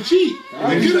motherfuckers to cheat.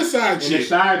 Like, get a side chick. And the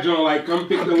side joint, like, come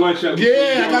pick the lunch up.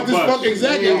 Yeah, I got this fucking,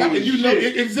 exactly. I got, you know,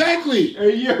 exactly.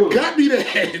 Hey, yo. Got me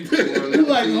that. You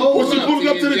like, hold up. She pulling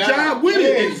up to the job with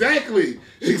it. Exactly.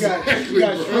 She got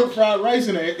shrimp fried rice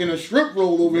in a shrimp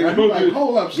roll over here. I'm like,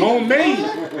 hold up.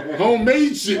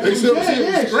 Homemade shit. They still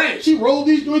scratch. She rolled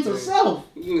these joints herself.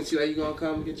 You can see like you gonna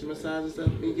come and get your massage and stuff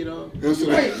and you get off.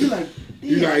 Right, you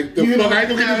like, the fuck, I ain't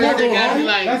gonna get this walk home.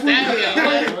 That's what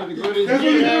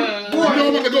you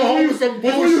I'm about to go home with some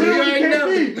bullshit. You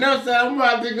ain't never said I'm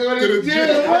about to go to the gym.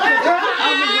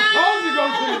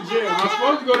 I'm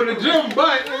supposed to go to the gym,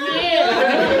 but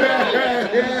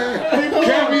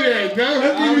can't be there, man.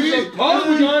 I'm supposed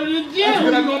to go to the gym.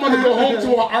 But I know I'm about to go home to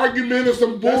an argument or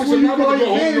some bullshit. I'm about to go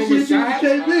home to a massage.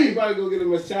 You about to go get a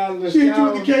massage in the She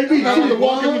shower. with the KB. I'm about to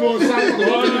walk in the side of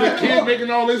the kid making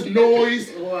all this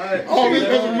noise. All this,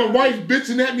 my wife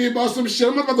bitching at me about some shit.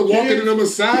 I'm not about to walk into the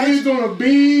massage. He's on a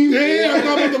beam. Yeah, I'm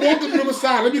not about to walk into the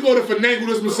massage. Let me go to finagle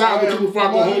this massage with you before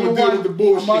I go home and deal with the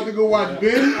bullshit. I'm about to go watch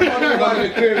Ben. I'm about to go watch the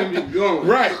kid and be gone.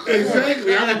 Right,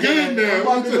 exactly. I'm good now. I'm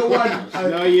about to go watch.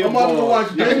 I'm about to go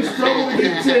watch Ben struggle to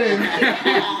get 10.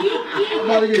 I'm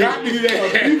about to get got me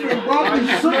that. beef and broccoli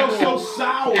Smells so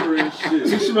sour and shit.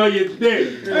 you smell your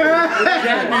dick.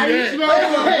 Got me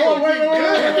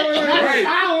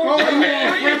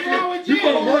that. You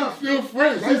gonna work still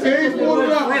fresh. Hayes brought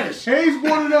it up. Hayes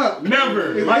brought it up.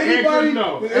 Never. Did My anybody,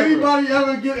 no. did anybody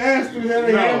ever get asked if they had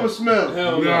a hammer smell?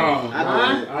 Hell no.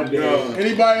 I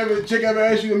did. Chick ever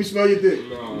ask you, let me smell your dick?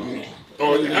 No.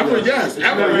 Oh, ever yes.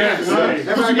 Ever yes.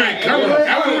 What you mean?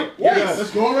 Ever? Yes.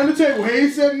 Let's go around the table.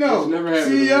 Hayes said no. Never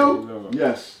happened. CEO? No.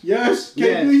 Yes. Yes.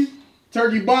 KP?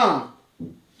 Turkey bomb.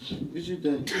 What you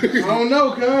think? I don't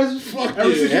know, cuz. Fuck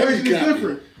Every yeah, situation is heavy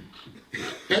different.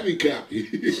 Heavy copy.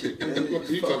 What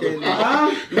you talking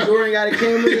about? Jordan got a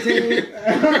camera in his hand.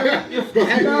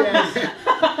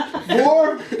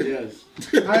 4? Yes.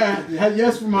 I had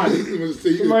yes for mine.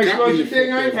 Somebody smell your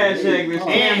dick, I ain't Hashtag this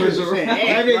cameras are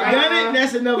Have they done it?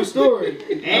 That's another story.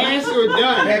 ass or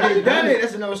done. Have they done it?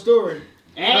 That's another story.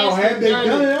 Oh, have they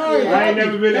done it? All right. I ain't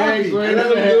never been asked, so I ain't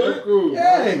never had it. Cool.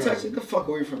 Yeah. Touch it the fuck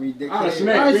away from me, dick. I'd have All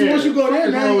snapped right, so there. once you go there,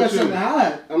 now you got What's wrong something to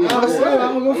hide. I'm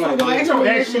gonna go fuck. Don't ask me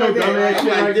that shit like that.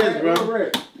 shit like this,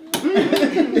 bro.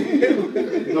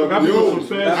 Look, I'm doing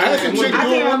some I fast. had some chick do I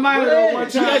think I might have done one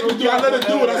She asked me, I let her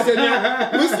do it. I said,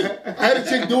 now, listen. I had a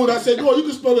chick do it. I said, no, you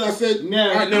can spell it. I said, No.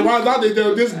 all right, now while I was out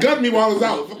there, this gunned me while I was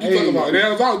out. What you talking about? And I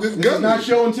was out, this This is gunned me. not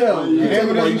show and tell.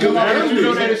 Hammer doesn't come How out. did you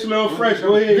know that it smelled fresh?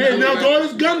 Go ahead. Yeah, now go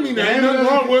this gun me now. Ain't nothing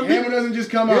wrong with me. Hammer doesn't just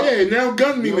come out. Yeah, now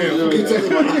gun me now. What you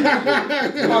talking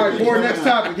about? All right, for next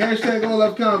topic. Hashtag all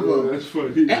left convo. That's funny.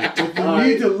 If you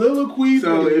need to liloquy,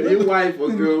 So if your wife or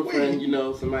girlfriend, you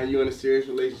know, somebody you're in a serious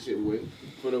relationship with,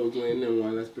 for those who ain't know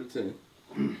one, let's pretend,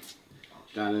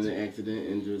 got in an accident,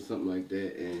 injured, something like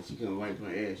that, and she couldn't wipe her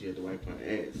ass, she had to wipe her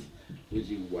ass.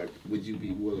 Would you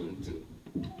be willing to?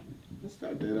 Let's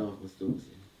start that off with Stokes.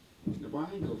 Why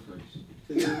I go first?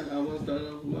 I want to start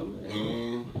off with my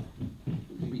man.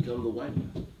 You become the wife.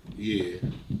 Yeah,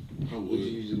 I Would you would.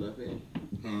 use your left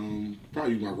hand?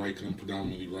 Probably my right hand,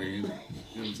 predominantly right hand. You know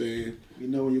what I'm saying? you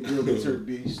know when your girl gets hurt,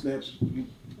 B, snaps. You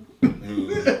You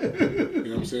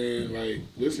know what I'm saying? Like,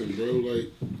 listen, bro.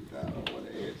 Like, I don't want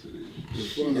to answer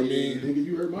this. I mean, nigga,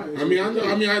 you hurt my ass.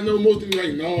 I know most of you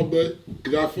like no, but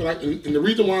because I feel like, and the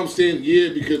reason why I'm saying yeah,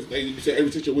 because like you said,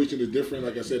 every situation is different.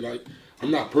 Like I said, like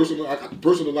I'm not personal. I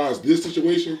personalized this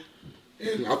situation,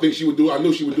 and I think she would do it. I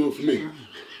know she would do it for me.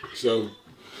 So,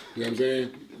 you know what I'm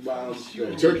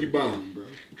saying? Turkey bomb, bro.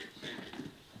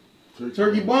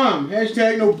 Turkey bomb.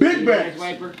 Hashtag no big bags.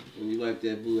 Wiper. When you wipe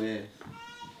that boo ass,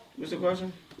 What's the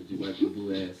question? would you wipe the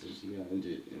boo ass if she got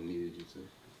injured and needed you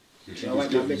to? I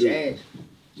wipe my bitch ass.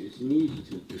 Just need you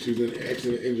to. If she was in an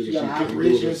accident, injured, You and got she an couldn't do it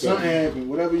operation, herself, something happened,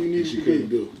 whatever you need she to couldn't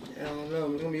do. do it. I don't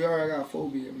know. It's gonna be hard. I got a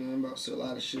phobia, man. I'm about to see a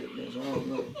lot of shit, man. So I don't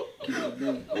know. Keep it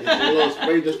being. A little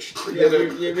spray just Yeah,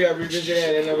 we have to revisit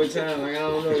that another time. Like I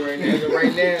don't know right now. As of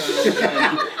right now, I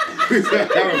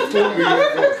don't know.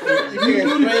 You can't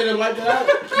spray it and wipe it out.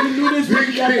 You knew this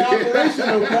Big got the operation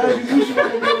though, cuz. You knew she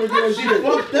wasn't gonna be able to do that shit.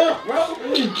 Fucked up, bro.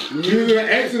 She was in an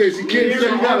accident. She can't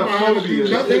say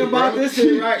nothing. Nothing about this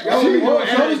shit, right?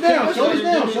 Shoulders down, shoulders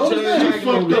down, shoulders down. She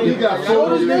fucked up. He got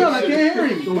Shoulders down, I can't hear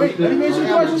him. Wait, let me answer the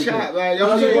question. Like,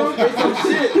 y'all get some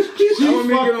shit. She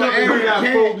fucked up and got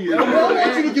phobia. I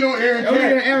want you to get on Aaron I'm Cat.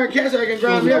 getting Aaron Cat so I can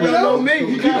drive me up. You know me.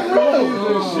 He got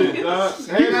phobia. Shit,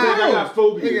 I got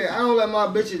phobia. Nigga, I don't let my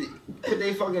bitches put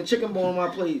they fucking chicken bone on my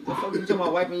plate. The fuck you talking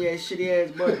about wiping your shitty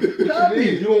ass butt?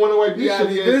 You don't want to wipe You this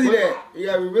gotta shit. revisit that. You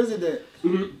gotta revisit that.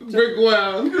 Rick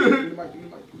Wild.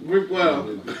 Rick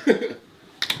Wild.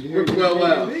 Rick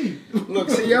Wild. Look,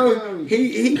 see, yo,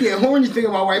 he get horny thinking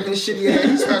about wiping shitty ass.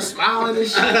 He start smiling and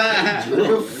shit.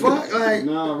 The fuck, like.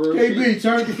 Nah, bro. KB,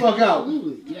 turn the fuck out.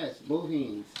 Yes, both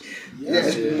hands.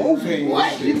 Yes, both hands.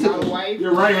 What? You took a wife.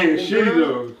 Your right hand is shitty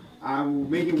though. I will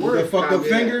make it That work. fucked up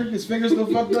finger? His finger's still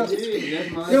fucked up? Yeah,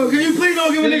 that's my. Yo, can you please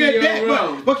don't give a nigga a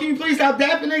dap? But can you please stop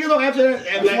dapping niggas though after that?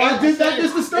 That's why I did that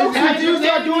just to stop After you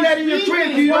start doing that in your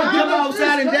crib, you don't come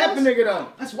outside and dap a nigga though.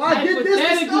 That's why I did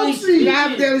this to stop see. Yeah,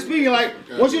 hypothetically speaking, like,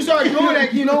 once you start doing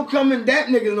that, you don't come and dap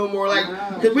niggas no more. Like,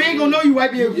 cause we ain't gonna know you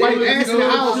wipe your white ass in the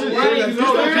house. Right? You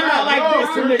don't come out like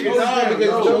this to niggas.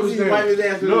 Because Josie wiped his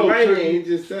ass with his right hand. He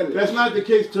just said it. That's not the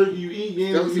case, Turkey. You eat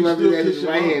games. Josie wiped his ass with his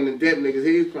right hand and that niggas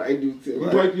he's probably do too. You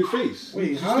wipe your face.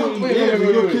 Wait, You how? still eat Wait, yams and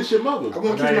wait, you'll wait. kiss your mother. I'm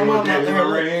gonna kiss my mom out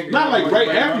there. Not like right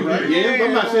after you eat yams.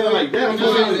 I'm not saying it like that. I'm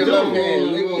just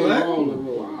saying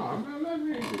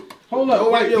Hold up.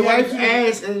 Don't wipe wait, your we had wife's two-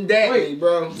 ass and dap me,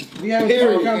 bro. We having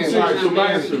Period. a conversation. All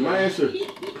right, so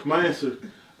my answer.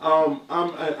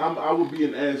 I would be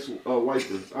an ass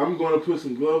wiper. I'm gonna put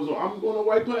some gloves on. I'm gonna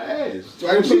wipe her ass. So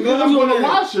I put gloves I'm on gonna her.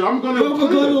 wash her. I'm gonna Put clean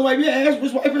gloves her. on, wipe your ass,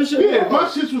 just wipe her shit. Yeah, if my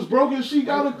shit was broken, she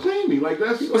gotta clean me. Like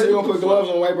that's. So you gonna put gloves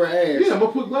on, wipe her ass? Yeah, I'm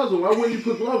gonna put gloves on. Why wouldn't you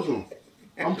put gloves on?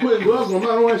 I'm putting gloves on. I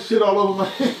don't want shit all over my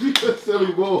hands. You just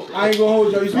silly boy. I ain't gonna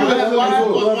hold you.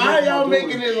 Why are y'all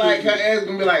making it like her ass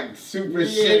gonna be like super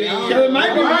shitty? Cause it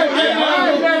might be I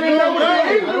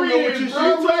don't know what you're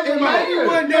talking about. you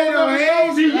put that on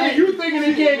hands. You thinking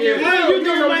it can't get real? You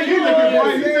think it might get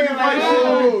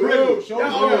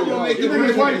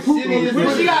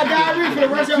But she got diarrhea for the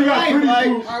rest of her life.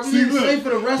 Like, We didn't say for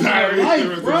the rest of her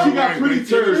life, bro. She got pretty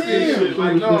turds and shit.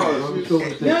 Like, no.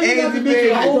 Now you got to make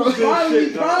a whole bodily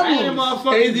problem.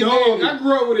 Motherfucking dog. I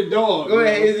grew up with a dog. go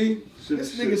ahead, Izzy.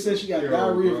 This nigga said she got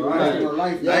diarrhea for the rest of her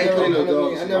life.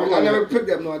 I never picked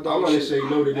up no I dog want to shit. say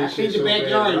no to I this cleaned shit the so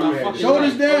backyard in bad. my I'm mad. fucking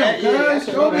Shoulders down, Yeah, guys.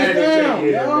 Shoulders down,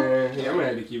 Yeah, yo. man. Yeah, I'm gonna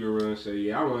have to keep it real and say,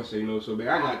 yeah, I want to say no so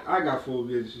bad. I got full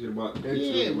business shit about that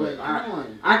Yeah, too, but but come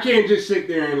on. I can't just sit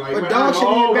there and like, But man, dog shit in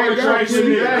your backyard, try pretty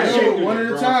sitting there. bad. I can't do One that, at a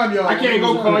bro. time, y'all. I can't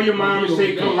go call your mom and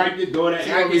say, come wipe your door. That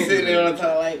I I be can't sitting do there that. on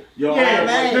top like, Yo,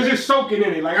 Yeah, because it's soaking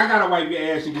in it. Like I gotta wipe your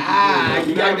ass and get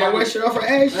You got that wet shit off her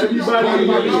ass.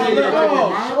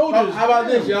 how about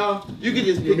this, y'all? You can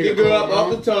just pick your girl up off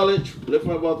the toilet, lift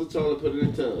her up off the toilet, put it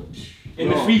in the tub. and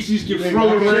the feces get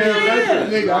frozen around.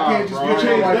 Nigga, I can't just get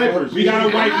your wife. We gotta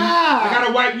wipe you. I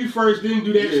gotta wipe you first, then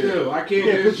do that still. I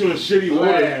can't put you in shitty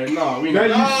water. No, we Now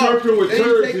not. you surfing with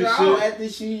turds and shit. After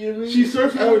She's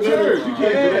surfing with turds. You can't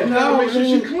do that. Now make sure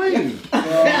she clean.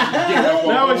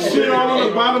 Now it's shit all on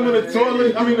the bottom of the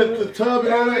toilet. I mean the tub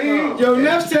and all that. Yo,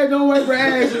 Neff said don't wipe her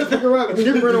ass. Just pick her up,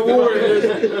 dip her in the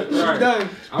water. She's done.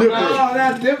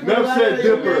 not different. Neff said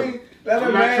dipper. Let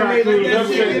I'm not trying to clean Neff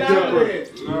said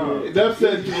dipper. No. Neff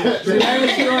said She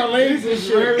ain't shit on ladies and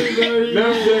shit.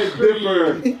 Neff said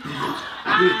dipper.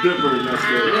 Just dipper, Neff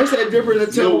said. They said dip her in the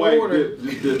tub No of white water. dip,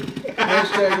 just dip.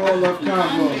 Hashtag all left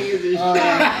combo.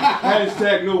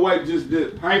 Hashtag no white, just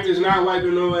dip. Hype is not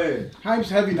wiping no ass. Hype's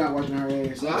heavy not wiping her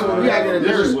ass. You gotta get a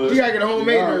nurse. You gotta get a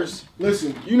homemade nurse.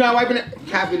 Listen, You not wiping it?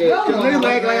 Copy that. Cause niggas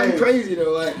like I'm crazy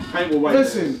though. Like, I ain't gonna wipe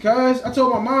listen, cuz I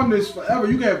told my mom this forever.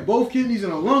 You can have both kidneys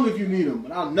and a lung if you need them,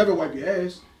 but I'll never wipe your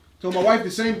ass. Told my wife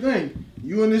the same thing.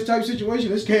 You in this type of situation,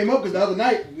 this came up because the other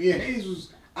night me and Hayes was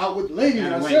out with the ladies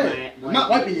and I said, I'm not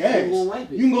wiping your ass.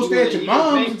 You can go stay at your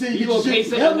mom's until you get your shit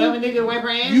together. Nigga wipe her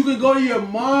ass? You can go to your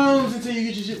mom's until you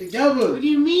get your shit together. What do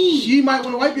you mean? She might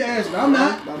want to wipe your ass, but I'm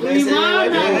not. my What do you man said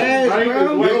want? wipe your ass,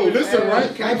 bro. Yo, listen,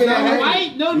 right? Can I be that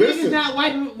White? No Listen. niggas not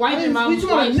wiping Hey, my you mom's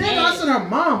talking wife's nigga? I ass. said her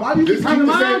mom. Why do you Just keep keep Her the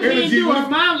mom same can't energy. do it. Her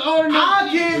mom's old enough. I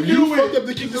can't You do fucked it. up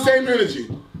to keep the same energy.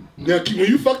 Now, when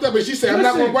you fucked up and she said, I'm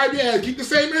not gonna wipe your ass, keep the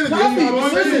same energy. Copy. That's what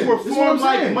I'm Listen. saying. This is what I'm Perform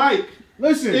like saying. Mike.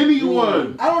 Listen,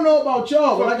 Anyone. I don't know about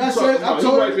y'all, but like I said, I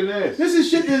told her, wiping ass. this is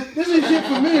shit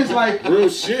for me. It's like, Real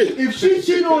shit. if she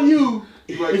cheat on you,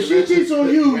 if she cheats on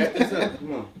you,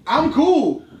 Come on. I'm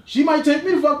cool. She might take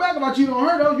me the fuck back if I cheat on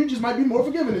her though. You just might be more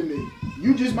forgiving than me.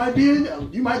 You just might be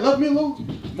you might love me a little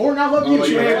more than I love you. But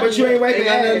you ain't wiping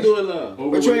ass.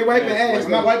 But you ain't wiping ass.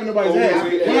 I'm not wiping nobody's ass.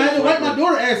 When I had to wipe my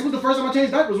daughter's ass, it was the first time I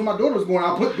changed diapers when my daughter was born.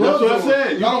 I put gloves on. That's what I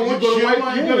said. I don't want shit on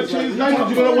my hands. You gotta change diapers.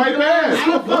 You gotta wipe ass.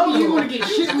 How the fuck you gonna get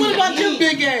shit? What about your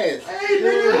big ass? Hey,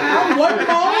 nigga, I'm wiping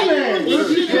my own ass.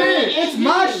 What if you can't? It's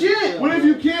my shit. What if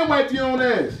you can't wipe your own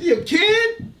ass? You a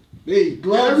kid? Hey,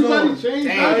 gloves Everybody on. change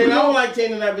I diapers. don't like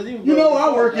changing diapers. You know where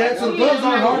I work at, so gloves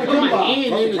aren't hard to come by.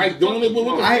 Like doing it, but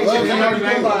what the I ain't Gloves changing ain't hard to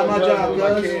come by at my job,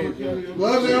 cuz.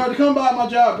 Gloves ain't hard to come by at my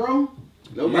job, bro.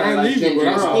 Mine neither, but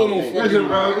I still don't fucking. Listen,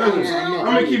 bro. Listen. I'm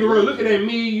gonna keep it real. Looking at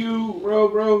me, you,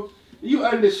 bro. You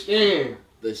understand.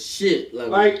 The shit.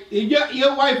 Like, if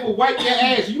your wife will wipe your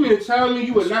ass, you mean to tell me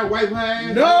you would not wipe her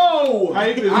ass? No!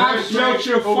 I smelt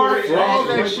your fart, all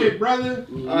that shit, brother.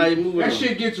 Alright, moving That on.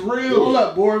 shit gets real. Hold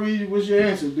up, boy. What's your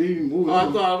answer, B? Moving Oh, I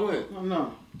on. thought I went. Oh,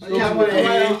 no.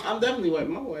 I'm definitely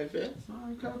wiping my wife ass.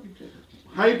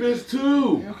 Hype is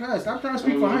too. Okay, stop trying to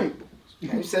speak for Hank.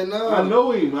 You said no. I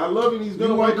know him. I love him. He's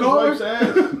gonna You wipe want his wife's cars?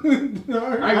 ass. I ain't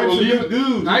gonna leave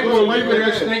dude. I ain't gonna leave her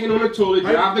there stinking on the toilet.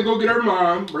 I have to go get her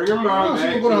mom, bring her mom No, she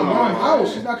back. gonna go to her mom's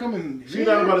house. She's not coming. She's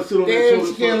not about to sit on that Damn, toilet.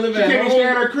 she can't live She at can't even home. stay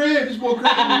at her crib. This boy crib.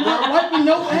 I'm not wiping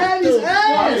no Addie's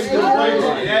ass.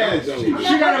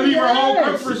 She gotta leave her whole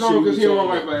comfort zone because he don't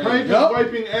want to wipe her Hank ass. is Yup.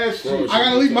 wiping ass cheeks. I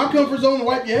gotta leave my comfort zone to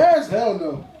wipe your ass? Hell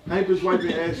no. Hank is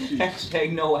wiping ass cheeks.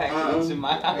 Hashtag no accidents in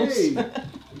my house. Hey.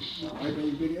 Wiping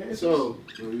your big ass. So,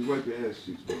 He's wiping ass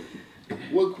cheeks, bro.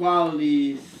 what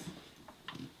qualities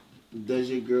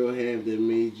does your girl have that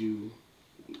made you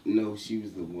know she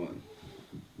was the one?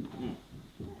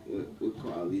 What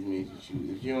qualities made you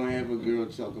choose? If you don't have a girl,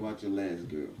 talk about your last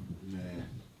girl. Man.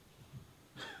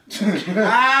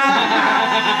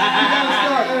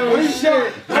 Where you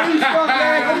start? Where you start,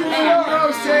 man?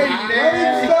 Where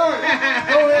you start?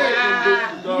 Go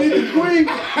ahead. You need the queen.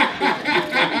 Go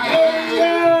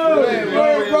ahead,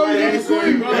 bro. You need the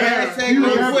queen, bro. Hashtag no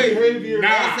quit.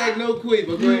 Hashtag no quit,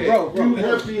 but go ahead. You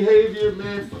have behavior,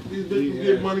 man. Fuck these bitches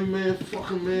get money, man. Fuck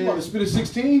them, man. You want to spit a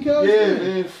 16, cuz? Yeah,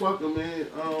 man. Fuck them, man.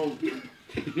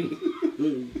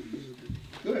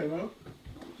 Go ahead, bro.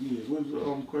 Yeah, what's the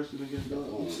question again, dog?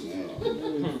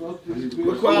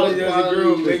 What quality does a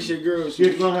girl makes your girl? She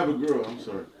ain't gonna have a girl. I'm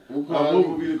sorry. What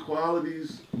would be the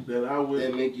qualities that I would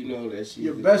that make you know that she's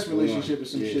your best relationship is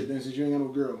some shit then, since you ain't got no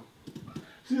girl.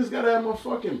 She just gotta have my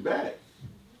fucking back.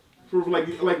 For like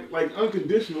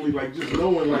unconditionally, like just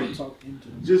knowing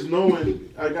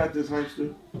I got this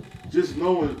hamster. Just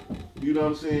knowing, you know what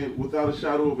I'm saying, without a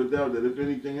shadow of a doubt that if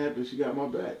anything happens, she got my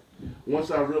back. Once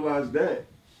I realized that,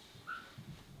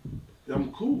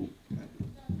 I'm cool. You know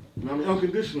what I mean?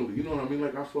 Unconditionally, you know what I mean?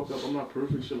 Like I fuck up, I'm not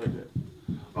perfect, shit like that.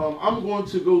 I'm going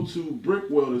to go to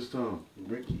Brickwell this time.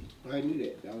 Bricky. I knew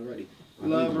that. I was ready.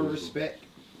 Love and respect.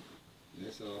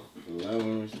 That's all. Love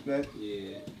and respect.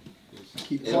 Yeah.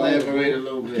 Keep quiet. Elaborate a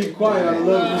little bit. Keep quiet out of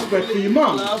love and respect for your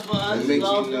mom. Love for us,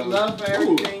 love for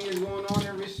everything that's going on,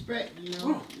 and respect, you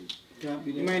know.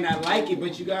 You may not like it,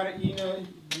 but you gotta, you know,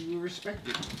 you respect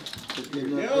it.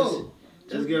 Yo,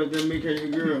 let's go with them, make her your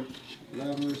girl.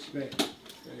 Love and respect.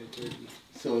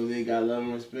 So if they got love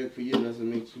and respect for you, that's what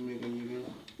makes you make them you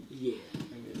girl? Yeah.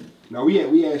 Now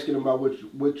we asking about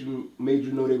what you made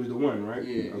you know they was the one, right?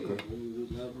 Yeah. Okay.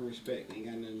 Love and respect ain't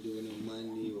got nothing to do with no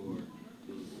money or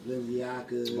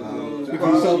Liviaka. Speak for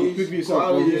yourself. Speak for yourself.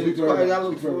 Qualities I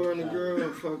look for in a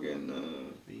girl,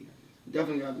 fucking,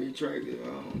 definitely gotta be attractive. I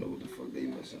don't know what the fuck they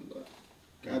missing, but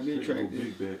gotta be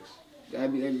attractive. Gotta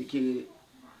be educated.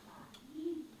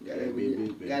 Gotta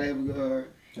have a good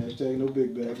heart. Hashtag no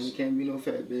big bags. Definitely can't be no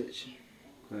fat bitch.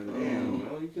 Damn,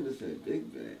 you could have said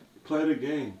big bag. Play the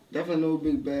game. Definitely no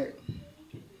big back.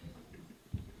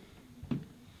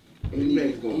 Big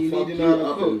bag's gonna fuck you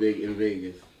up in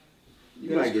Vegas.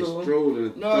 You might get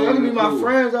strolling. No, y'all can be my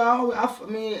friends. I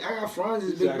mean, I got friends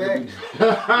that's big back.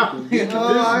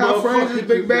 I got friends that's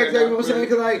big back. You know what I'm saying?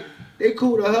 Cause like they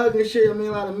cool to hug and shit. I mean,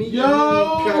 a lot of me. Yo.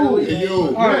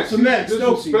 All right, so next,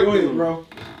 Stokesy, go ahead, bro.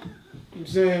 I'm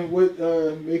saying what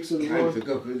makes it I one. took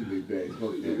up his big bag.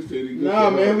 Nah,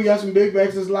 man, we got some big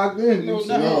bags that's locked in.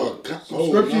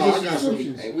 Subscriptions and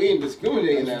subscriptions. Hey, we ain't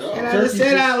discriminating at all. And I just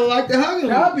said I like to hug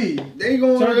them. Copy. They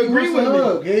gonna agree with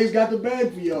hug. me. Hayes got the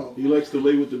bag for y'all. He likes to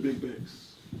lay with the big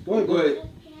bags. Go ahead. Go ahead.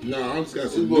 Nah, I just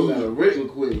got some Got a news. written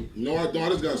quick. No, I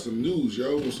just got some news,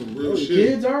 yo, with some real The shit.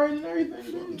 kids already and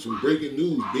everything. Some breaking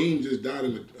news. Bean just died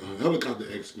in a helicopter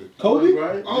accident. Kobe?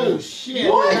 Right? Oh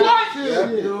shit! What?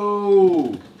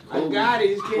 Yo. I got it.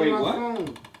 It just came on my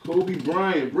phone. Kobe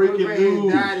Bryant, breaking Kobe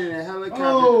news. died in a helicopter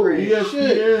Oh, crash.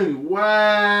 ESPN.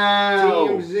 Wow.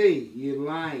 TMZ, you're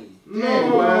lying.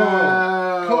 Damn.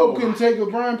 Wow. Kobe couldn't take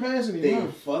LeBron passing him. They Huh?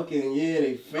 fucking,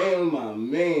 they found my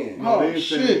man. Oh, They ain't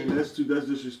shit. fan him. That's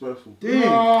disrespectful. Damn.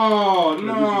 No, That's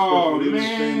no, disrespectful. They didn't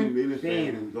man. fan him. They didn't fan Fan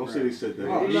him. him. Don't say they said that.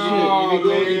 Oh, If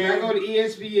shit. I go to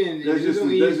ESPN, That's if just it's on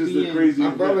the ESPN, crazy. My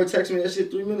brother texted me that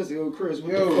shit 3 minutes ago, Chris.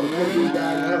 What Yo, the fuck? man. Kobe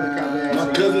died in a helicopter My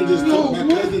accident. cousin just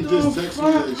texted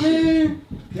me that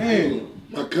shit. Damn.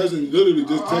 My cousin literally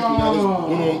just texted me. I just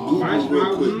went on Google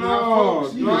real quick. No,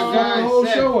 You just fucked the whole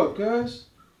show up, cuz.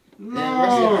 Damn,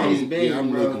 rest in peace, Yeah, baby,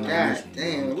 I'm bro. looking on God this one.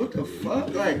 damn, what the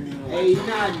fuck? Like, hey,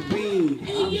 not Bean.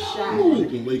 I'm shocked.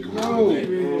 Open Lakers.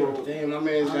 Yo. Damn, my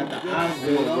man's got the Oscar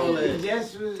and all that. He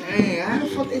just was. dang, how the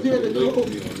fuck they do it to Lakers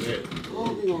Kobe? on that.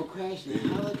 Kobe gonna crash the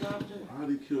helicopter? How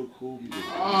they kill Kobe?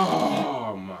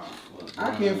 Oh my.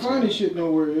 I can't find this shit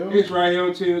nowhere, yo. It's right here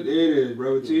on TMZ. It is,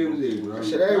 bro. TMZ, bro.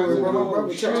 Shit everywhere, bro. My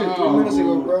brother texted me 3 Oh, minutes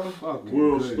ago, bro. Fucking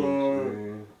World goodness, star. man.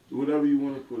 Whatever you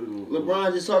want to put it on.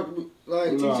 LeBron just talked,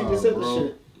 like, Nah, TT just said the bro.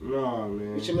 shit. No,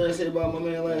 man. What your man said about my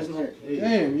man last night?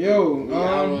 Damn, yo.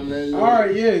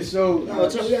 Alright, yeah, so. No, we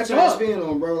gotta turn that spin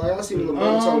on, bro. Like, I see what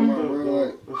LeBron talking about, bro.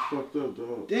 Like, That's fucked up,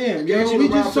 dog. Damn, Guarantee yo, we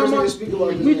LeBron just first talked nigga to speak about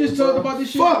about his we name, just bro. talked about this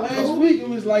shit Fuck, last Kobe. week. It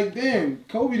was like, damn,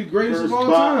 Kobe the greatest First of all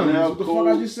bot, time. now What the fuck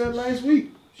Kobe. I just said last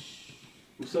week.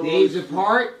 What's up, Days all this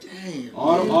apart. damn.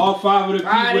 All 5 of the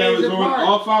people that Fridays was on, apart.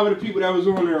 all 5 of the people that was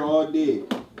on there are all dead.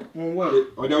 On what?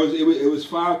 Or it was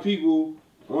 5 people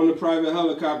on the private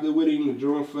helicopter with him. The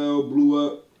drone fell, blew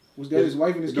up. Was that his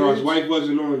wife and his No, kids? his wife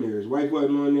wasn't on there. His wife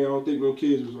wasn't on there. I don't think no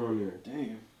kids was on there.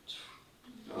 Damn.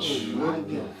 Oh my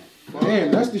God.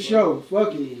 Damn, that's the show.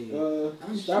 Fuck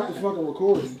it. Stop the fucking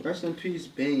recording. Rest in peace,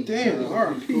 Bane. Damn,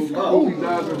 R.I.P. Kobe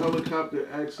died in a helicopter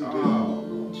accident.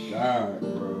 Oh, God,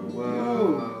 bro.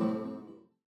 Wow.